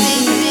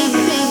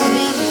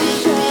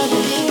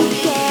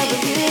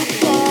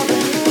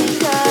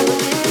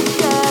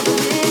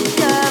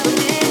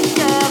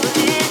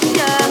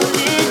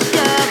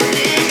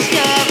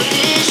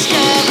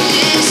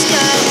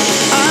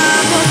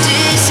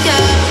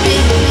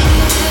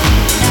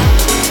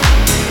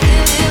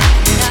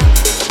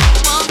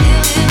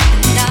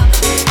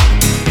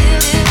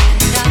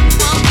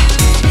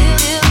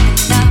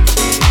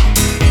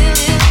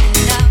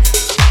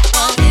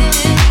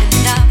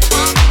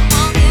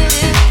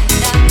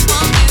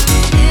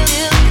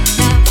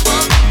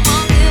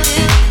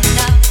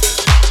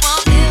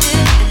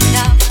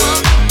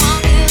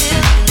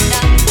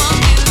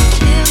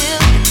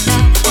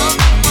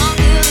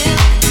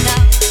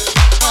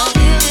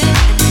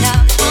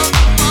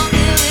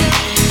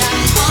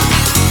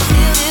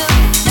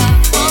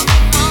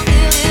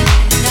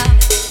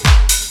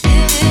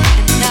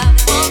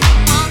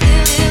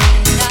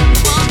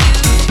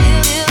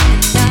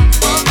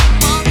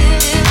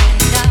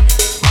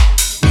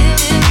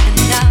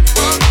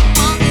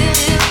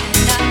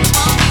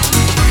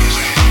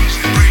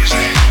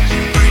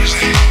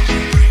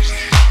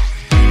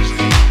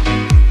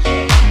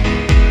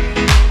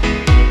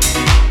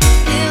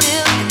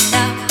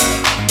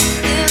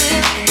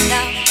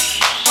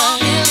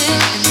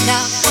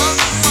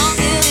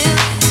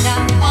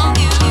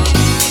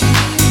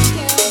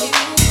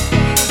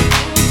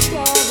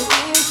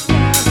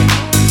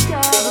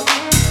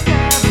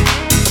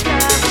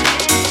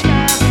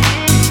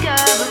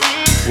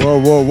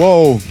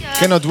 Whoa.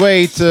 Cannot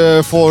wait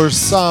for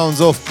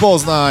Sounds of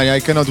Poznań.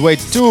 I cannot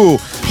wait too.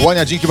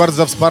 Łania, dzięki bardzo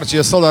za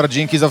wsparcie. Solar,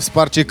 dzięki za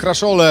wsparcie.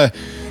 Crashole,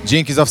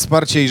 dzięki za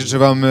wsparcie i życzę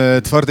wam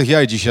twardych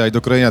jaj dzisiaj,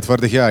 do krojenia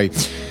twardych jaj.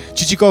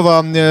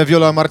 Cicikowa,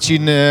 Wiola,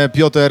 Marcin,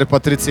 Piotr,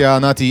 Patrycja,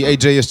 Nati,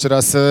 AJ jeszcze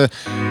raz.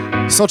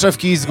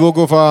 Soczewki z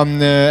Głogowa,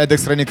 Edek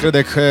Stranie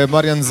Kredek,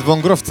 Marian z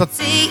Wągrowca,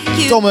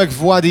 Tomek,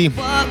 Władi,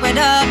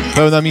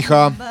 Pełna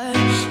Micha,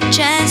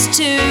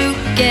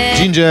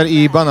 Ginger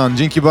i Banan.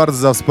 Dzięki bardzo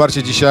za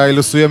wsparcie dzisiaj.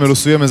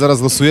 Losujemy,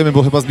 zaraz losujemy,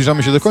 bo chyba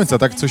zbliżamy się do końca,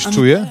 tak? Coś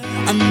czuję?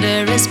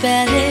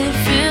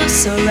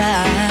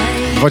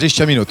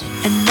 20 minut.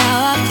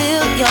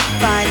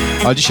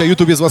 A dzisiaj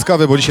YouTube jest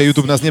łaskawy, bo dzisiaj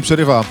YouTube nas nie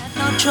przerywa.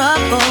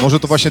 Może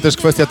to właśnie też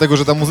kwestia tego,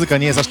 że ta muzyka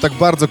nie jest aż tak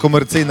bardzo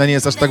komercyjna, nie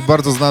jest aż tak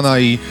bardzo znana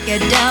i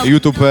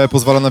YouTube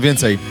pozwala na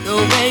więcej.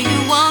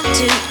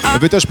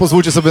 Wy też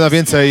pozwólcie sobie na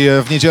więcej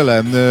w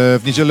niedzielę.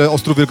 W niedzielę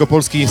Ostrów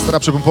Wielkopolski, Stara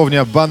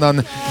Przepompownia,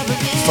 Banan,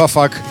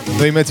 Fafak,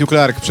 no i Matthew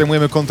Clark.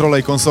 Przejmujemy kontrolę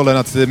i konsolę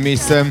nad tym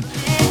miejscem.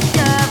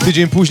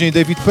 Tydzień później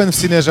David Penn w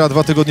Synerze, a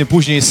 2 tygodnie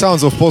później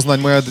Sounds of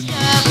Poznań, moja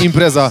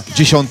impreza,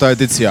 10.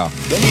 edycja.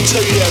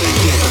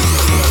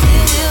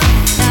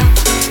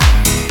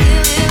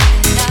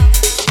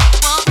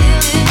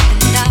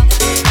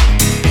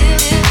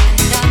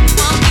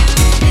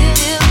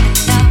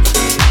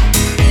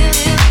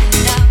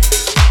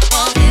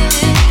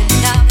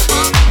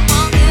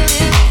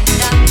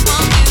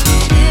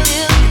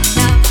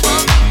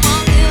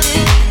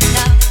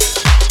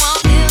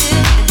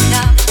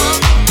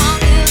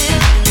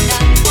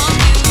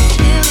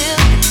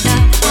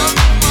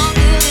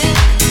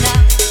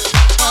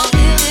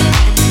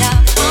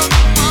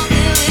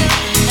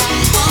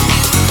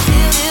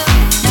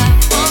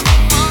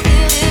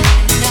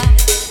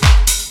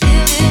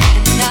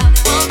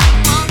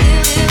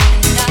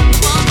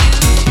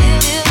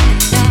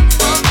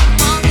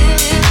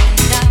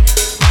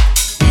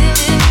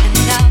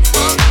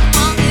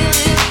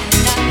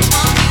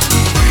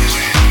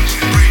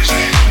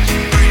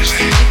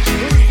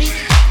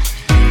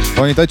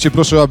 Pamiętajcie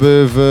proszę,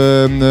 aby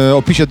w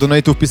opisie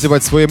donate'u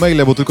wpisywać swoje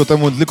maile, bo tylko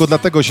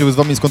dlatego się z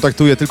wami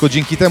skontaktuję, tylko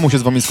dzięki temu się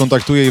z wami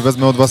skontaktuję i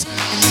wezmę od was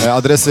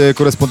adresy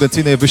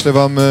korespondencyjne i wyślę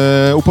wam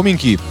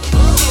upominki.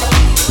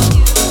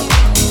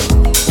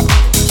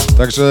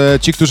 Także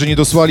ci, którzy nie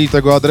dosłali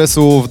tego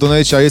adresu w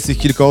donacie, a jest ich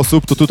kilka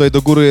osób, to tutaj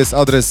do góry jest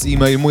adres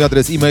e-mail, mój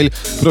adres e-mail.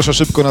 Proszę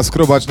szybko nas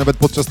skrobać, nawet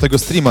podczas tego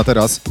streama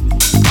teraz.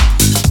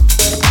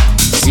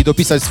 I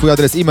dopisać swój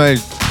adres e-mail,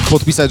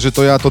 podpisać, że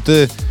to ja, to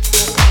ty,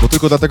 bo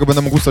tylko dlatego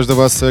będę mógł wysłać do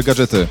was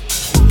gadżety.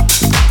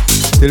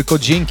 Tylko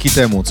dzięki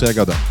temu, co ja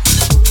gadam.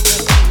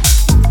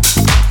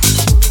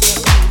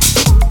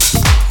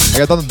 A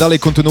ja dalej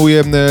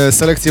kontynuuję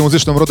selekcję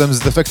muzyczną rodem z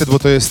Defected, bo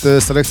to jest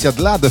selekcja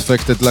dla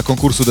Defected, dla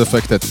konkursu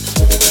Defected.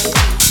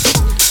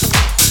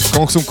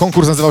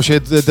 Konkurs nazywał się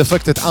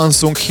Defected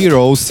Unsung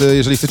Heroes.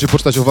 Jeżeli chcecie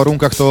poczytać o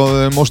warunkach, to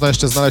można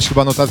jeszcze znaleźć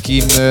chyba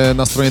notatki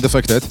na stronie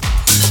Defected.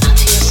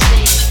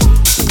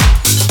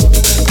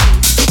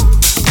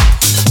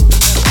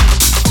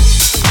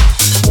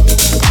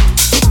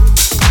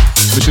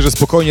 Myślę, że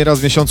spokojnie raz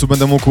w miesiącu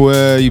będę mógł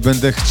i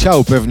będę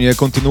chciał pewnie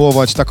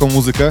kontynuować taką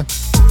muzykę.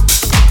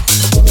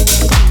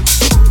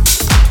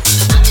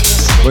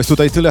 Bo jest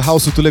tutaj tyle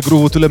house'u, tyle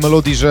groove'u, tyle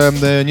melodii, że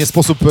nie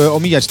sposób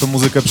omijać tą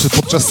muzykę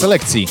podczas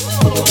selekcji.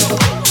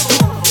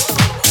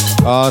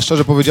 A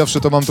szczerze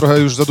powiedziawszy, to mam trochę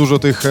już za dużo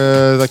tych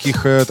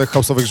takich tech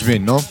house'owych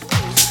brzmień, no.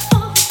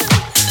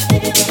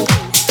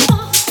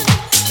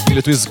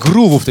 Ile tu jest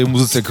groove'u w tej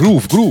muzyce?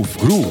 Groove.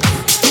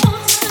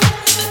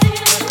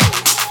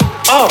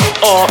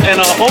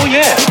 Oh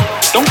yeah,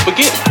 don't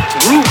forget,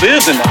 groove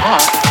is in the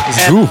heart.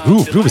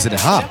 Groove is in the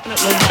heart.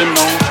 Been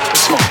known to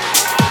smoke.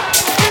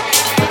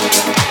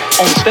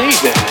 On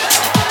stage there.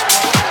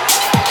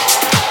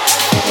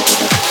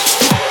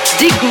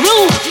 The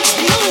groove.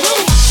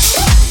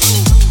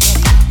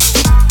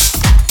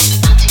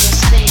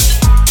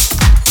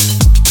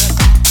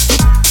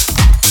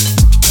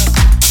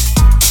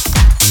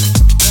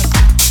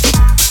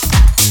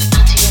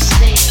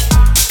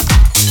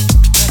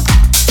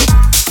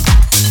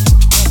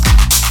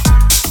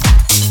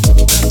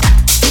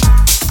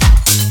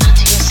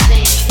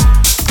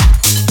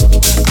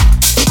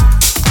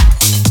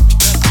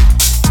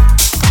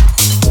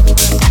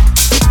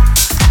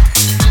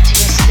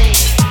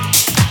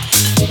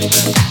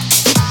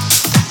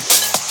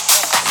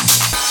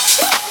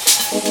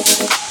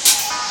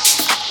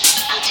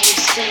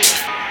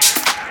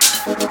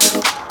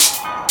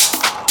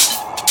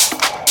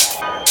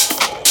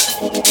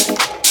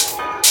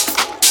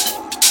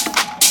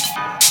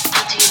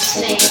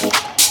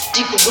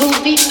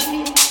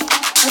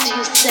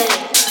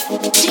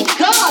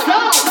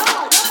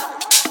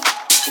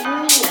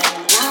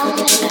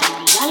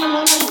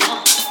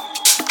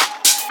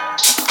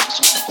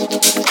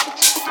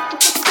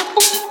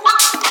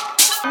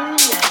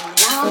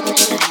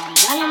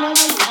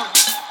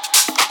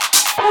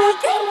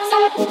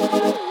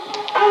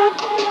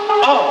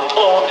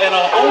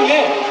 Oh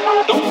yeah,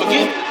 don't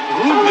forget,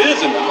 groove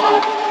is in the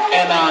heart.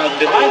 And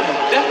Delight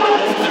has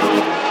definitely been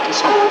known to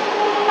smoke.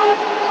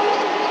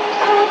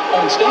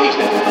 On stage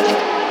there.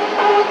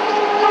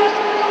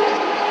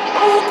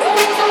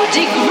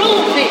 The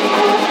groovy.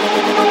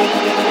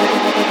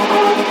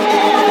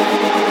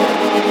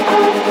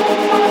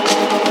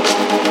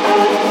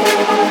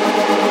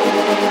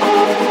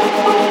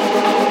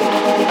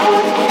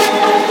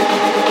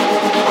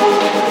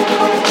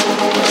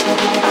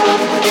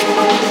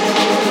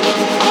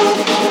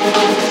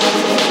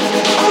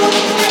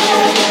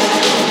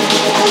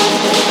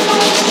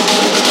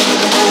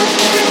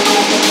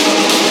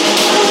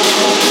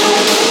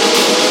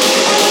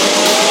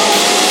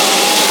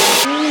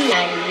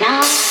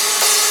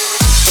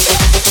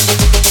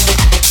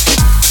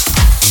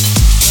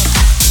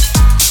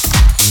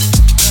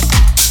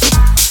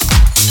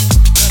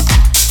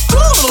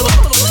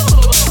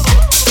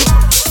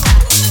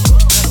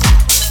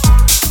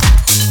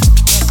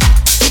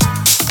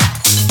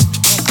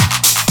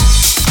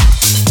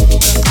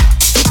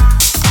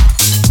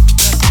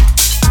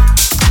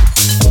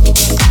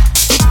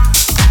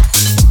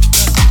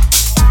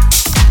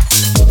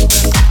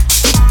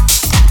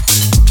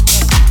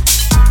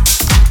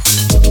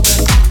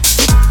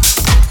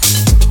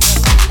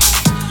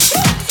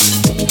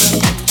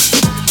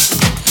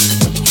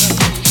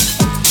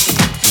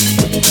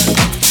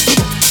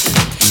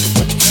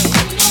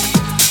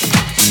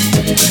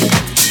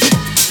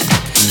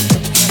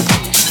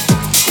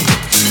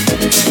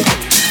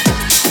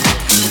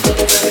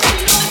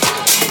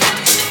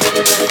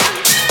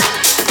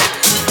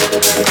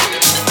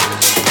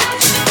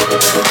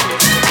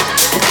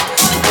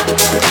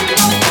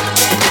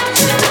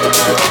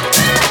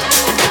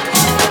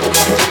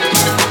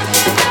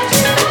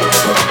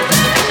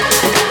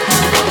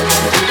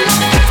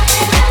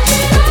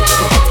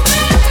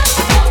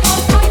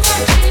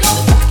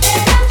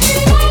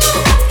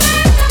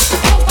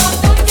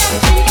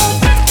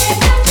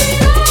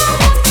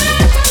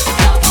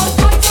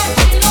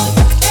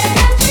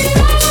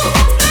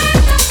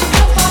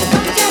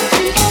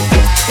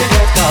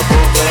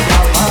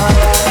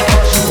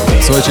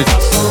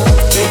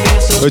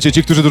 Słuchajcie,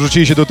 ci, którzy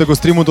dorzucili się do tego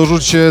streamu,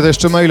 dorzućcie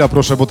jeszcze maila,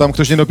 proszę, bo tam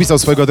ktoś nie napisał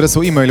swojego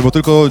adresu e-mail, bo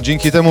tylko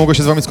dzięki temu mogę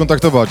się z wami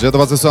skontaktować. Ja do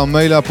was wysyłam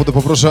maila,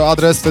 poproszę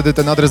adres, wtedy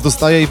ten adres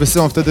dostaję i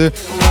wysyłam wtedy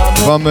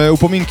wam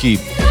upominki.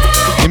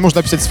 Nie można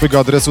napisać swojego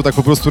adresu tak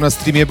po prostu na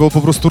streamie, bo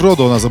po prostu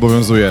RODO nas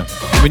obowiązuje.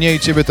 Mnie i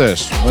ciebie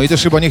też. No i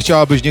też chyba nie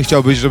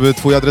chciałbyś, żeby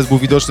twój adres był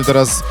widoczny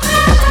teraz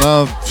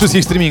na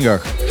wszystkich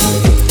streamingach.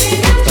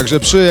 Także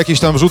przy jakiejś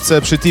tam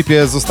wrzutce, przy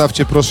tipie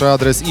zostawcie proszę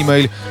adres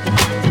e-mail.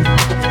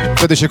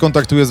 Wtedy się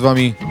kontaktuję z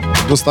wami.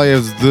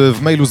 Dostaję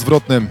w mailu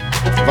zwrotnym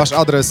wasz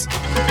adres.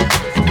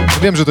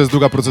 Wiem, że to jest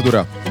długa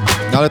procedura,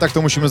 no ale tak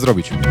to musimy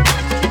zrobić.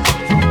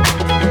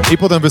 I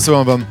potem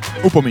wysyłam wam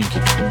upominki.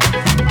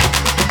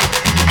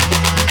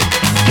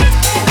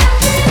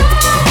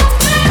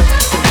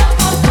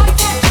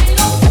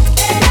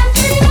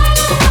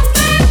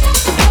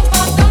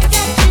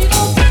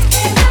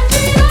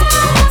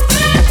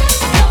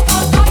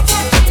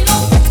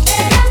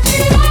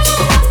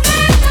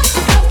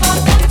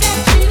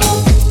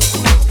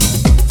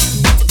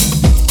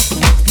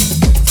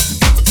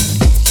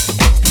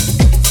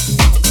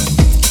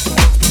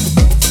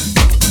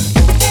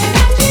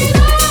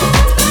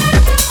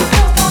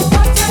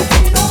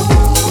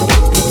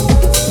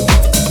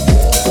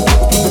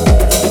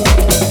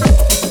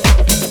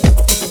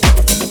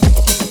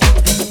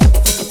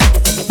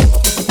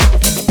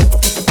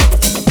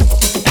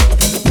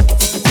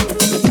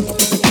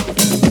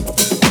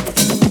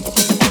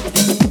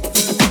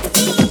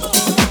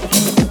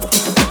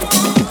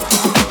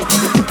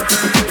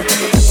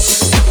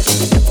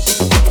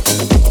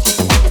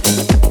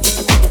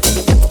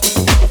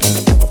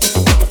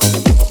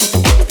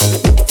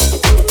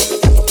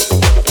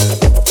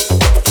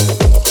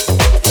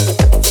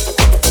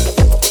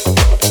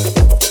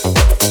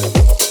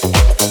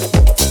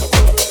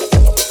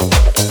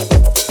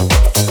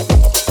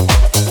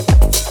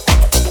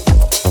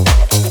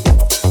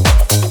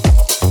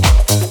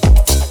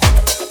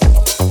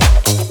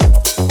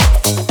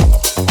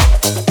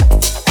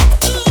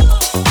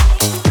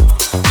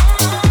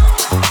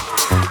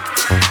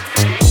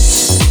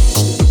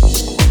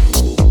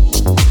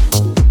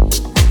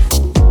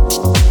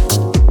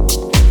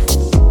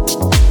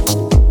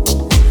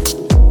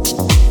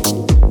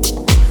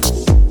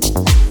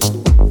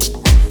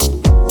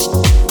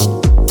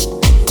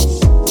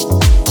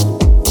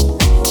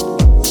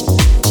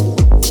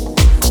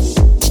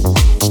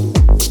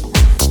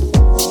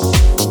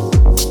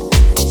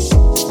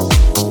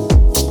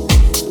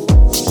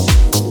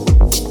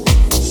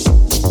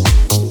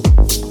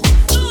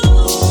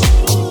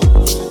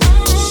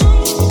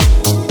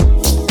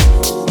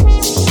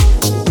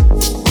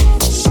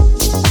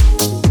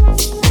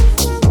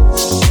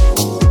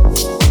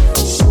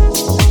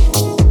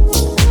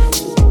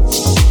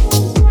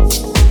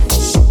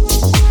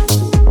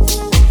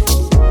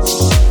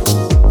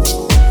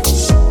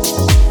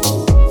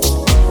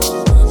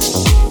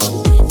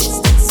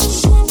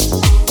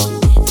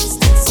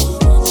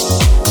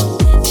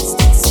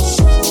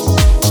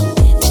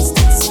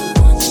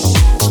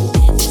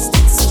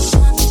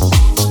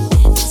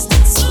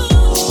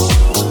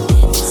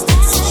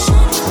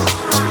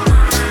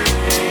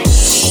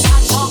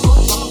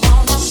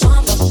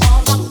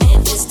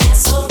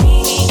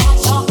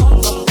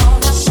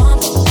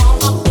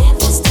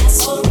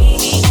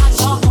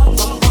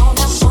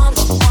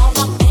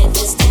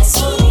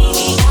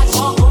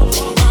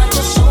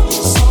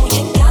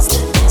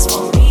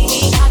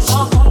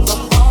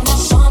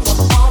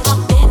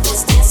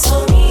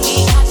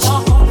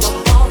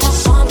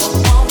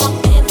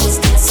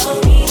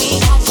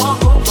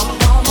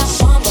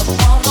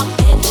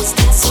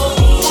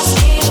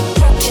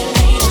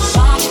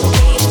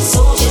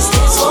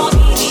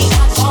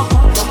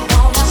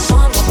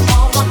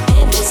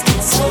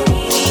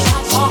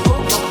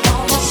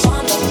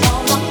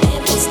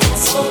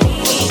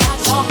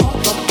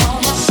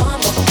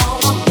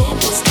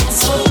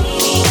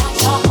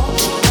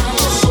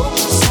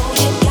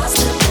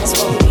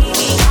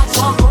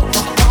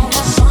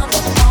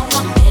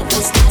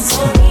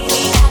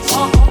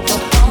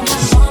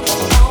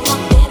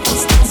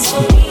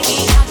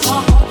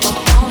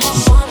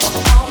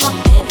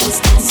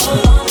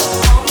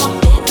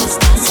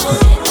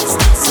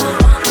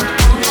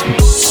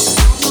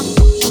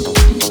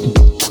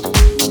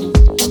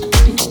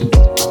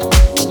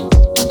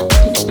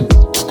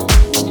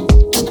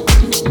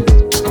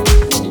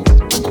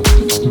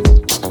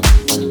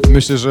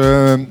 Myślę,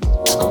 że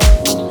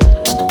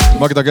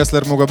Magda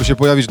Gessler mogłaby się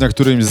pojawić na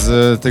którymś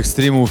z tych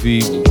streamów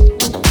i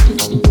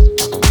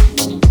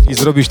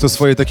zrobić to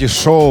swoje takie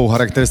show,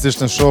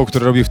 charakterystyczne show,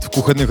 które robi w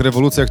kuchennych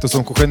rewolucjach. To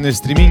są kuchenne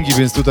streamingi,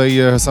 więc tutaj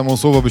samo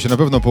słowo by się na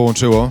pewno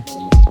połączyło.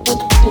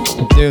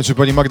 Nie wiem, czy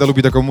pani Magda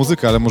lubi taką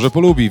muzykę, ale może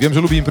polubi. Wiem,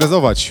 że lubi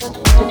imprezować.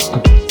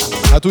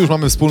 A tu już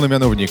mamy wspólny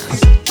mianownik.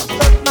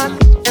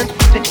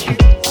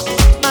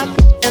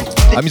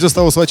 A mi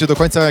zostało, słuchajcie, do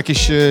końca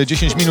jakieś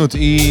 10 minut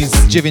i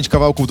z 9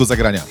 kawałków do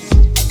zagrania.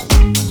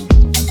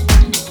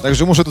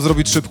 Także muszę to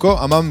zrobić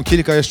szybko, a mam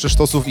kilka jeszcze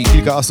sztosów i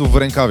kilka asów w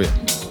rękawie.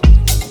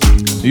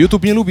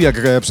 YouTube nie lubi,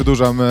 jak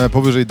przedłużam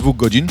powyżej 2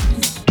 godzin.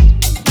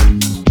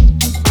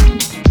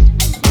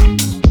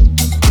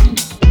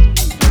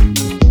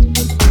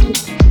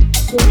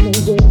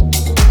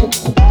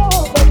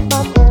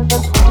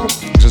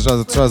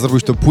 Trzeba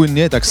zrobić to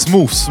płynnie, tak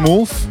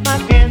smooth,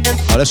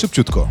 ale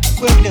szybciutko.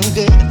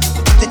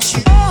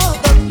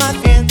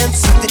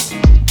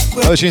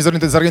 Ale się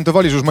nie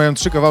zorientowali, że już mają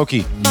 3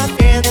 kawałki.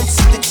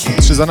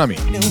 3 za nami.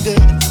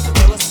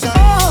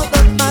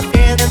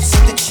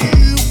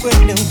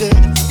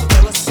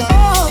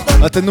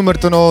 A ten numer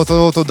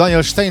to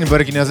Daniel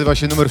Steinberg i nazywa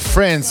się numer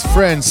Friends.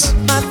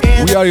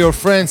 We are your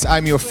friends,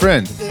 I'm your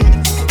friend.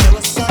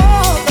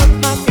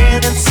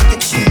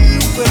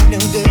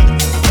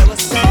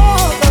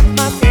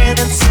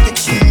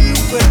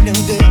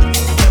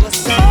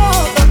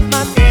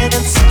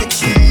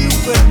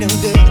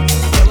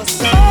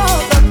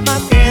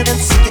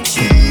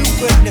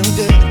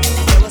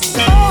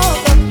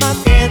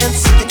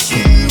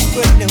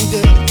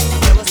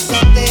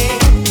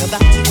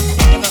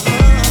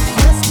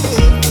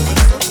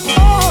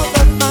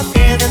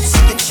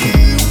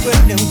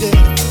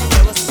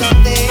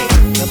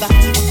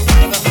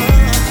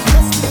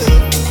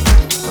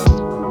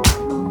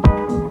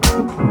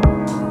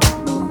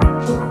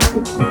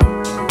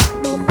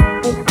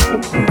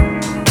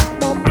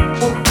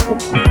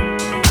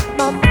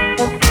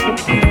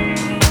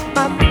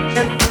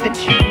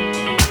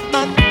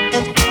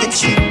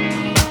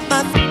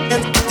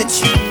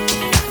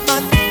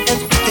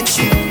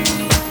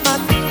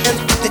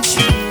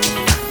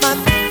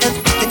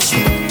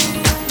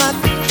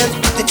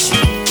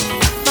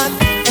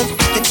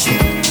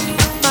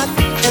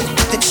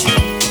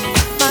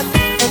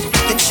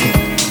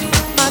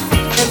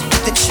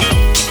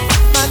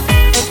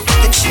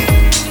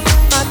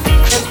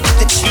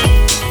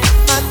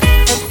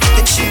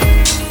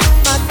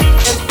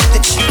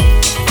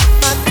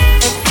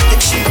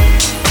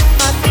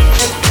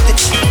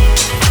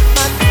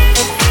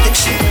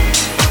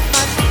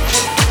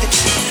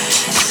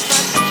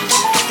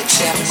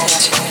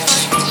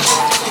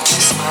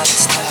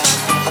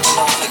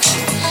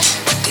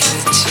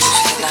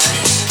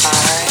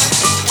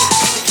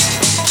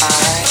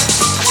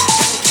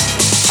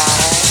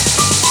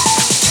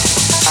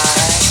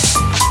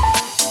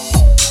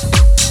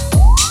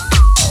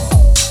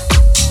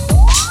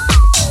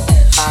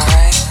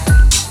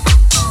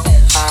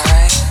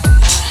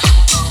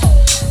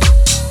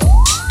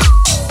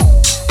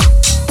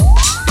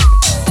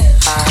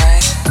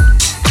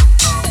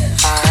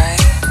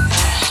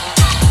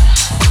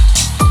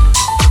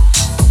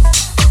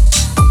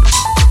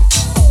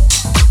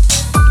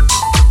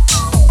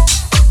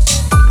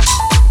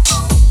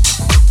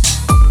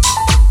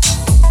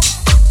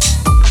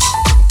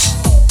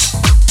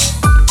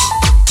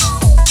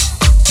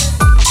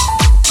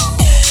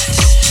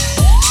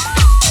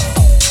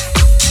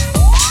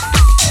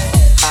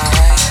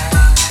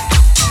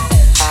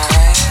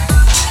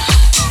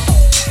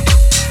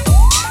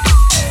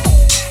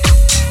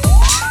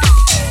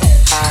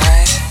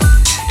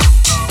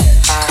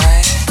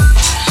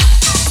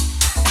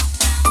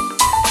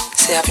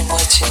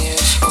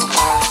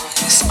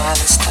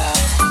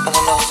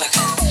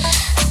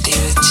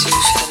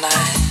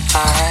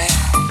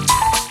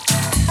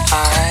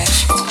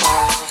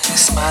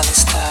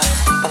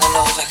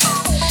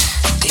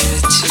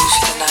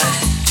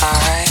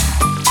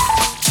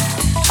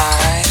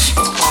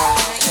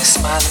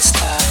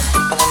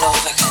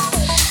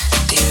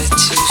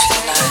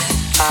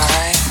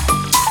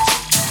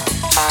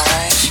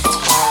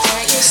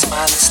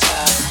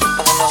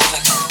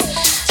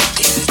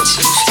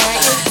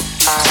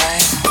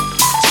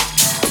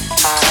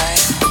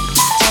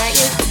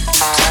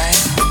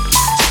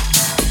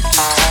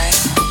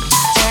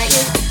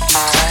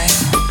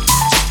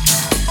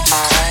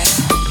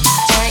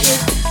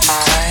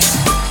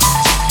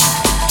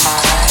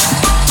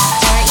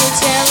 Are you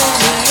telling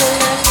me you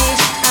love me?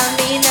 I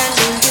mean I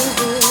knew you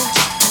would.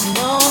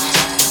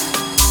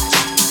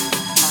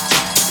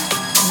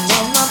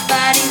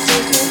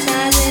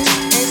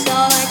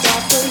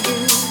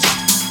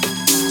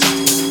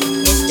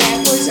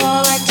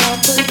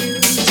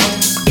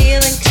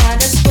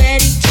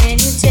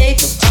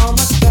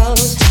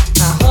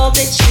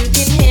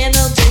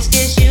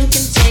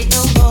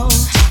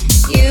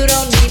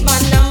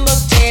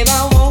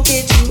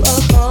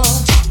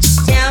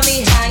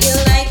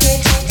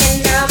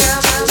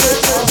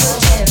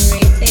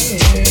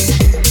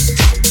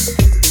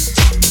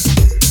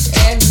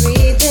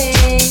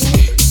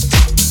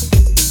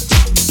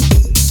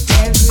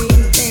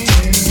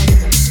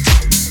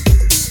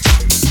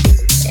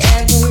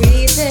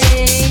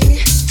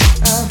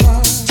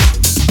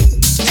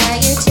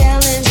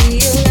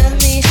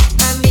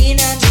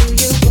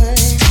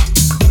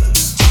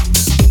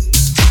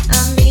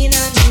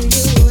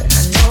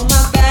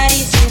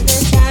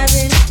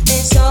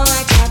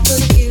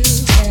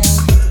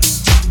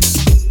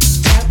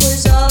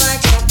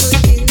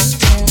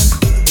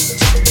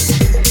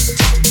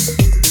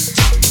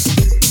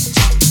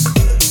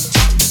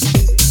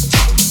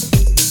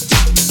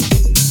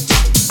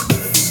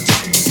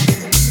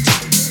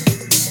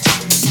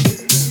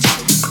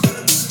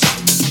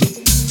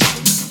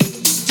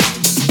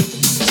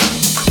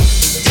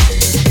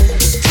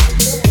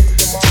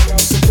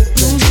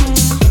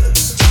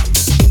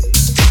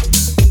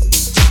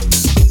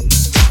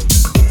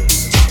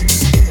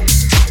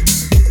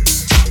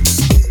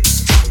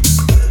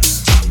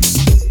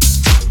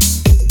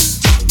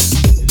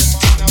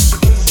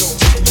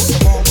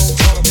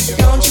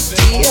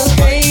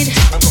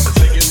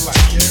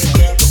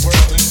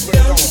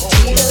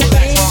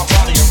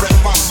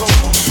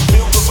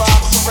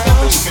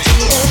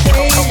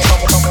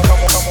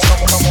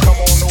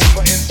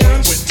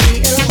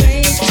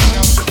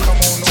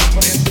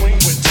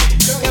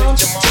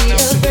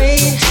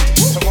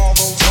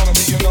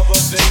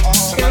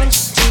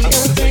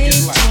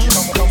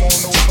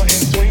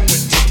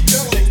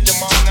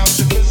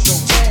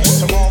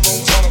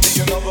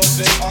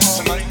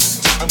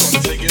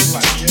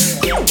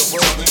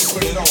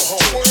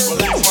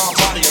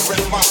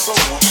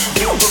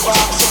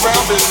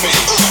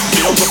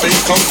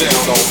 come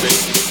down on me.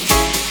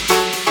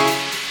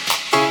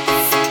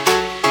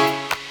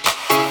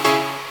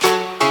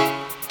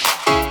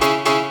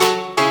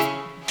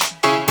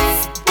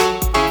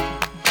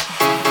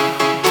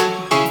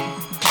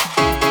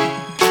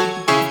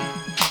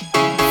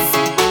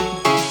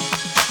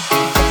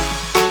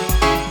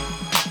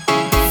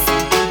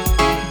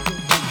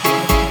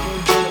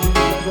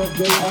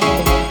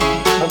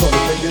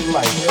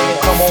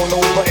 Come on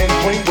over and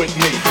swing with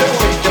me.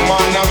 Take your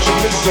mind out your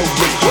misery.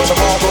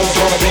 Tomorrow's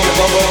gonna be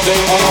another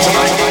day.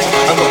 Tonight,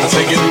 I'm gonna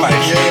take it light.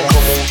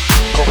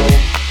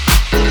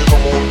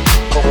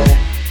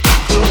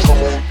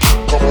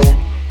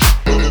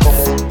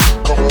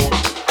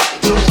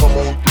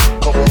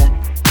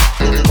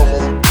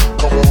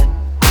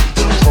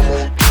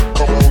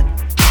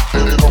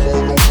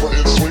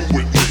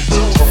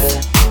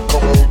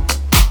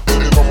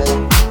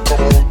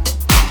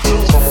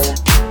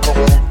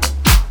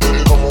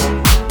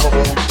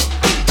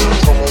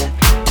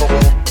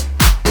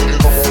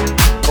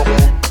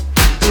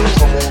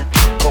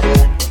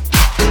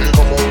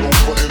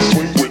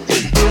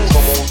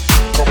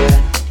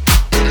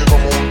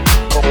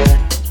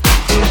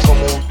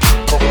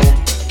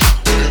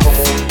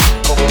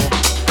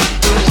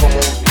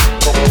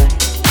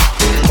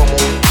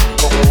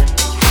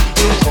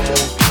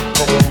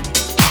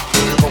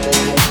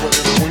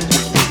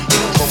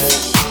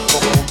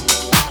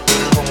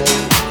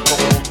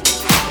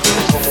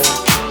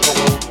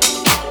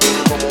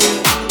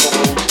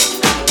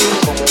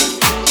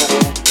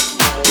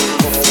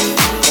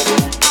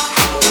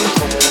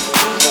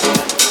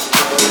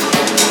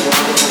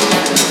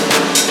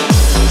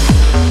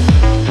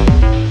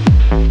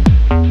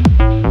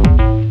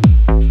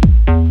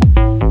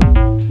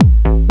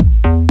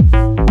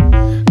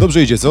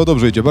 Dobrze idzie, co?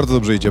 Dobrze idzie, bardzo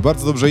dobrze idzie,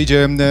 bardzo dobrze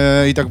idzie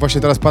i tak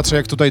właśnie teraz patrzę,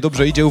 jak tutaj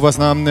dobrze idzie u was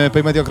na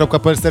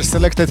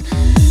paymedia.pl/selected.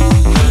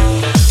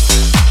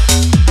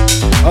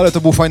 Ale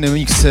to był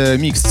fajny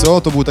mix,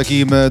 co? To był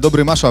taki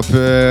dobry mashup.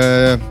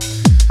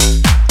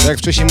 Tak jak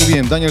wcześniej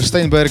mówiłem, Daniel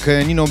Steinberg,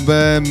 Nino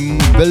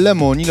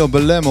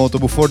Bellemo, to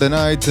był For the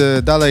Night.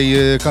 Dalej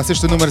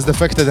klasyczny numer z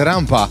Defected,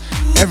 Rampa.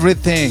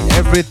 Everything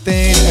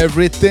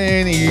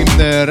i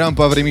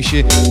Rampa w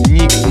remixie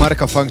Nick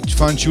Marka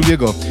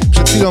Fanciuliego.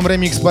 Przed chwilą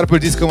remix Purple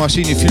Disco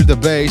Machine, Feel the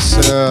Bass,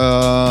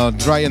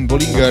 Brian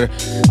Bollinger,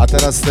 a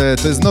teraz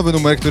to jest nowy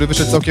numer, który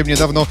wyszedł całkiem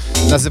niedawno,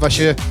 nazywa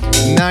się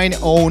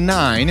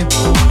 909.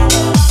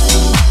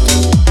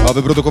 A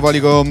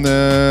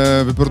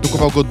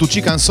wyprodukował go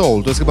Duchican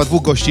Soul, to jest chyba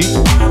dwóch gości.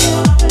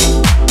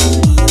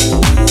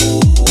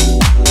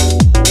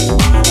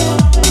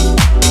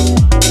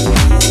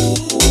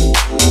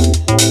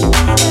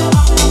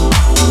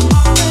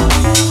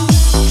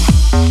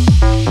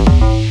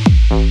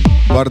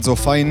 Bardzo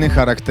fajny,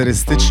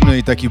 charakterystyczny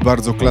i taki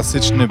bardzo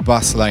klasyczny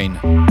bassline.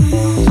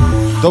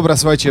 Dobra,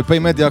 słuchajcie,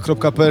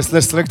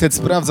 paymedia.pl/selected,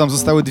 sprawdzam,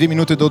 zostały 2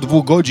 minuty do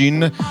 2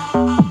 godzin.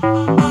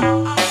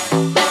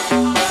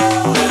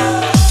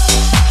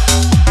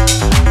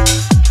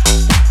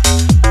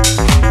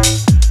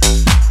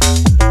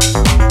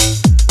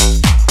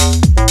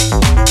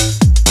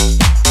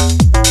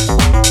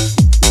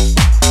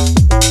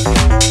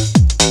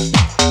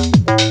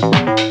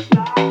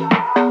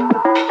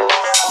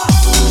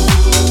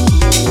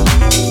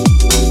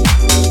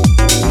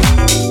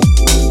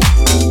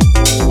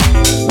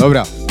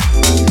 Dobra.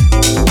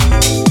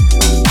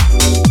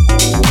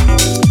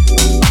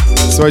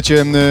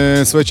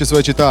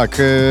 Słuchajcie,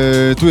 tak.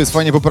 Tu jest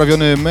fajnie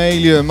poprawiony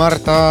mail.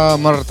 Marta,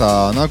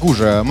 na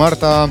górze.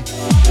 Marta.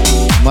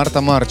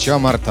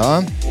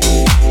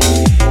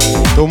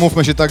 To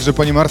umówmy się tak, że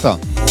pani Marta,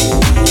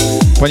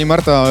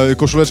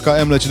 koszuleczka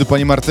M leci do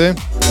pani Marty,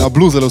 a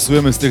bluzę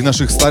losujemy z tych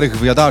naszych starych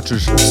wyjadaczy.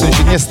 W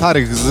sensie nie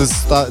starych, ze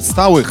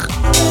stałych.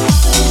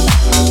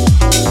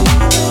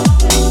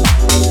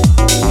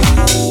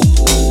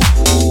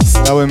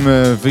 Stałym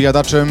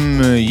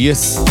wyjadaczem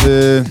jest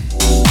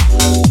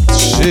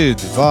 3,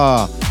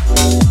 2,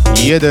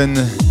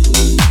 1.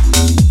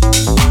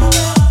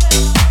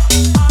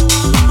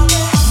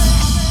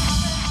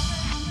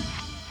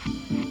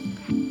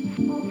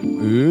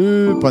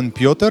 Pan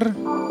Piotr?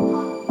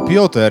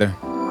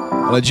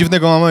 Ale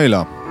dziwnego ma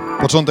maila.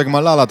 Początek ma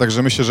Lala,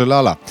 także myślę, że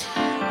Lala.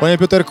 Panie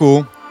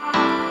Pioterku,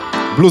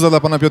 bluza dla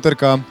pana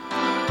Pioterka.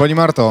 Pani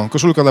Marto,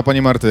 koszulka dla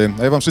pani Marty.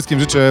 A ja wam wszystkim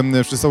życzę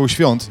wesołych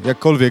świąt.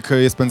 Jakkolwiek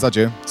je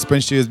spędzacie,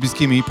 spędźcie je z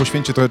bliskimi,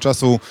 poświęćcie trochę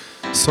czasu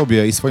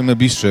sobie i swoim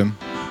najbliższym.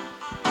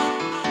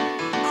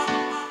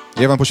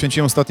 Ja wam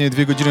poświęciłem ostatnie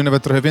 2 godziny,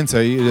 nawet trochę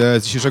więcej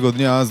z dzisiejszego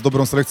dnia z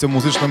dobrą selekcją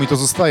muzyczną i to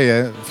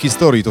zostaje w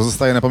historii, to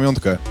zostaje na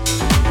pamiątkę.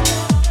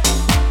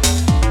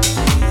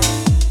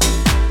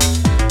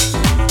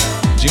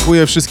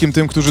 Dziękuję wszystkim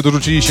tym, którzy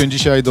dorzucili się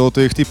dzisiaj do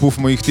tych tipów,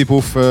 moich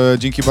tipów.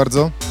 Dzięki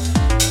bardzo.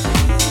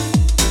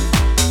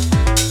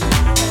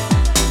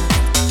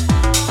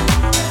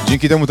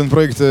 Dzięki temu ten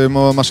projekt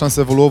ma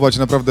szansę ewoluować.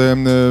 Naprawdę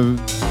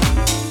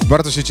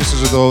bardzo się cieszę,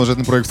 że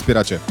ten projekt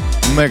wspieracie.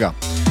 Mega.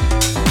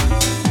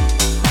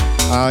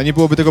 A nie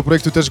byłoby tego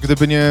projektu też,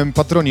 gdyby nie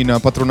patroni na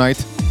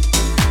Patronite.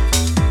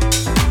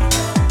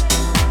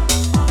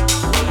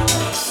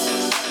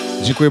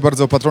 Dziękuję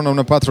bardzo patronom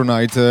na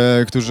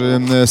Patronite, którzy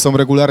są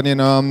regularnie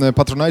na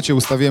Patronite.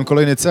 Ustawiłem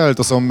kolejny cel,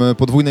 to są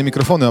podwójne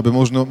mikrofony, aby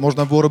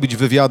można było robić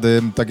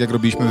wywiady, tak jak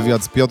robiliśmy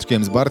wywiad z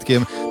Piotrkiem, z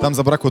Bartkiem. Tam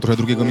zabrakło trochę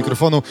drugiego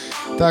mikrofonu,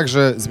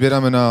 także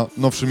zbieramy na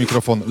nowszy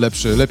mikrofon,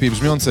 lepszy, lepiej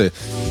brzmiący.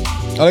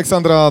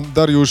 Aleksandra,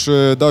 Dariusz,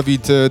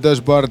 Dawid,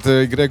 Deszbart,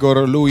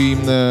 Gregor, Louis,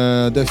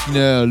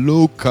 Define,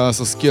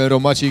 Lukas, Oskiero,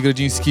 Maciej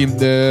Gredziński,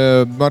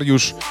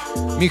 Mariusz,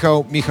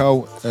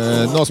 Michał,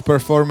 Nos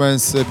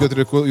Performance,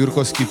 Piotr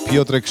Jurkowski,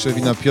 Piotrek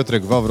Krzewina,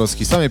 Piotrek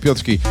Wawrowski, same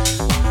Piotrki,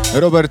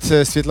 Robert,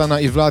 Swietlana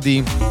i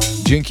Vladi,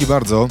 dzięki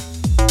bardzo.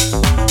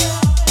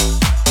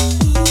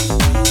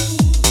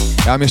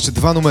 Ja mam jeszcze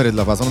 2 numery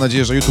dla was, mam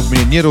nadzieję, że YouTube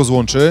mnie nie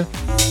rozłączy.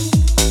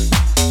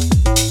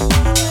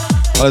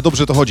 Ale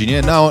dobrze to chodzi,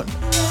 nie?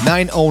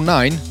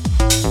 909.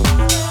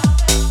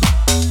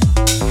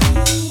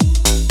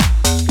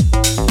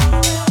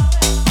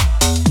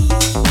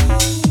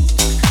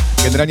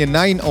 Generalnie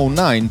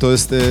 909 to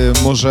jest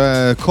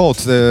może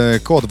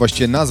kod,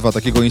 właściwie nazwa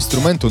takiego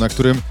instrumentu, na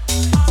którym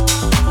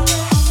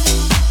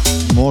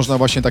można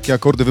właśnie takie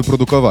akordy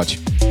wyprodukować.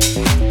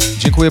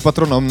 Dziękuję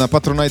patronom na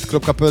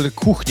patronite.pl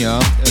 /kuchnia.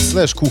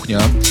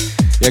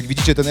 Jak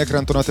widzicie ten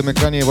ekran, to na tym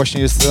ekranie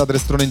właśnie jest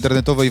adres strony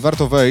internetowej,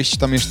 warto wejść,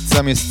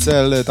 tam jest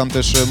cel, tam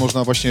też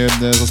można właśnie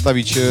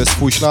zostawić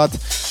swój ślad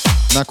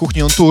na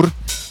Kuchnię on Tour.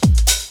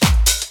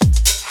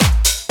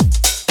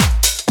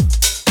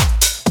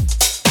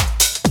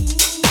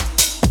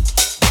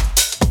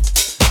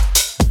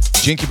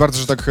 Dzięki bardzo,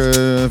 że tak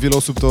wiele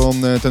osób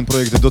ten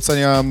projekt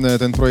docenia,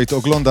 ten projekt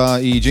ogląda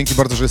i dzięki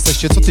bardzo, że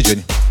jesteście co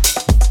tydzień.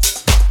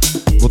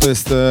 Bo to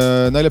jest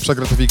najlepsza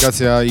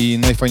gratyfikacja i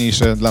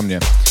najfajniejsze dla mnie.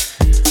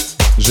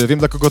 Że wiem,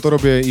 dla kogo to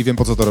robię i wiem,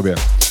 po co to robię.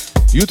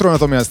 Jutro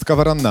natomiast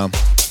kawaranna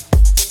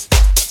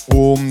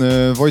u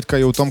Wojtka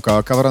i u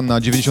Tomka.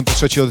 Kawaranna,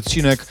 93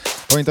 odcinek.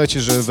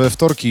 Pamiętajcie, że we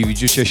wtorki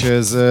widzicie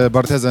się z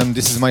Bartezem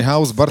This is my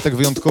house. Bartek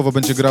wyjątkowo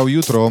będzie grał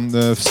jutro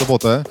w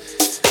sobotę,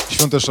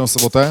 świąteczną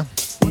sobotę.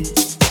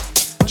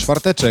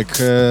 Czwarteczek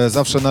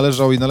zawsze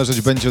należał i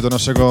należeć będzie do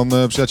naszego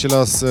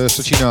przyjaciela z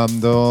Szczecina,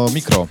 do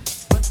Mikro.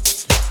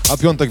 A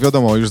piątek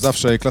wiadomo, już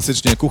zawsze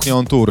klasycznie Kuchnia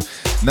on Tour.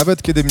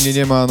 Nawet kiedy mnie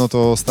nie ma, no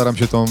to staram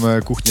się tą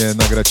kuchnię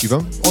nagrać i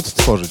wam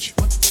odtworzyć.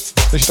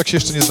 To się tak się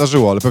jeszcze nie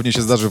zdarzyło, ale pewnie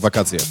się zdarzy w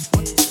wakacje.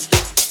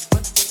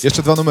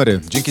 Jeszcze 2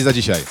 numery. Dzięki za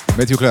dzisiaj.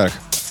 Matthew Clark.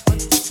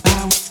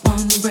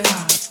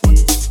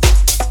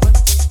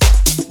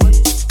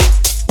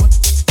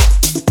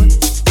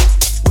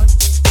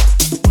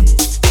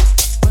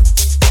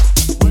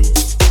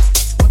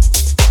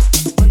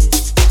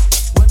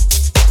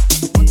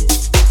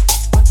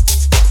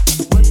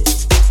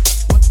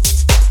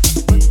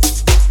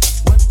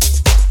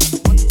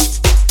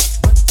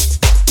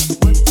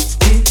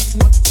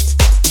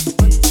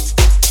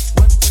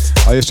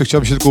 A jeszcze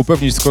chciałbym się tylko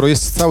upewnić, skoro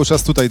jest cały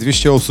czas tutaj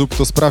 200 osób,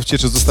 to sprawdźcie,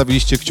 czy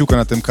zostawiliście kciuka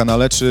na tym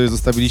kanale, czy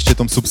zostawiliście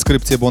tą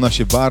subskrypcję, bo ona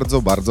się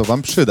bardzo, bardzo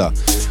wam przyda.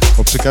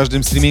 Bo przy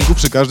każdym streamingu,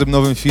 przy każdym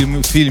nowym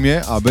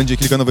filmie, a będzie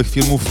kilka nowych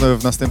filmów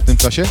w następnym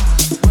czasie,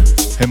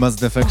 Hemas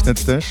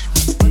Defected też,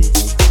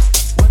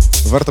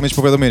 warto mieć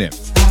powiadomienie.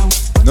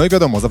 No i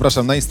wiadomo,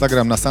 zapraszam na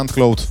Instagram, na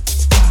SoundCloud.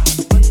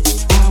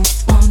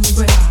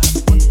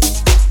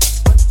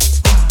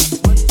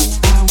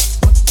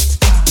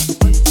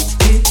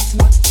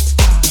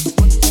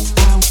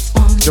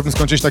 Chciałbym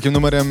skończyć takim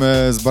numerem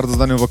z bardzo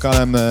znanym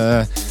wokalem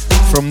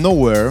From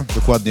Nowhere,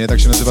 dokładnie, tak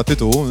się nazywa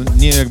tytuł.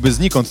 Nie jakby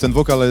znikąd ten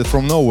wokal, ale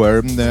From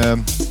Nowhere.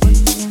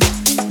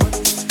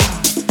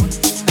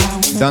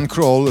 Dan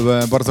Kroll,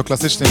 bardzo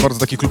klasyczny, bardzo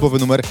taki klubowy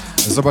numer.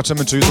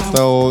 Zobaczymy, czy YouTube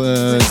to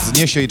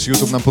zniesie i czy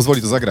YouTube nam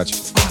pozwoli to zagrać.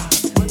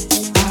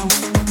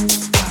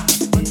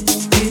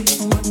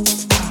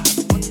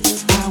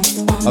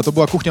 A to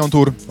była Kuchnia on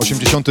Tour,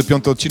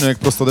 85. odcinek,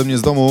 prosto ode mnie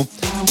z domu.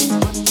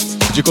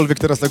 Gdziekolwiek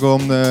teraz tego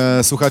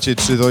słuchacie,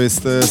 czy to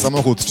jest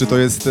samochód, czy to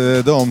jest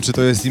dom, czy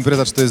to jest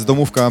impreza, czy to jest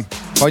domówka.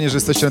 Fajnie, że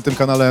jesteście na tym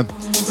kanale.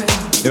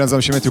 Ja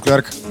nazywam się Matthew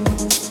Clark,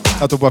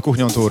 a to była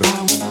Kuchnia on Tour.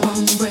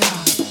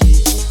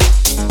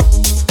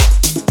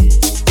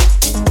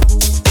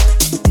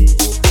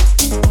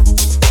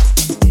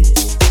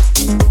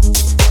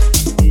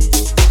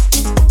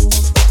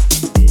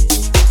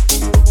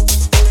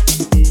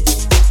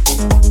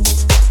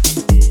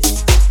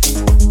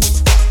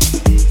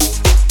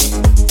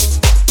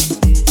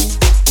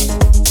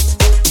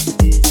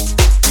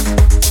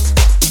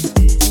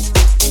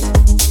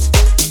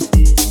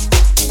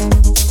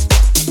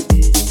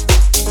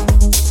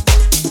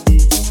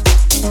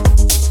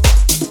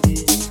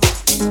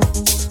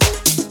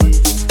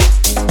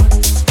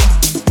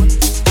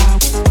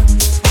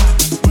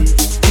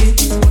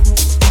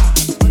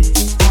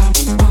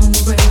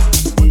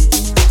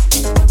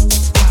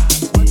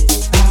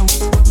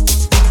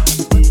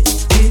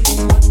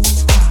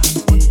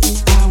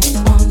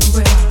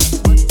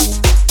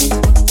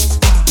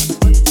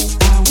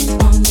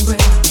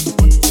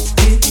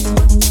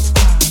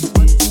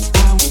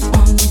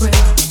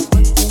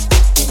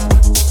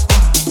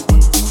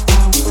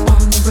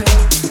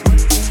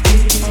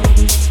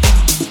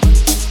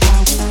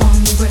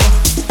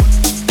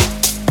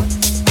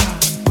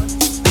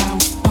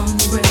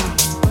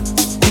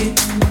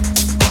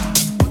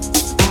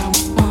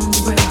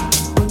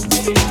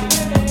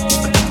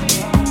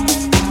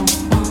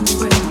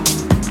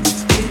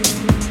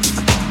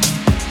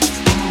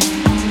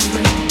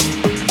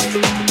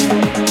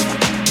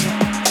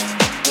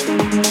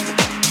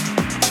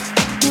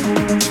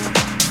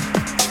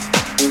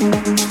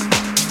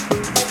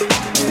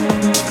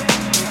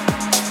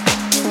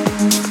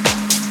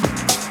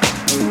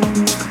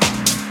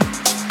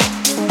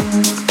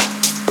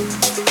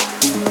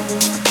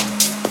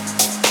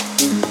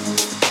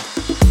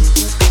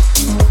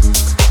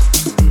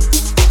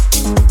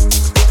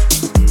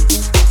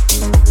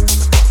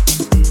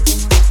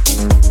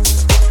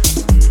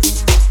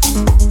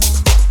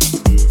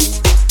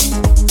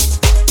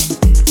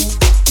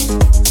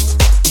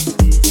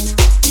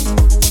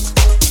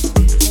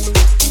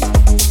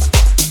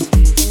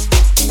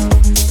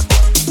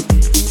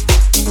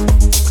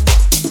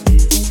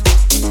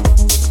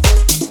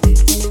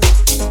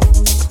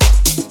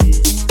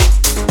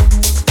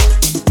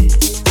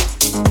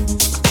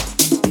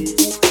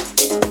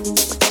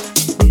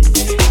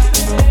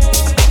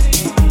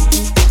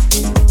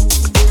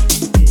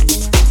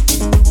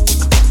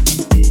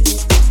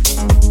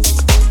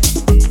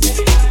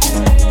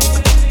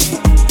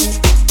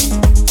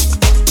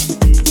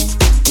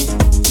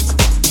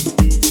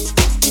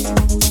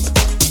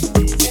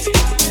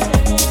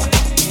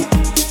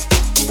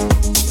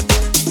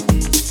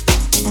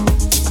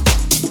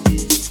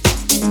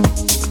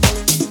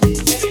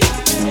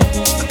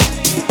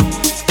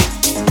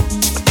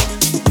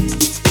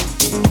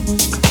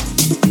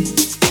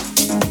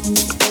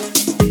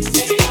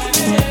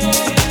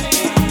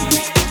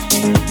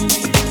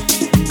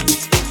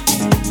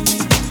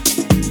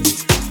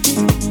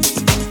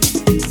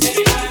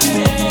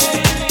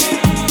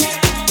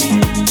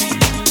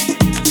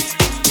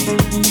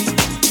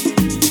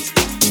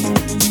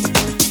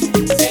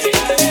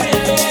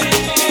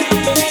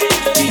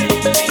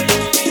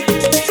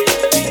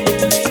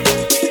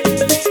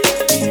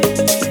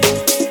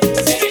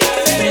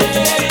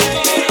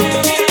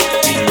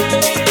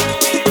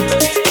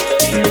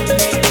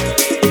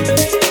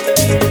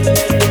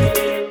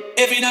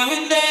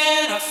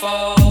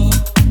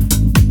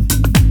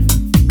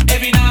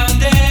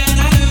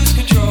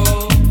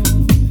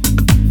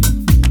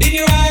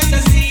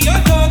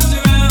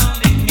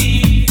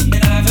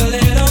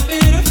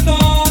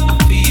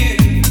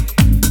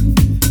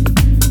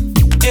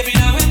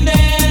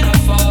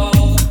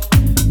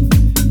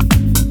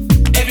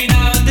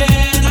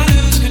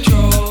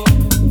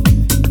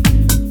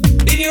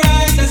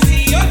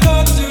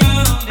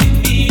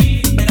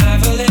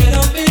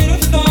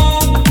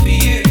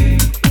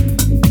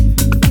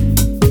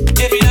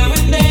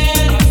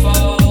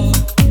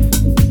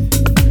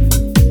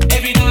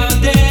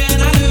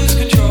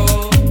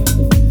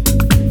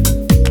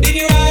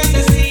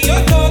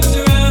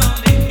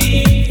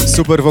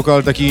 Super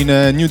wokal, taki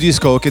new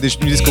disco. Kiedyś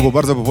new disco było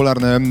bardzo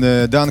popularne.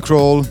 Dan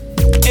Kroll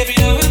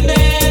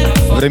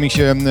w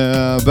remiksie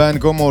Ben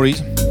Gomori.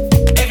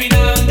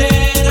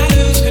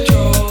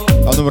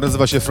 A numer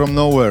nazywa się From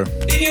Nowhere.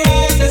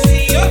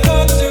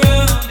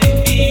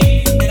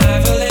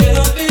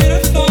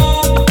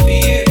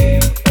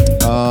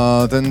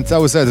 A ten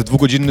cały set,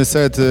 dwugodzinny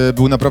set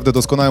był naprawdę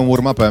doskonałym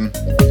warm-upem.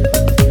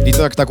 I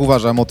tak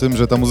uważam o tym,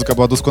 że ta muzyka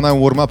była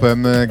doskonałym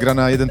warm-upem,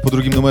 grana jeden po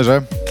drugim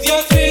numerze.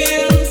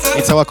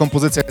 I cała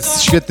kompozycja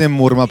jest świetnym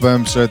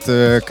warm-upem przed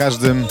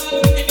każdym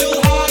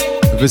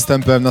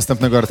występem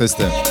następnego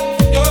artysty.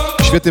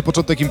 Świetny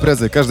początek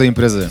imprezy, każdej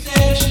imprezy.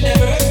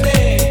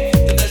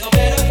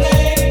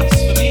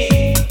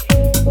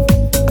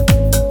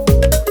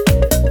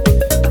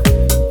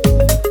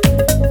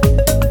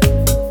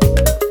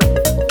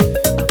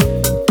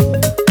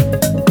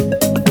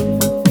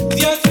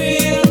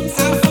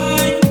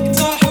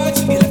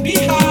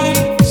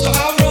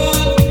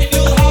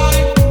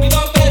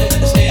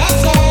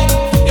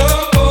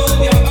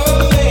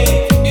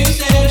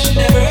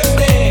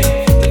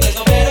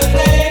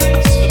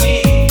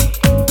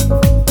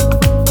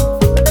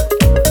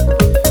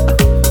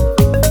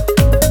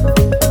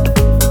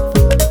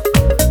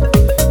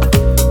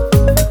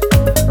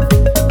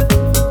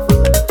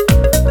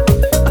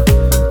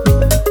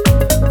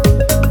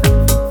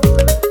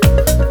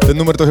 Ten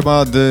numer to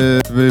chyba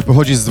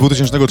pochodzi z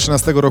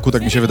 2013 roku,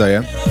 tak mi się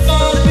wydaje.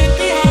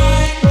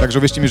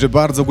 Także wierzcie mi, że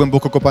bardzo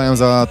głęboko kopałem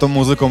za tą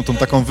muzyką, tą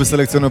taką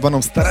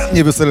wyselekcjonowaną,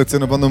 starannie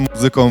wyselekcjonowaną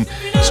muzyką,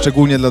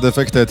 szczególnie dla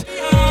Defected,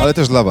 ale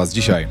też dla was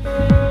dzisiaj.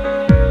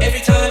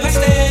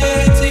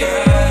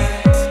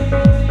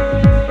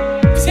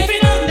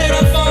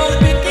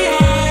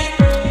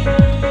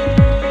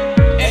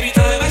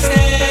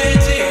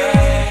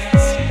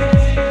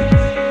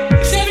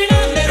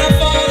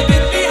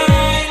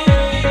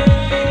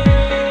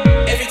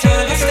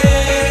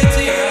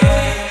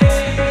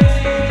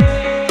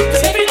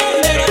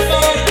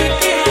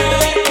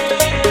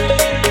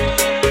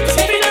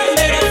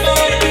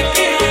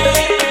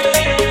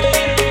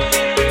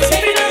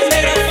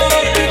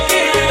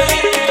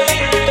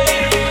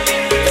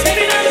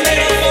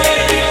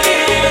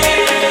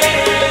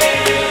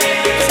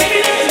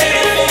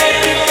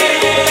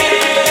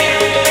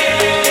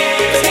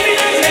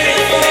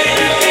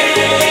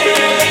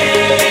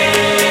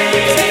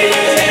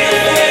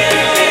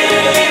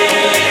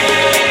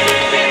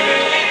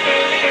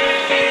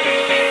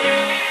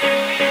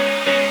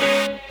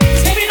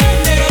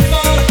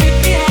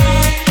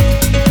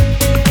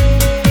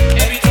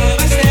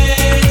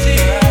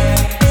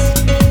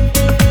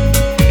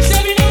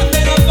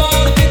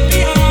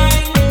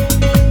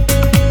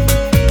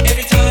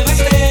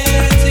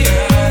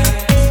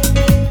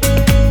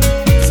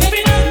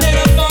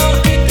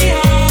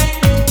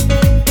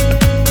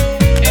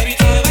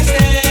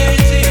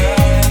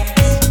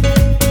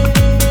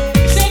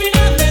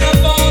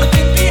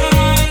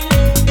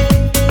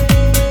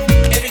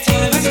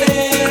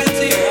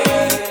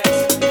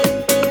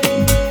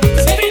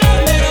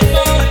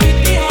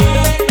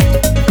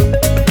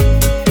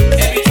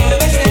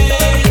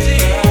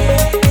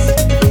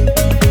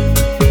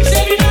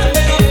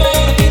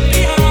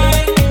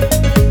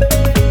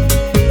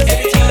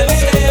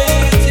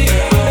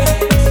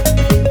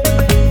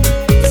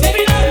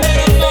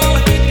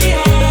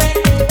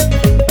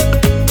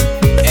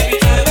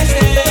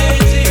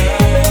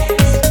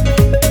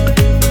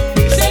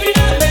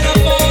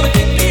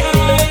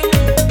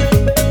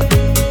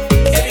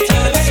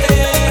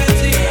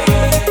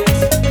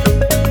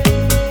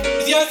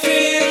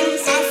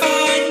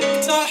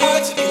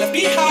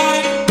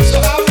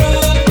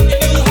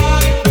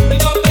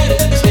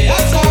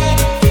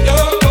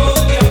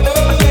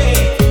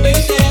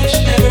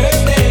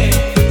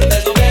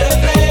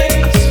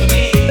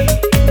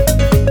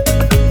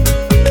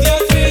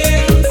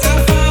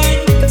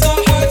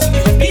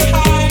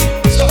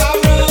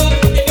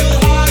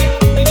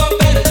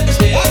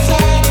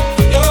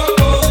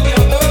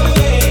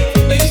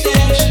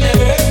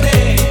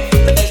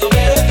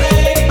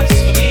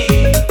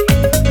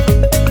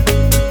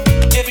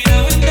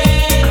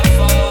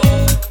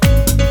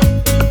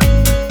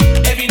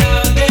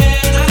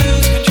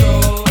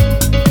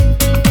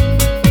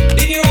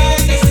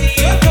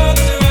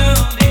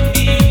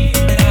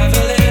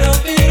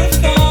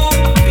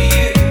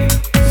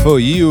 For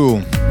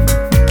you.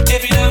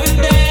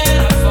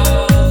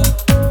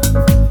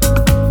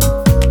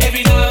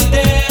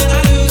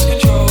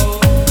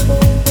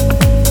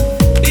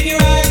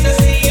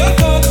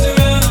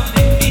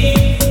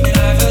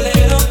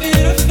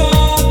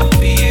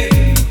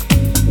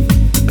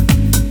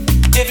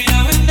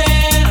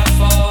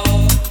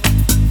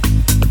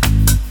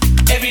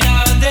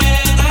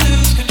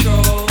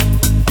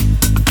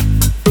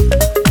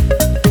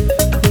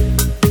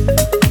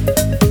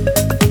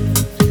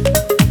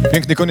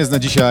 Piękny koniec na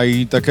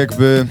dzisiaj, tak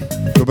jakby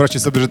wyobraźcie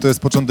sobie, że to jest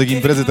początek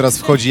imprezy, teraz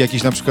wchodzi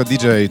jakiś na przykład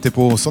DJ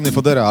typu Sonny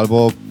Fodera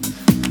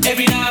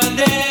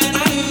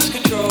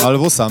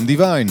albo Sam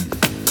Divine.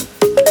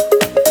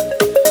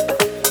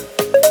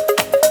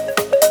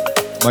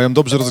 Mają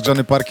dobrze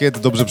rozgrzany parkiet,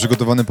 dobrze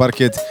przygotowany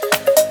parkiet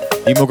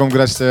i mogą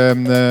grać te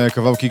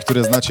kawałki,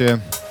 które znacie,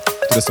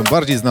 które są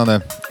bardziej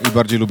znane i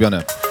bardziej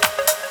lubiane.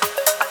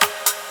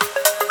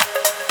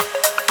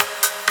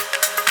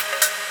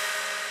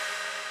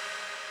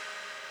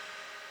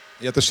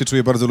 Ja też się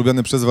czuję bardzo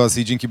lubiany przez Was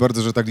i dzięki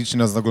bardzo, że tak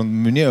licznie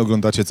mnie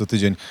oglądacie co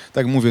tydzień.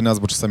 Tak mówię nas,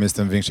 bo czasami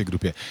jestem w większej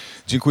grupie.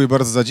 Dziękuję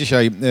bardzo za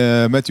dzisiaj.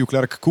 Matthew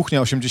Clark,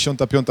 Kuchnia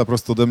 85,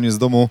 prosto ode mnie z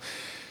domu.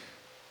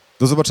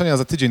 Do zobaczenia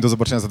za tydzień, do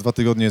zobaczenia za 2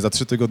 tygodnie, za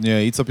 3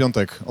 tygodnie i co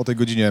piątek o tej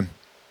godzinie.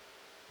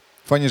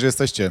 Fajnie, że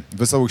jesteście.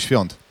 Wesołych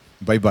świąt.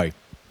 Bye bye.